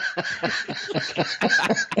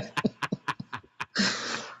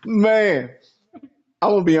 Man, I'm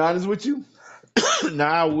gonna be honest with you.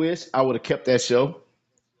 Now I wish I would have kept that show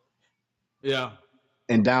Yeah,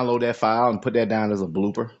 and download that file and put that down as a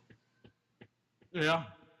blooper. yeah,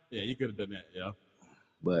 yeah. You could have done that. Yeah,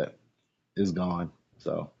 But it's gone.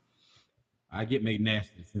 So I get made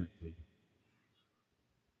nasty sent it to you.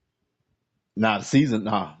 now the season,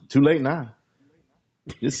 too late now.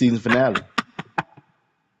 This season finale.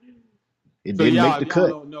 It So didn't make y'all, the if y'all cut.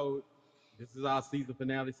 don't know, this is our season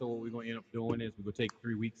finale. So what we're gonna end up doing is we're gonna take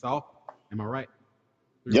 3 weeks off. Am I right?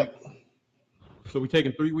 3 weeks. Yep. So we're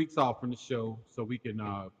taking 3 weeks off from the show so we can,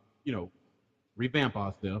 revamp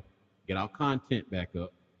our stuff, get our content back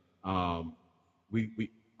up. We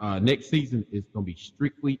Next season is gonna be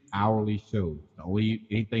strictly hourly shows. The only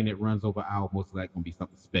anything that runs over hour most likely gonna be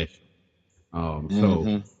something special. So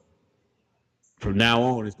Mm-hmm. from now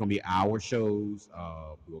on, it's gonna be hour shows.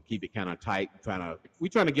 We'll keep it kind of tight. We're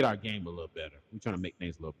trying to get our game a little better. We're trying to make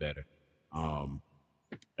things a little better.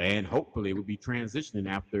 And hopefully we'll be transitioning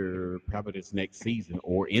after probably this next season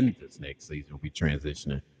or in this next season. We'll be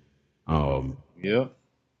transitioning. Um, Yeah.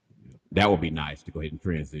 that would be nice to go ahead and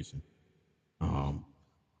transition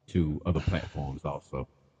to other platforms also.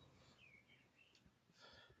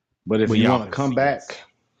 But if But you y'all want to can come see us. back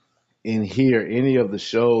and hear any of the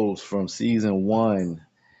shows from season one,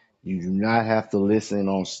 you do not have to listen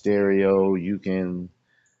on stereo. You can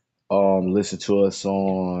listen to us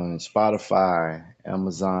on Spotify,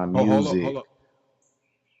 Amazon Oh, hold up, hold Music. up,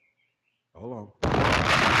 hold on.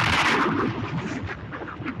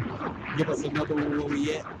 Give us another one where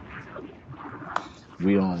we at.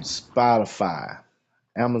 We on Spotify,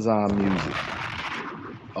 Amazon Music,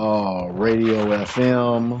 Radio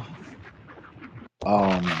FM,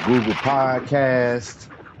 Google Podcast,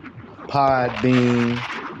 Podbean.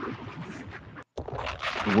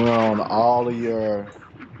 We're on all of your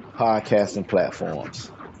podcasting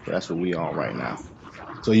platforms. That's what we on right now.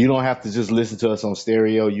 So you don't have to just listen to us on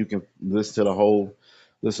stereo. You can listen to all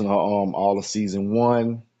of season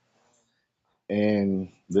one and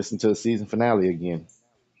listen to the season finale again.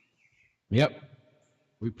 Yep.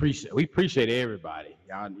 We appreciate everybody.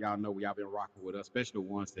 Y'all know y'all been rocking with us, especially the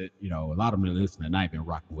ones that a lot of them that listen tonight been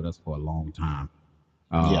rocking with us for a long time.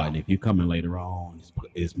 Yeah. And if you're coming later on,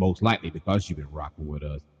 it's most likely because you've been rocking with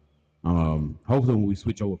us. Hopefully, when we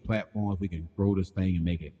switch over platforms, we can grow this thing and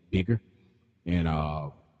make it bigger, and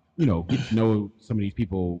get to know some of these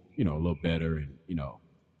people, a little better, and y'all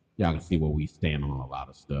can see where we stand on a lot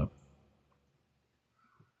of stuff.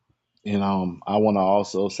 And I want to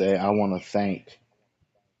also say I want to thank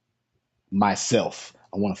myself.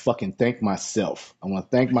 I want to fucking thank myself. I want to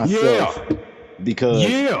thank myself Yeah, because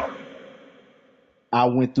yeah. I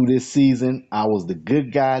went through this season. I was the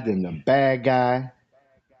good guy, then the bad guy,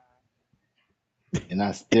 and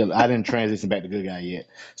I didn't transition back to good guy yet.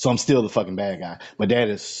 So I'm still the fucking bad guy. But that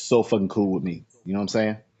is so fucking cool with me. You know what I'm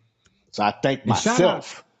saying? So I thank And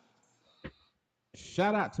myself.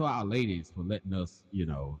 shout out to our ladies for letting us,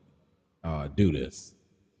 do this.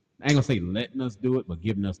 I ain't gonna say letting us do it, but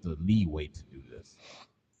giving us the leeway to do this,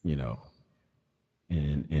 you know,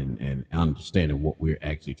 and understanding what we're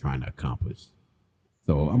actually trying to accomplish.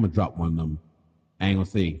 So I'm gonna drop one of them. I ain't gonna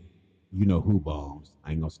say, who bombs.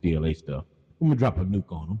 I ain't gonna steal their stuff. I'm gonna drop a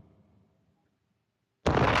nuke on them.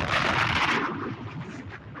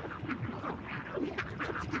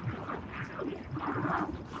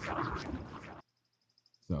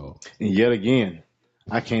 So And yet again,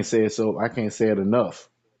 I can't say it enough.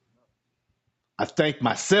 I thank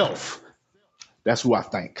myself. That's who I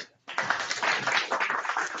thank.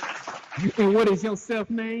 and what is your self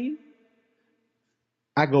name?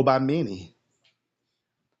 I go by many.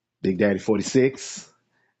 Big Daddy 46,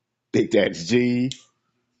 Big Daddy G,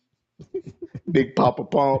 Big Papa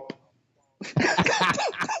Pump.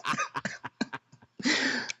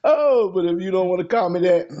 Oh, but if you don't want to call me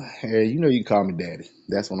that, hey, you can call me Daddy.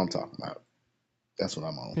 That's what I'm talking about. That's what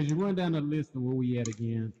I'm on. Could you run down the list of where we at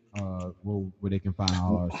again? Where they can find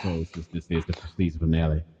all our shows since this is the season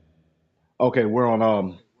finale. Okay, we're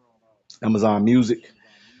on Amazon Music,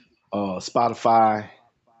 Spotify,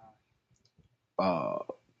 uh,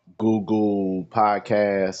 Google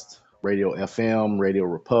Podcast, Radio FM, Radio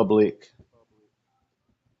Republic,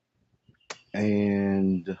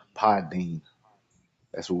 and Podbean.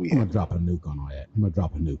 That's where we I'm at. gonna drop a nuke on all that. I'm gonna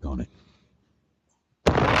drop a nuke on it.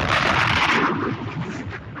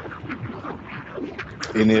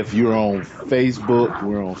 And if you're on Facebook,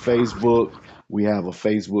 we're on Facebook. We have a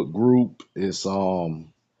Facebook group. It's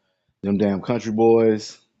them damn country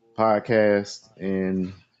boys podcast,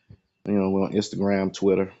 and we're on Instagram,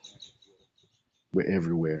 Twitter. We're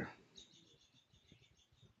everywhere.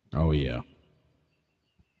 Oh yeah.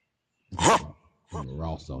 We're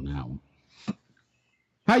also on that one.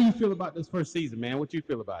 How you feel about this first season, man? What you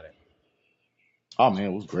feel about it? Oh man,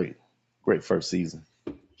 it was great. Great first season.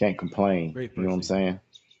 Can't complain. Great You know what first I'm season. saying?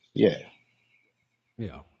 Yeah.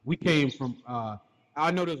 Yeah. We came from I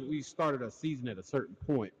know that we started a season at a certain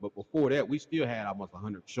point, but before that we still had almost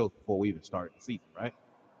 100 shows before we even started the season, right?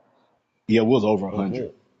 Yeah, it was over Or 100.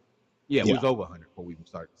 more. Yeah, we Yeah. was over 100 before we even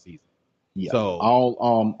started the season. Yeah. So,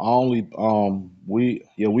 All I only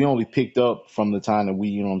we only picked up from the time that we,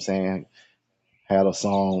 you know what I'm saying, had a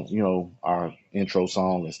song, our intro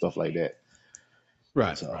song and stuff like that.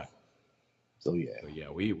 right, So right. so yeah. So yeah,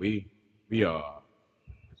 we are.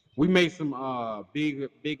 We made some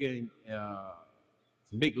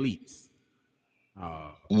some big leaps.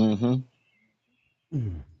 Uh, Mm-hmm.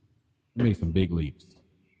 we made some big leaps.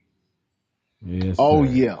 Yes, Oh sir.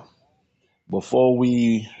 yeah. Before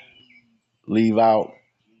we leave out,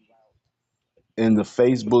 in the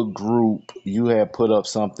Facebook group, you had put up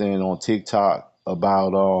something on TikTok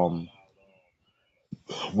about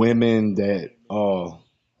women that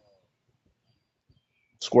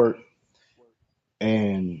squirt,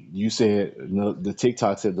 and you said no, the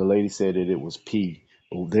TikTok said the lady said that it was pee.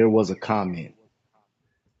 Well, there was a comment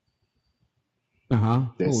Uh huh.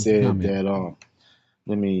 that What was the said comment? that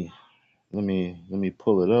let me let me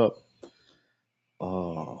pull it up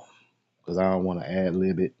because I don't want to ad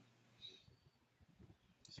lib it.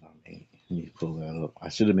 So, let me pull that up. I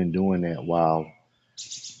should have been doing that while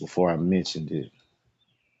before I mentioned it.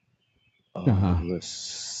 Uh huh.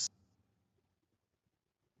 Let's.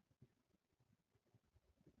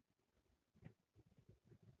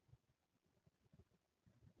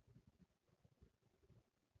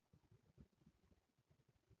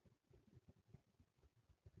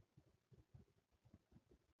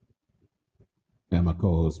 And my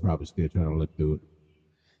co-host probably still trying to look through it.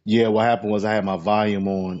 Yeah, what happened was I had my volume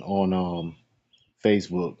on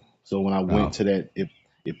Facebook. So when I went Oh. to that,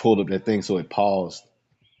 it pulled up that thing, so it paused.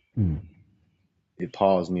 Hmm. It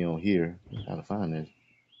paused me on here. How to find this?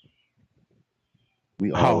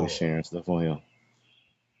 We always Oh. sharing stuff on here.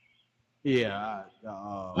 Yeah.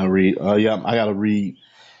 I read. Yeah, I gotta read.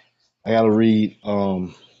 I gotta read.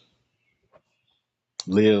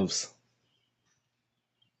 Liv's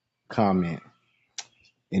comment,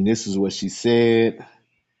 and this is what she said.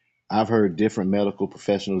 I've heard different medical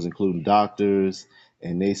professionals, including doctors,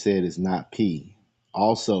 and they said it's not pee.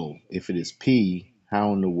 Also, if it is pee,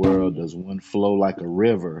 how in the world does one flow like a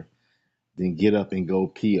river, then get up and go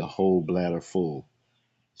pee a whole bladder full?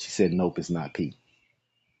 She said, nope, it's not pee.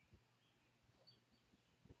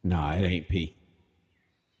 No, it ain't pee.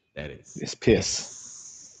 That is It's piss.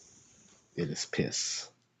 piss. It is piss.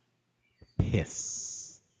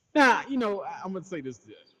 Piss. Now, I'm gonna say this.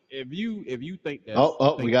 If you think Oh, that's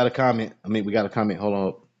oh, we think got a comment. I mean, we got a comment. Hold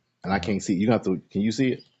on. And I uh can't see. You got to, can you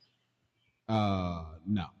see it?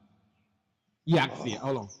 no. Yeah, I can see Oh, it.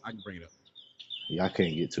 Hold on, I can bring it up. yeah, I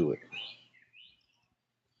can't get to it.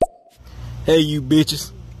 Hey, you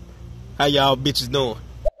bitches. How y'all bitches doing?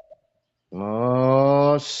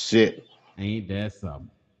 Oh, shit. Ain't that something?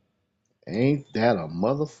 Ain't that a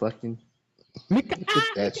motherfucking, Mika look at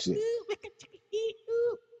ah, that Mika shit. ooh, Mika chicka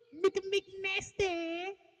ooh, Mika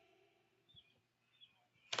nasty.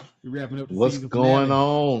 We wrapping up the What's season going finale.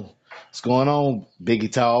 on? What's going on,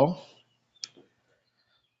 Biggie Tall?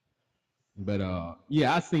 But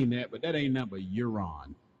yeah, I seen that, but that ain't nothing but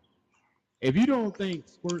urine. If you don't think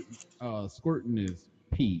squirting is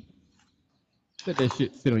pee, let that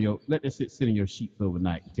shit sit in your sheets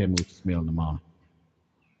overnight and tell me what you smell in the morning.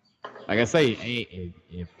 Like I say,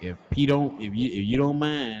 if pee don't if you don't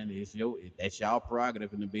mind, that's y'all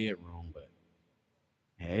prerogative in the bedroom, but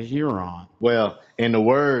as you're on. Well, in the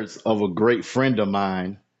words of a great friend of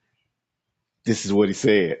mine, this is what he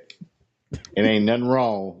said. It ain't nothing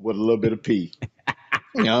wrong with a little bit of pee.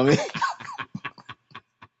 You know what I mean?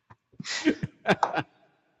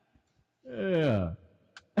 Yeah.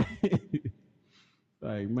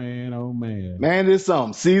 Like man, oh man. Man, this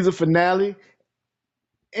season finale,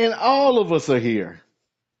 and all of us are here.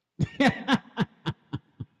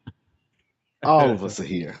 All of us are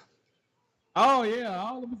here. Oh yeah,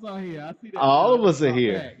 all of us are here. I see that now. All I of just us are dropped here.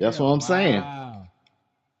 back. That's Yeah, what I'm saying. wow.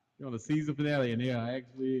 You're on the season finale, and yeah,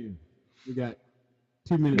 actually, we got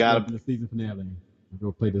 2 minutes left Got in the season finale. I'm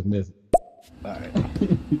gonna play this message. All right.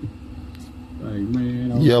 Like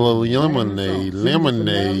man, oh Yellow man, man, it's on lemonade, season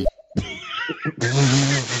lemonade. finale.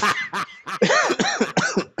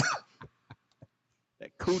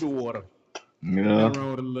 That cooter water. Ain't Yeah. nothing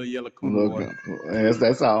wrong with a little yellow cooter Look, water.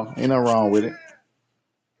 that's all. Ain't nothing wrong with it.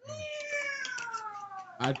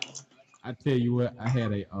 I I tell you what,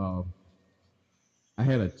 I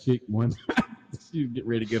had a chick one time. She was getting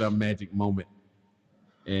ready to get her magic moment,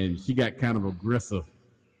 and she got kind of aggressive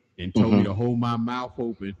and told me Hmm. to hold my mouth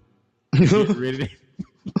open and get ready to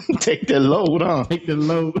Take that load, huh? take the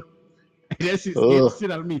load. And that shit scared the Oh,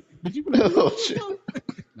 shit out of me. But you gonna do oh that shit. shit?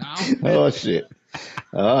 No, I don't do that Oh shit. shit.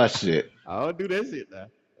 Oh shit. I don't do that shit now.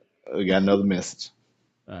 We got another message.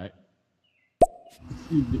 All right.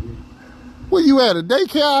 She get ready. Where you at? A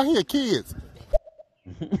daycare out here, kids?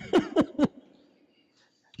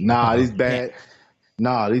 Like a Nah, little these cat. bad.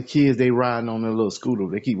 Nah, these kids they riding on their little scooter.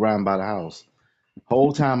 They keep riding by the house.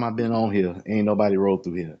 Whole time I've been on here, ain't nobody rolled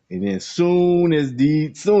through here. And then soon as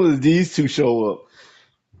these two show up,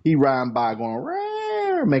 He riding by going,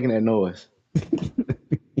 "Rah," making that noise.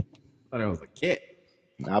 Thought it was a cat.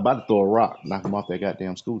 I about to throw a rock, knock him off that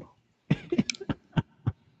goddamn scooter.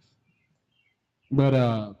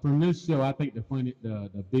 But from this show, I think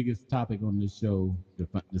the biggest topic on this show,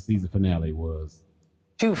 the season finale, was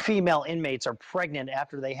 2 female inmates are pregnant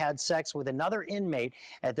after they had sex with another inmate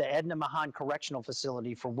at the Edna Mahan Correctional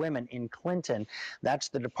Facility for Women in Clinton. That's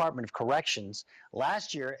the Department of Corrections.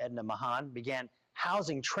 Last year, Edna Mahan began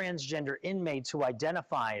housing transgender inmates who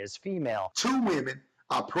identify as female. 2 women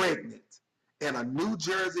are pregnant in a New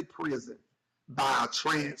Jersey prison by a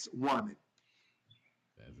trans woman.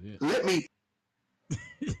 that's it. Let me.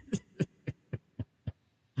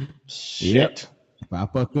 Shit. Yep. If I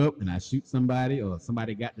fuck up and I shoot somebody or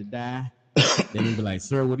somebody got to die, they're gonna be like,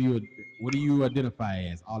 "Sir, what do you identify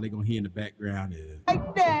as?" All they're gonna hear in the background is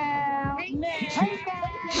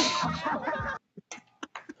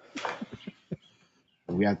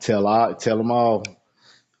We gotta tell them all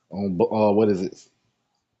on what is it?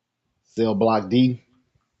 Cell block D.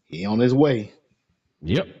 He on his way.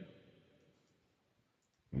 Yep.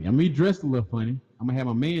 I'm gonna be dressed a little funny. I'm gonna have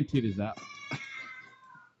my man titties out.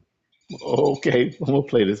 Okay, I'm gonna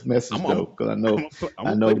play this message though, because I know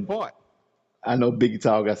play the part. I know Biggie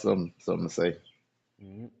Tall got something to say.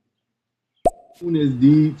 Soon as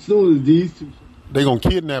these two, they gonna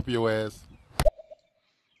kidnap your ass.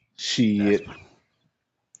 Shit.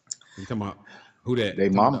 You talking about who that? They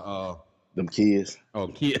mama. Them kids. Oh,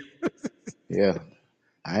 kid. Yeah.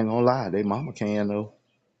 I ain't gonna lie, they mama can though.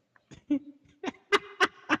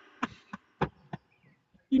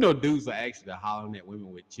 You know, dudes are actually hollering at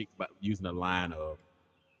women with chicks about using the line of,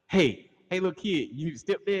 hey, little kid, you need a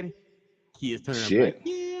stepdaddy? Kids turn around like,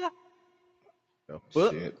 yeah. The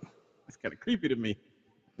fuck? Shit. It's kind of creepy to me.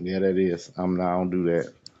 Yeah, that is. I don't do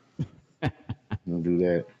that. I don't do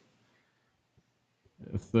that.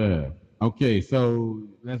 Yes, okay, so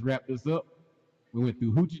let's wrap this up. We went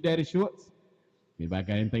through Hoochie Daddy Shorts. Anybody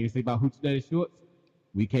got anything to say about Hoochie Daddy Shorts?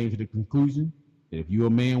 We came to the conclusion that if you're a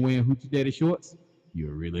man wearing Hoochie Daddy Shorts,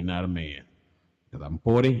 you're really not a man. Because I'm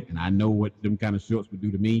 40 and I know what them kind of shorts would do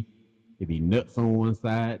to me. It'd be nuts on one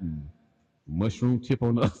side and mushroom chip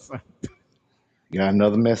on the other side. Got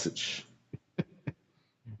another message.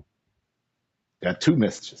 Got 2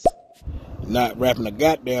 messages. Not wrapping the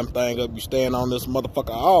goddamn thing up. You staying on this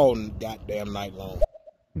motherfucker all goddamn night long.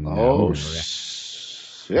 Oh,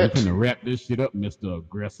 shit. We're gonna wrap this shit up, Mr.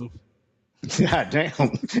 Aggressive. God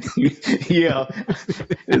damn. Yeah.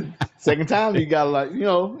 Second time you got like, a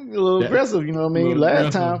little aggressive, you know what I mean?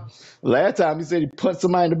 Last time you said he punched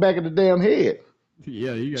somebody in the back of the damn head.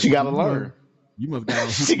 Yeah, she gotta learn. You must got on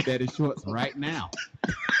Hoochie Daddy Shorts right now.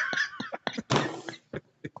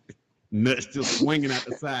 Nuts just swinging out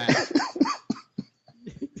the side.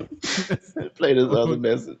 Play this other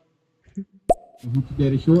message. Hoochie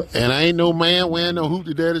Daddy Shorts. And I ain't no man wearing no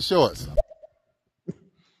Hoochie Daddy Shorts.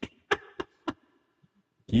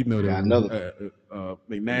 You know got another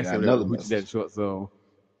McNash got another Hoochie Daddy Shorts. So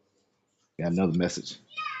got another message.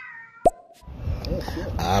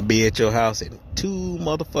 I'll be at your house in 2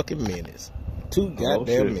 motherfucking minutes. 2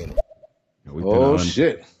 goddamn minutes.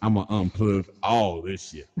 Shit. I'm gonna unplug all this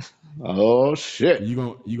shit. Oh shit. You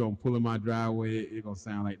gonna pull in my driveway, it's gonna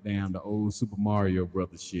sound like damn the old Super Mario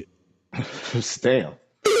Brothers shit. Damn.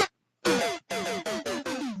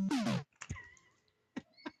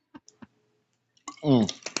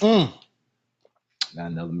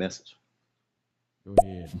 Got another message. Go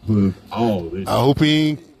ahead. Plug all this shit. I hope he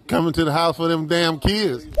ain't coming to the house for them damn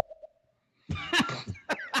kids.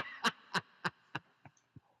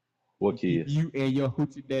 What kids? You and your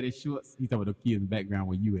Hoochie Daddy Shorts. He's talking about the kids in the background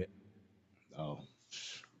where you at. Oh.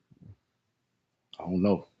 I don't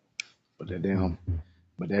know. But that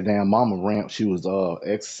damn mama ramp, she was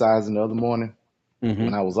exercising the other morning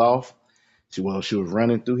when I was off. She was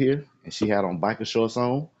running through here and she had on biker shorts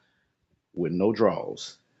on with no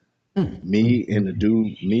drawers. Me and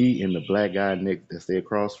the black guy Nick that stayed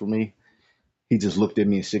across from me, he just looked at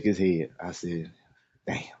me and shook his head. I said,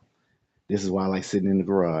 damn, this is why I like sitting in the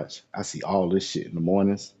garage. I see all this shit in the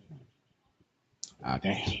mornings.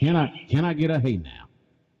 Can I get a hey now?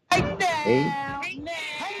 Hey.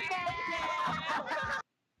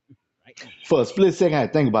 For a split second, I had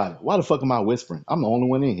to think about it. Why the fuck am I whispering? I'm the only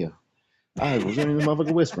one in here. I was in this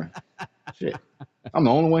motherfucker whispering. Shit. I'm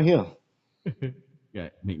the only one here.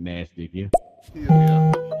 Got McNash dick here. Yeah. When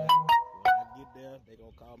I get there, they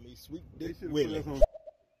gonna call me Sweet Dick Willie.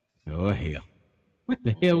 Oh hell. What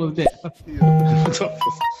the hell was that?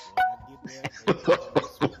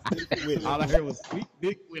 All I heard was Sweet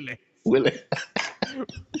Dick Willie.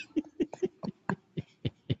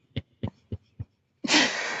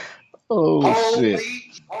 Oh shit.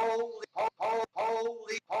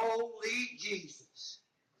 Holy Jesus.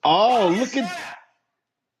 Oh, What look is at that?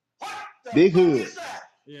 What the Big fuck Hood. is that?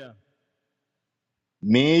 Yeah.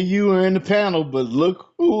 Me and you are in the panel, but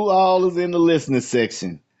look who all is in the listening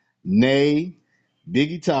section. Nay,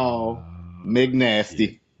 Biggie Tall, Shit.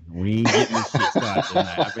 McNasty. We ain't getting this shit started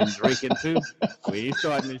tonight. I've been drinking too. We ain't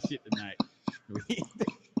starting this shit tonight.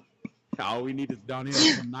 All we need is Darnell to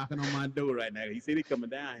come knocking on my door right now. He said he coming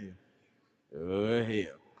down here. Oh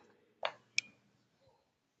hell.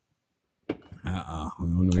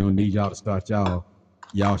 We don't need y'all to start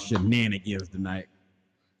y'all shenanigans tonight.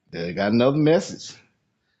 They got another message.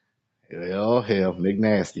 Oh hell,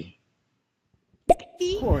 McNasty.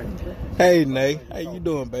 Hey, Nay. How you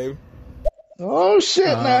doing, baby? Oh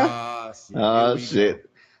shit now. Shit. Here Oh we go. shit.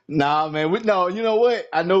 Nah, man. No, you know what?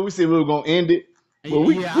 I know we said we were gonna end it, but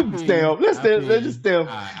we Yeah, I can feel stay you. on. Let's I stay. feel Let's just you. stay on.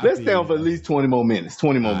 I Let's feel stay on for you. at least 20 more minutes.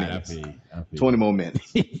 20 more All right, minutes. I feel 20 more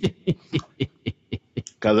minutes. you.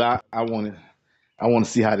 Cause I want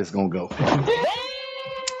to see how this gonna go.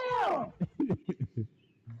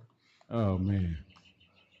 Oh man.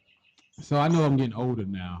 So I know I'm getting older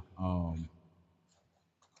now.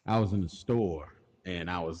 I was in the store and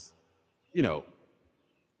I was,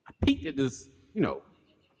 I peeked at this,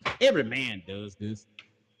 every man does this.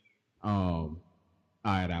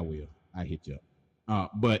 All right, I will. I hit you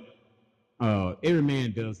up. But every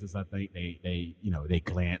man does this. I think they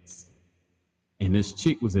glance, and this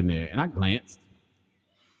chick was in there, and I glanced,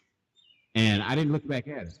 and I didn't look back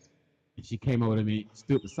at her. And she came over to me,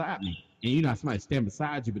 stood beside me, and you know, somebody stand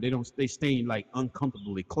beside you, but they stay like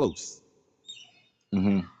uncomfortably close.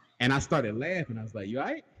 Mm-hmm. And I started laughing. I was like, "You all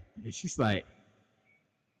right?" And she's like,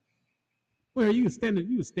 "Well, you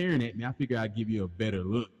were staring at me. I figured I'd give you a better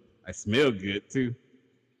look. I smell good too.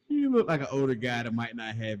 You look like an older guy that might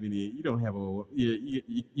not have any. You don't have a.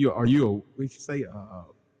 You are you a? What you say?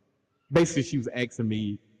 Basically, she was asking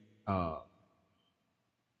me,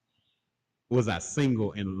 was I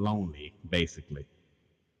single and lonely? Basically,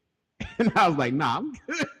 and I was like, "Nah, I'm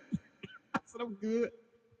good." I said, "I'm good."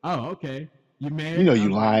 Oh, okay. You You married? know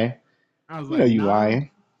you lying. I was You know like, you "Nah."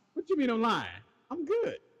 lying. What you mean I'm lying? I'm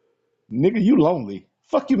good. Nigga, you lonely.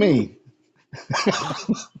 Fuck you mean?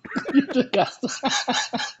 You just got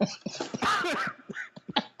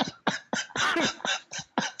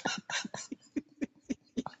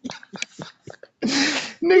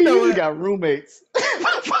You Nigga, know you just what? got roommates.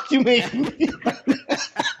 Fuck you mean?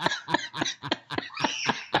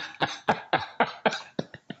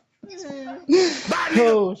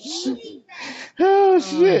 Oh shit. Oh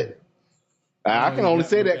shit. I Oh, can he only got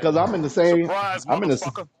say me. that Got because me. Surprise, I'm in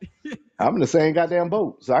motherfucker. I'm in the same goddamn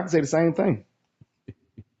boat, so I can say the same thing.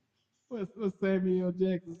 What's Samuel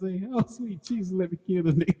Jackson saying? Oh, sweet Jesus, let me kill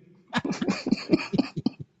the nigga.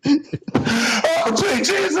 Oh, gee,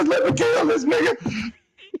 Jesus, let me kill this nigga.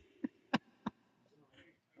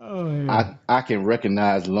 Oh, yeah. I can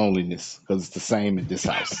recognize loneliness because it's the same in this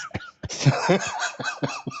house.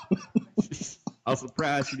 I'm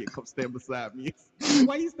surprised she didn't come stand beside me.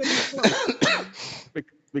 Why you standing so close?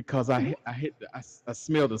 Because I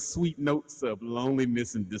smell the sweet notes of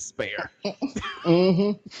loneliness and despair.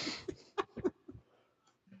 Mm-hmm.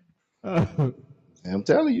 Mm, I'm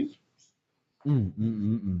telling you. mm,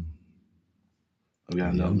 mm, mm. We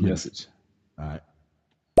got Yeah, another I'm getting. message. All right.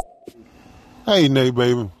 Hey, Nate,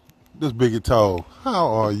 baby. This Biggie Tall. How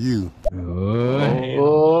are you? Oh, hell.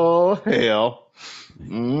 Oh hell.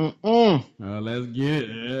 Mm-mm. Let's get it.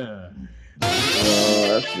 Yeah.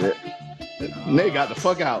 Oh shit. Nate got the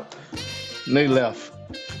fuck out. Nate left.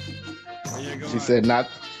 Here you go. She said not.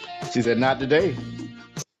 She said not today.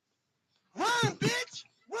 Run, bitch!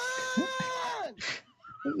 Run!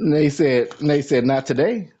 Nate said not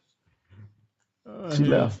today. Oh, She hell.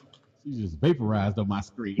 left. She just vaporized on my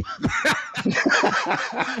screen.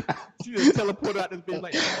 she just teleported out this bitch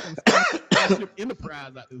like Starship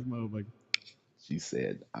Enterprise out this motherfucker. She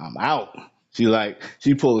said, I'm out.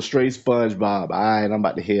 She pulled a straight SpongeBob. All right, I'm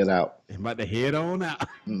about to head out. I'm about to head on out.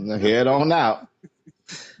 Head on out.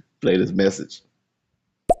 Play this message.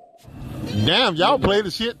 Damn, y'all played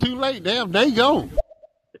the shit too late. Damn, they gone.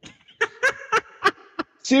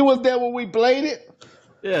 She was there when we played it.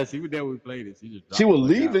 Yeah, she was there when we played it. She just She dropped the was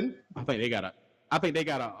fuck out. leaving. I think they got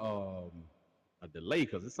a delay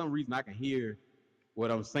because for some reason I can hear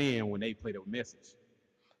what I'm saying when they play the message.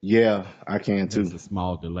 Yeah, I can I think it's too. a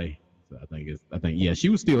small delay. So I think yeah, she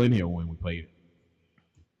was still in here when we played it.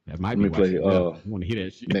 That might Let be me why play she left. You want to hear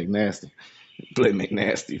that shit? McNasty. Play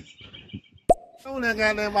McNasty. On that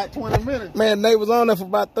goddamn about 20 minutes. Man, Nate was on there for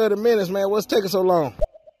about 30 minutes, man. What's taking so long?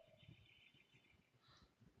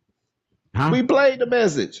 Huh? We played the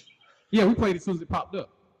message. Yeah, we played it as soon as it popped up.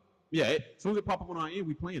 Yeah, as soon as it popped up on our end,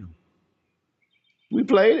 we playing them. We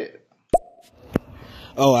played it.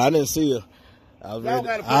 Oh, I didn't see her. Y'all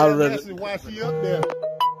gotta play that message while she up there.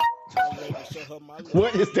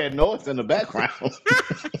 What is that noise in the background?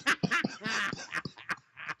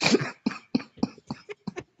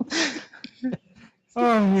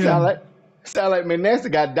 Oh yeah. Sound like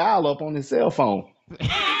Manessa got dial up on his cell phone.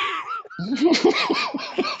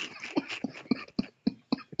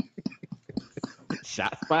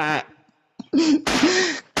 Shots fired.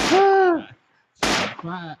 Shots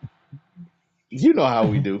fired. You know how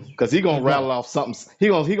we do, because he gonna Let's rattle go. off something. He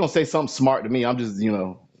gonna say something smart to me. I'm just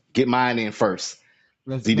get mine in first. See,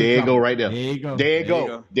 Let's there you drop go, it. right there. There you go. There you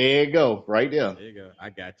go. There you go, right there. There you go. I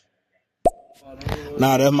got you.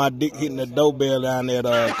 Nah, that's my dick hitting the doorbell down there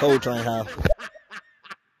at Coltrane house.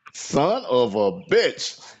 Son of a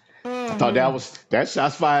bitch. I thought that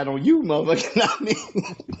shots fired on you, motherfucker. Not me.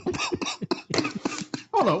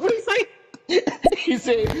 Hold on. What did he say? He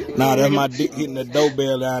said. Nah, that's my dick hitting the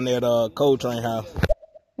doorbell down there at Coltrane house.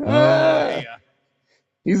 Yeah.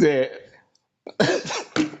 He said. That's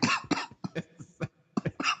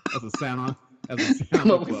a sound of a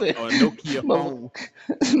Nokia phone.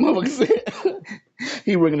 Motherfucker said.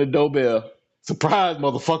 He ringing the doorbell. Surprise,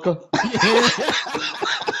 motherfucker.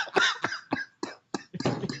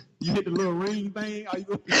 You hit the little ring thing. Are you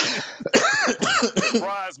going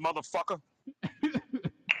Surprise, motherfucker.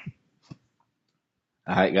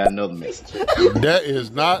 I ain't got another message. That is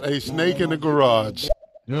not a snake in the garage.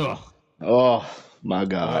 Ugh. Oh my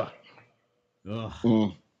God. Ugh.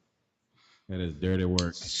 Mm. That is dirty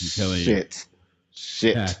work. I'm telling you.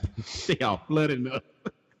 Shit. They all flooded up.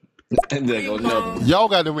 And there go another one. Y'all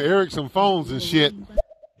got them Ericsson phones and shit.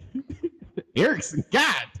 Erickson,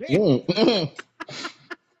 God damn.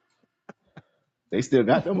 They still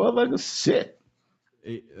got them motherfuckers. Shit.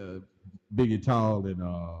 Big and Tall and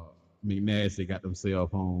McNash, they got them cell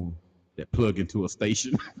phones that plug into a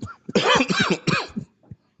station.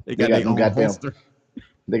 They got their own holster.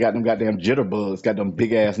 They got them goddamn jitterbugs. Got them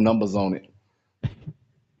big ass numbers on it.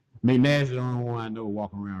 McNash is the only one I know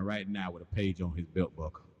walking around right now with a page on his belt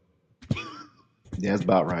buckle. That's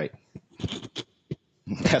about right.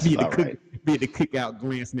 That's about right. Be at the cookout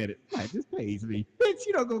glancing at it. Like, this page me. Bitch,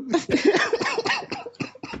 you don't go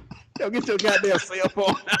don't get your goddamn cell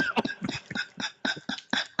phone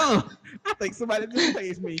out. I think somebody just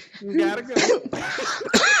paged me. We gotta go.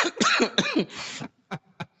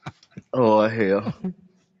 Oh hell.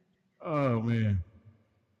 Oh man.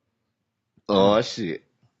 Oh shit.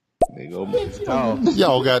 There you go.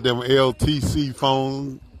 Y'all got them LTC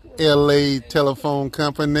phone, LA telephone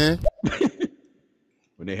company.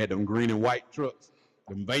 When they had them green and white trucks,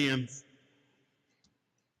 them vans.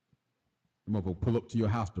 I'm gonna pull up to your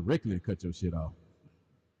house directly and cut your shit off.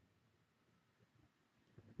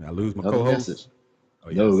 Did I lose my co-host? Message. Oh,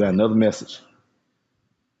 yes. No, we got another message.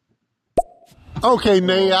 Okay,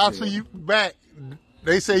 Nay, I'll see you back.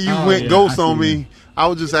 They say you went ghost on me. I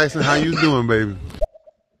was just asking how you doing, baby.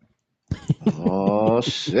 Oh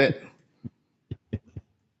shit.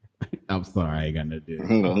 I'm sorry, I ain't got nothing to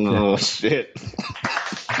do. Oh shit.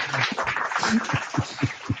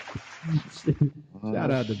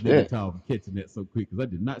 Shout out to Big Tall for catching that so quick, because I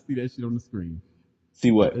did not see that shit on the screen. See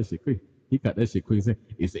what? That shit quick. He caught that shit quick.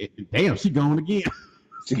 He said, damn, she gone again.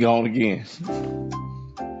 She gone again.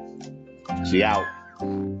 She out.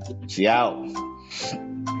 She out.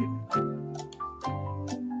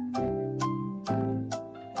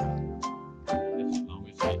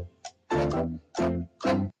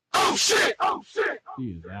 Oh shit! Oh shit! She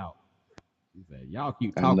is out. She said, y'all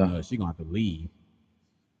keep talking to her, she gonna have to leave.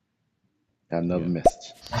 Got another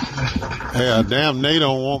message. Hey, damn, Nate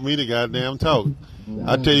don't want me to goddamn talk.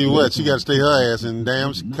 I tell you what, she got to stay her ass in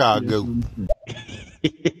damn Chicago.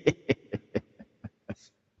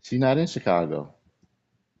 She not in Chicago.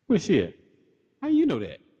 Where's she at? How you know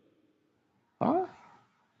that? Huh?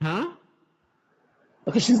 Huh?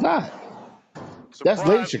 Because she's not. Surprise, that's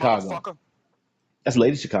Lady Chicago. That's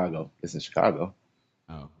Lady Chicago. It's in Chicago.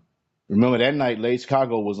 Oh. Remember that night, Lady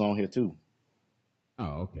Chicago was on here too.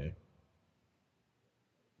 Oh, okay.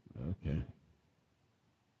 Okay.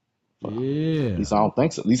 Yeah. At least I don't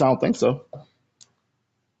think so.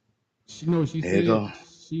 She knows she there said.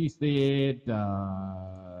 She said.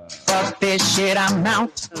 Fuck this shit, I'm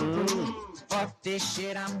out. Fuck this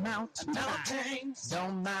shit, I'm out. No thanks,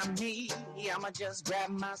 don't mind me. I'ma just grab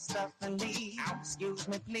my stuff and leave. Excuse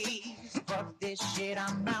me, please. Fuck this shit,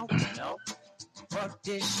 I'm out. No. Fuck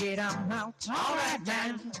this shit, I'm out. Alright,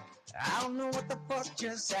 man. I don't know what the fuck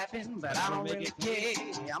just happened, but I don't really care.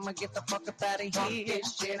 I'ma get the fuck up out of here. Fuck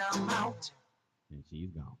this shit, I'm out. And she's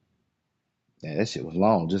gone. Yeah, that shit was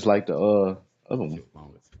long, just like the other one. Shit was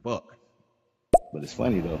long as fuck. But it's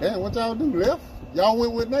funny though. Damn, what y'all do? Left? Y'all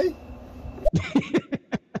went with Nate?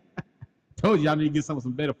 Told you y'all need to get some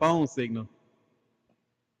better phone signal.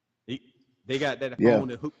 They got that Yeah. phone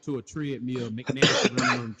that hooked to a treadmill. McNasty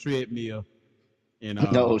running on the treadmill, and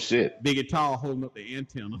No shit. Big and Tall holding up the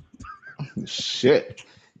antenna. Shit.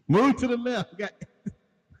 Move to the left.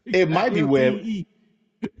 It might be where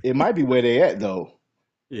they at though.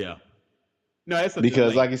 Yeah. No, it's a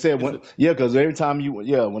Because delay. like you said, because every time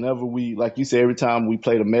whenever we, like you said, every time we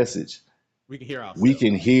play the message, we can hear ourselves.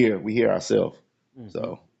 We hear ourselves. Mm-hmm.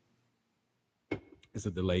 So it's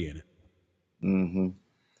a delay in it. Mm-hmm.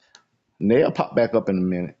 And they'll pop back up in a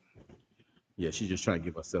minute. Yeah, she's just trying to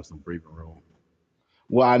give herself some breathing room.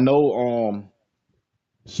 Well, I know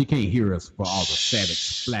she can't hear us for all the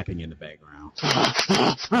savage flapping in the background.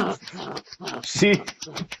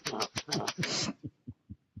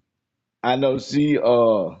 I know she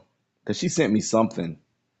because she sent me something,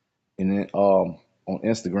 and then on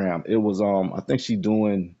Instagram it was I think she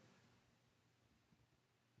doing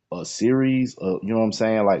a series, you know what I'm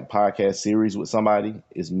saying, like podcast series with somebody.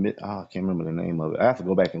 I can't remember the name of it. I have to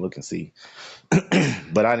go back and look and see.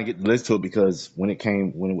 But I didn't get to listen to it because when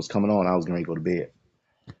it was coming on, I was going to go to bed.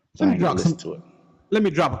 So I didn't get to listen to it. Let me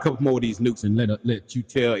drop a couple more of these nukes and let you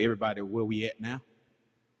tell everybody where we at now,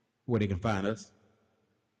 where they can find us.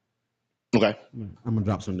 Okay. I'm gonna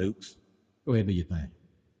drop some nukes. Go ahead and do your thing.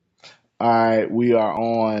 All right, we are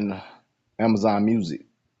on Amazon Music,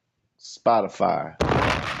 Spotify,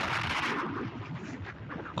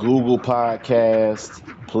 Google Podcast,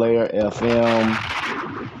 Player FM,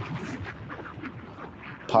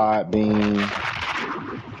 Podbean,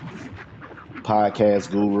 Podcast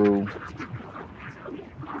Guru,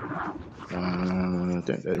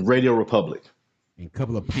 Radio Republic, and a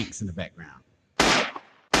couple of pinks in the background.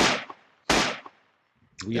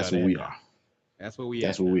 That's where we are. That's where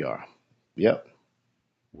we are. Yep.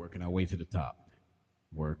 Working our way to the top.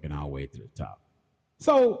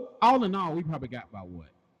 So all in all, we probably got about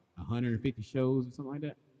 150 shows or something like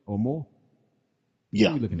that, or more.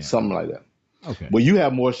 Yeah, something like that. Okay. Well, you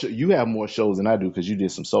have more. You have more shows than I do because you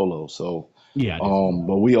did some solos. So yeah.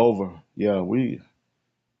 But we over. Yeah, we.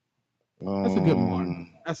 That's a good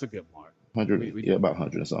mark. 100. About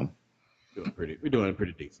 100 or something. We're doing it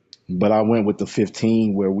pretty decent. But I went with the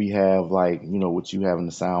 15 where we have what you have in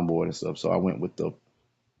the soundboard and stuff. So I went with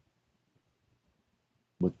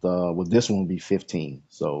this one will be 15.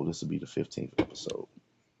 So this will be the 15th episode.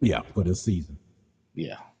 Yeah, for this season.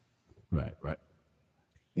 Yeah. Right.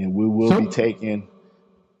 And we will be taking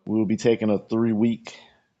a 3-week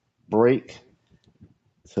break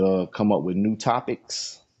to come up with new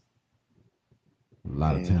topics. A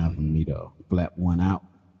lot of time for me to flap one out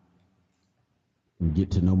and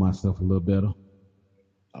get to know myself a little better.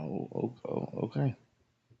 Oh, okay.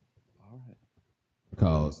 All right.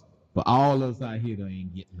 Because for all of us out here that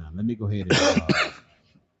ain't getting none, let me go ahead and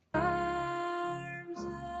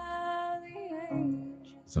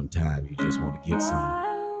sometimes you just want to get some.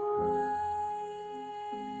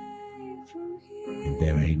 And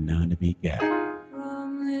there ain't none to be got.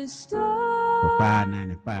 For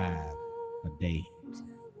 $5.95 a day,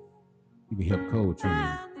 you can help cold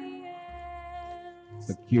train.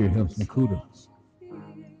 Secure helps Nakuda.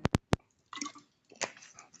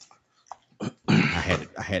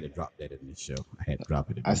 I had to drop that in this show. I had to drop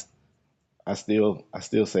it in this. I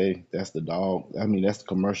still say that's the dog. I mean, that's the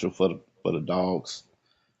commercial for the dogs.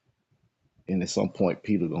 And at some point,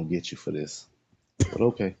 Peter gonna get you for this. But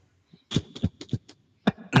okay.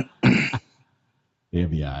 They'll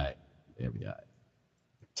be all right.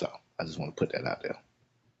 So I just want to put that out there.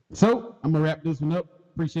 So I'm gonna wrap this one up.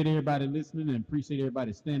 Appreciate everybody listening and appreciate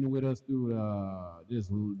everybody standing with us through this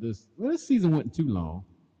season wasn't too long,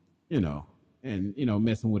 and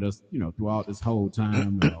messing with us, throughout this whole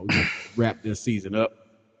time. We wrap this season up.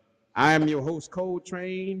 I am your host, Cold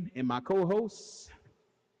Train, and my co-host,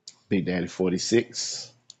 Big Daddy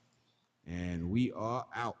 46. And we are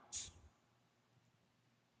out.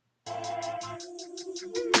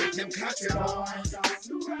 Them country boys on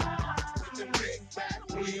the ride, with them big fat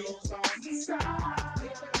wheels on the side,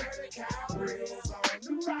 with the dirty cow wheels on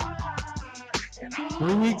the ride.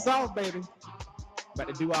 3 weeks off, baby. About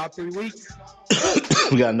to do all 3 weeks.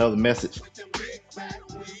 We got another message.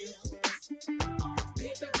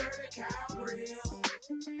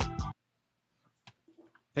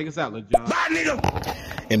 Take us out, Lil John. Bye, nigga.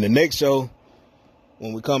 And the next show,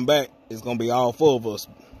 when we come back, it's gonna be all four of us.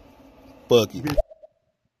 Fuck you.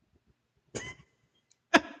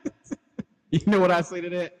 You know what I say to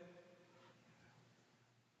that?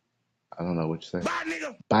 I don't know what you say. Bye,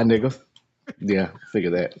 nigga. Bye, nigga. Yeah,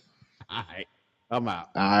 figure that. All right, I'm out.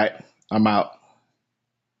 All right, I'm out.